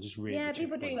 So I'll just read. Yeah,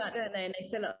 people do that, don't they? And they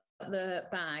fill up the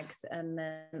bags and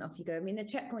then off you go. I mean, the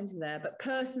checkpoints are there, but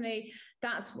personally,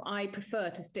 that's what I prefer,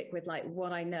 to stick with like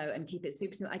what I know and keep it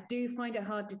super simple. I do find it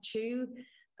hard to chew.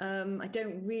 I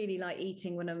don't really like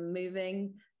eating when I'm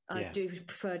moving. I do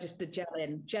prefer just the gel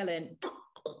in,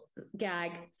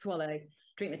 gag, swallow,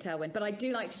 drink the tailwind. But I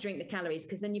do like to drink the calories,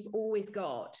 because then you've always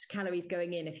got calories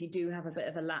going in if you do have a bit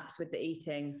of a lapse with the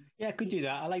eating. Yeah, I could do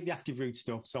that. I like the active route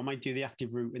stuff. So I might do the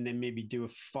active route and then maybe do a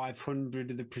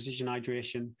 500 of the precision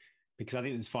hydration, because I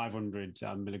think there's 500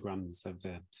 milligrams of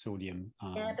the sodium.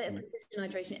 A bit of precision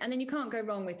hydration. And then you can't go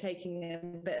wrong with taking a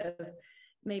bit of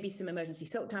maybe some emergency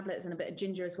salt tablets and a bit of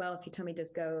ginger as well. If your tummy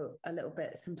does go a little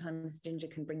bit, sometimes ginger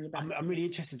can bring you back. I'm really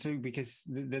interested too, because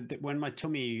when my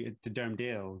tummy at the Durham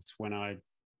Dales, my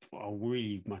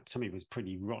tummy was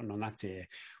pretty rotten on that day,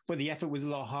 but the effort was a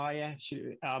lot higher.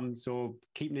 So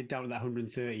keeping it down to that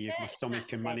 130, if my stomach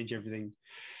can manage everything.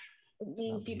 It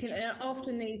means you can,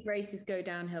 often these races go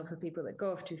downhill for people that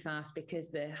go off too fast,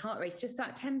 because the heart rate, just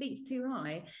that 10 beats too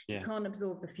high, you can't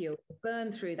absorb the fuel,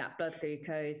 burn through that blood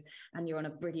glucose, and you're on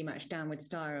a pretty much downward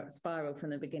spiral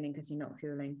from the beginning, because you're not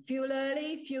fueling. Fuel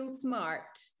early, fuel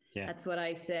smart. Yeah. That's what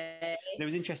I say. And it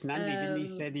was interesting, Andy, didn't he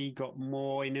said he got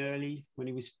more in early when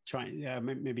he was trying,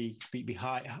 maybe be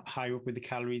high up with the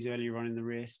calories earlier on in the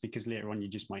race, because later on you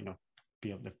just might not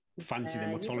be able to fancy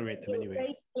them or tolerate them anyway. You're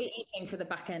basically eating for the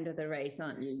back end of the race,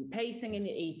 aren't you? You're pacing and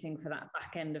you're eating for that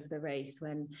back end of the race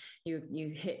when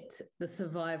you hit the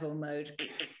survival mode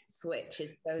switch.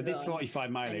 But this 45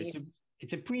 mile,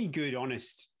 it's a pretty good,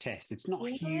 honest test. It's not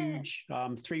huge.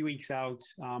 3 weeks out,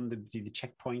 the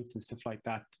checkpoints and stuff like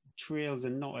that. Trails are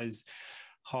not as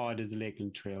hard as the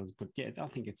Lakeland trails, but yeah, I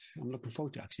think I'm looking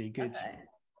forward to actually good.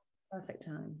 Perfect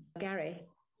time. Gary,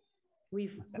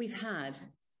 we've had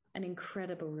an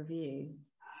incredible review.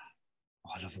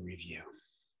 Oh, I love a review.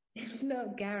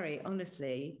 No, Gary,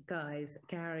 honestly, guys,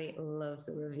 Gary loves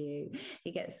a review.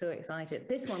 He gets so excited.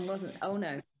 This one wasn't,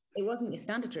 it wasn't your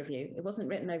standard review. It wasn't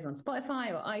written over on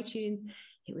Spotify or iTunes.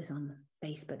 It was on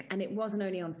Facebook. And it wasn't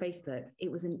only on Facebook.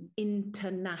 It was an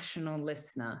international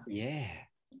listener. Yeah.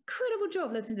 Incredible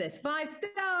job. Listen to this. 5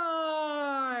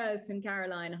 stars from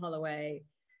Caroline Holloway.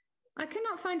 I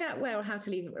cannot find out where or how to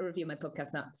leave a review of my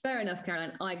podcast now. Fair enough,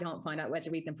 Caroline. I can't find out where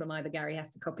to read them from either. Gary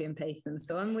has to copy and paste them.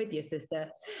 So I'm with you, sister.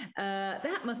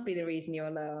 That must be the reason you're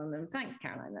low on them. Thanks,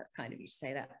 Caroline. That's kind of you to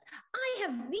say that. I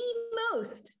have the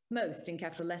most in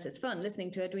capital letters, fun listening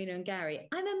to Edwina and Gary.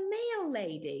 I'm a male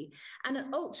lady and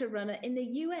an ultra runner in the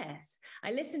US.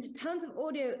 I listen to tons of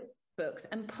audio books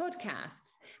and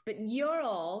podcasts, but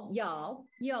y'all,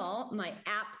 my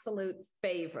absolute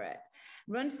favorite.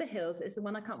 Run to the Hills is the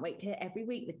one I can't wait to hear every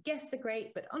week. The guests are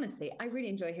great, but honestly, I really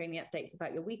enjoy hearing the updates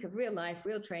about your week of real life,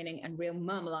 real training, and real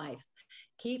mum life.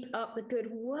 Keep up the good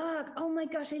work. Oh my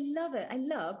gosh, I love it. I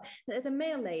love that there's a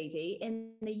male lady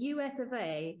in the US of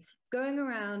A going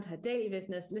around her daily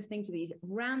business, listening to these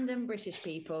random British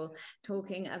people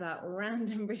talking about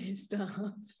random British stuff.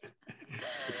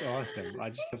 It's awesome. I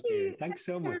just love you. Thanks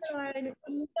so much. I love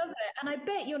it. And I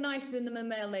bet you're nicer than the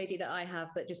male lady that I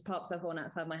have that just pops her horn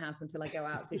outside my house until I go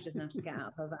out, so she doesn't have to get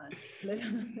out of her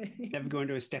van. Never go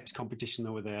into a steps competition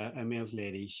though with a male's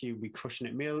lady. She would be crushing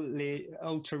it.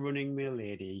 Ultra running male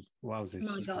lady. Wowzers.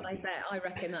 My God, I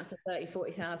reckon that's a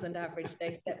 40,000 average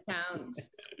day step count.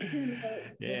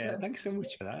 Yeah, thanks so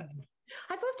much for that.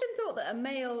 I've often thought that a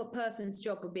male person's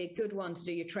job would be a good one to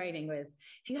do your training with.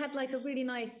 If you had like a really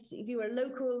nice, if you were a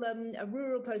local, a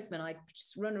rural postman, I'd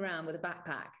just run around with a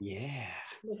backpack. Yeah.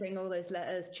 Delivering all those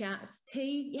letters, chats,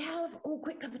 tea. Yeah,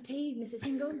 quick cup of tea, Mrs.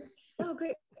 Hingle. Oh,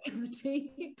 great.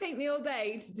 activity. It'd take me all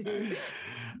day to do.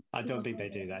 I don't think they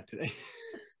do that today.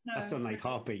 No, that's on like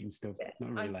heartbeat and stuff,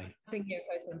 not real life. I think you're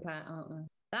close and Pat, aren't we?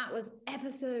 That was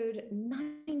episode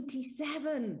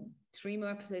 97. 3 more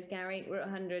episodes, Gary. We're at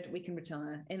 100. We can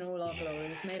retire in all our glory.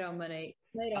 We've made our money.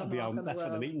 Made our mark on the That's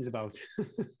world. what the meeting's about.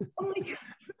 Oh my God.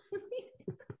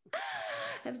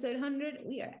 Episode 100,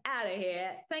 we are out of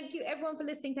here. Thank you everyone for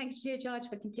listening. Thank you to Chia Charge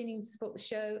for continuing to support the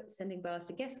show, sending bars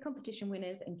to guest competition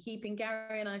winners and keeping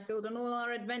Gary and I filled on all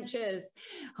our adventures,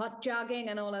 hot jogging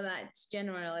and all of that,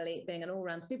 generally being an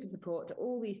all-round super support to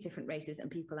all these different races and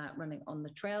people out running on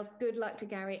the trails. Good luck to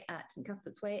Gary at St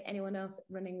Cuthbert's Way. Anyone else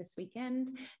running this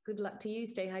weekend, good luck to you.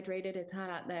 Stay hydrated. It's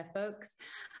hot out there, folks.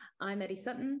 I'm Eddie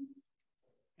Sutton.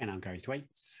 And I'm Gary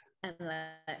Thwaites. And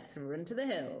let's run to the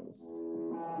hills.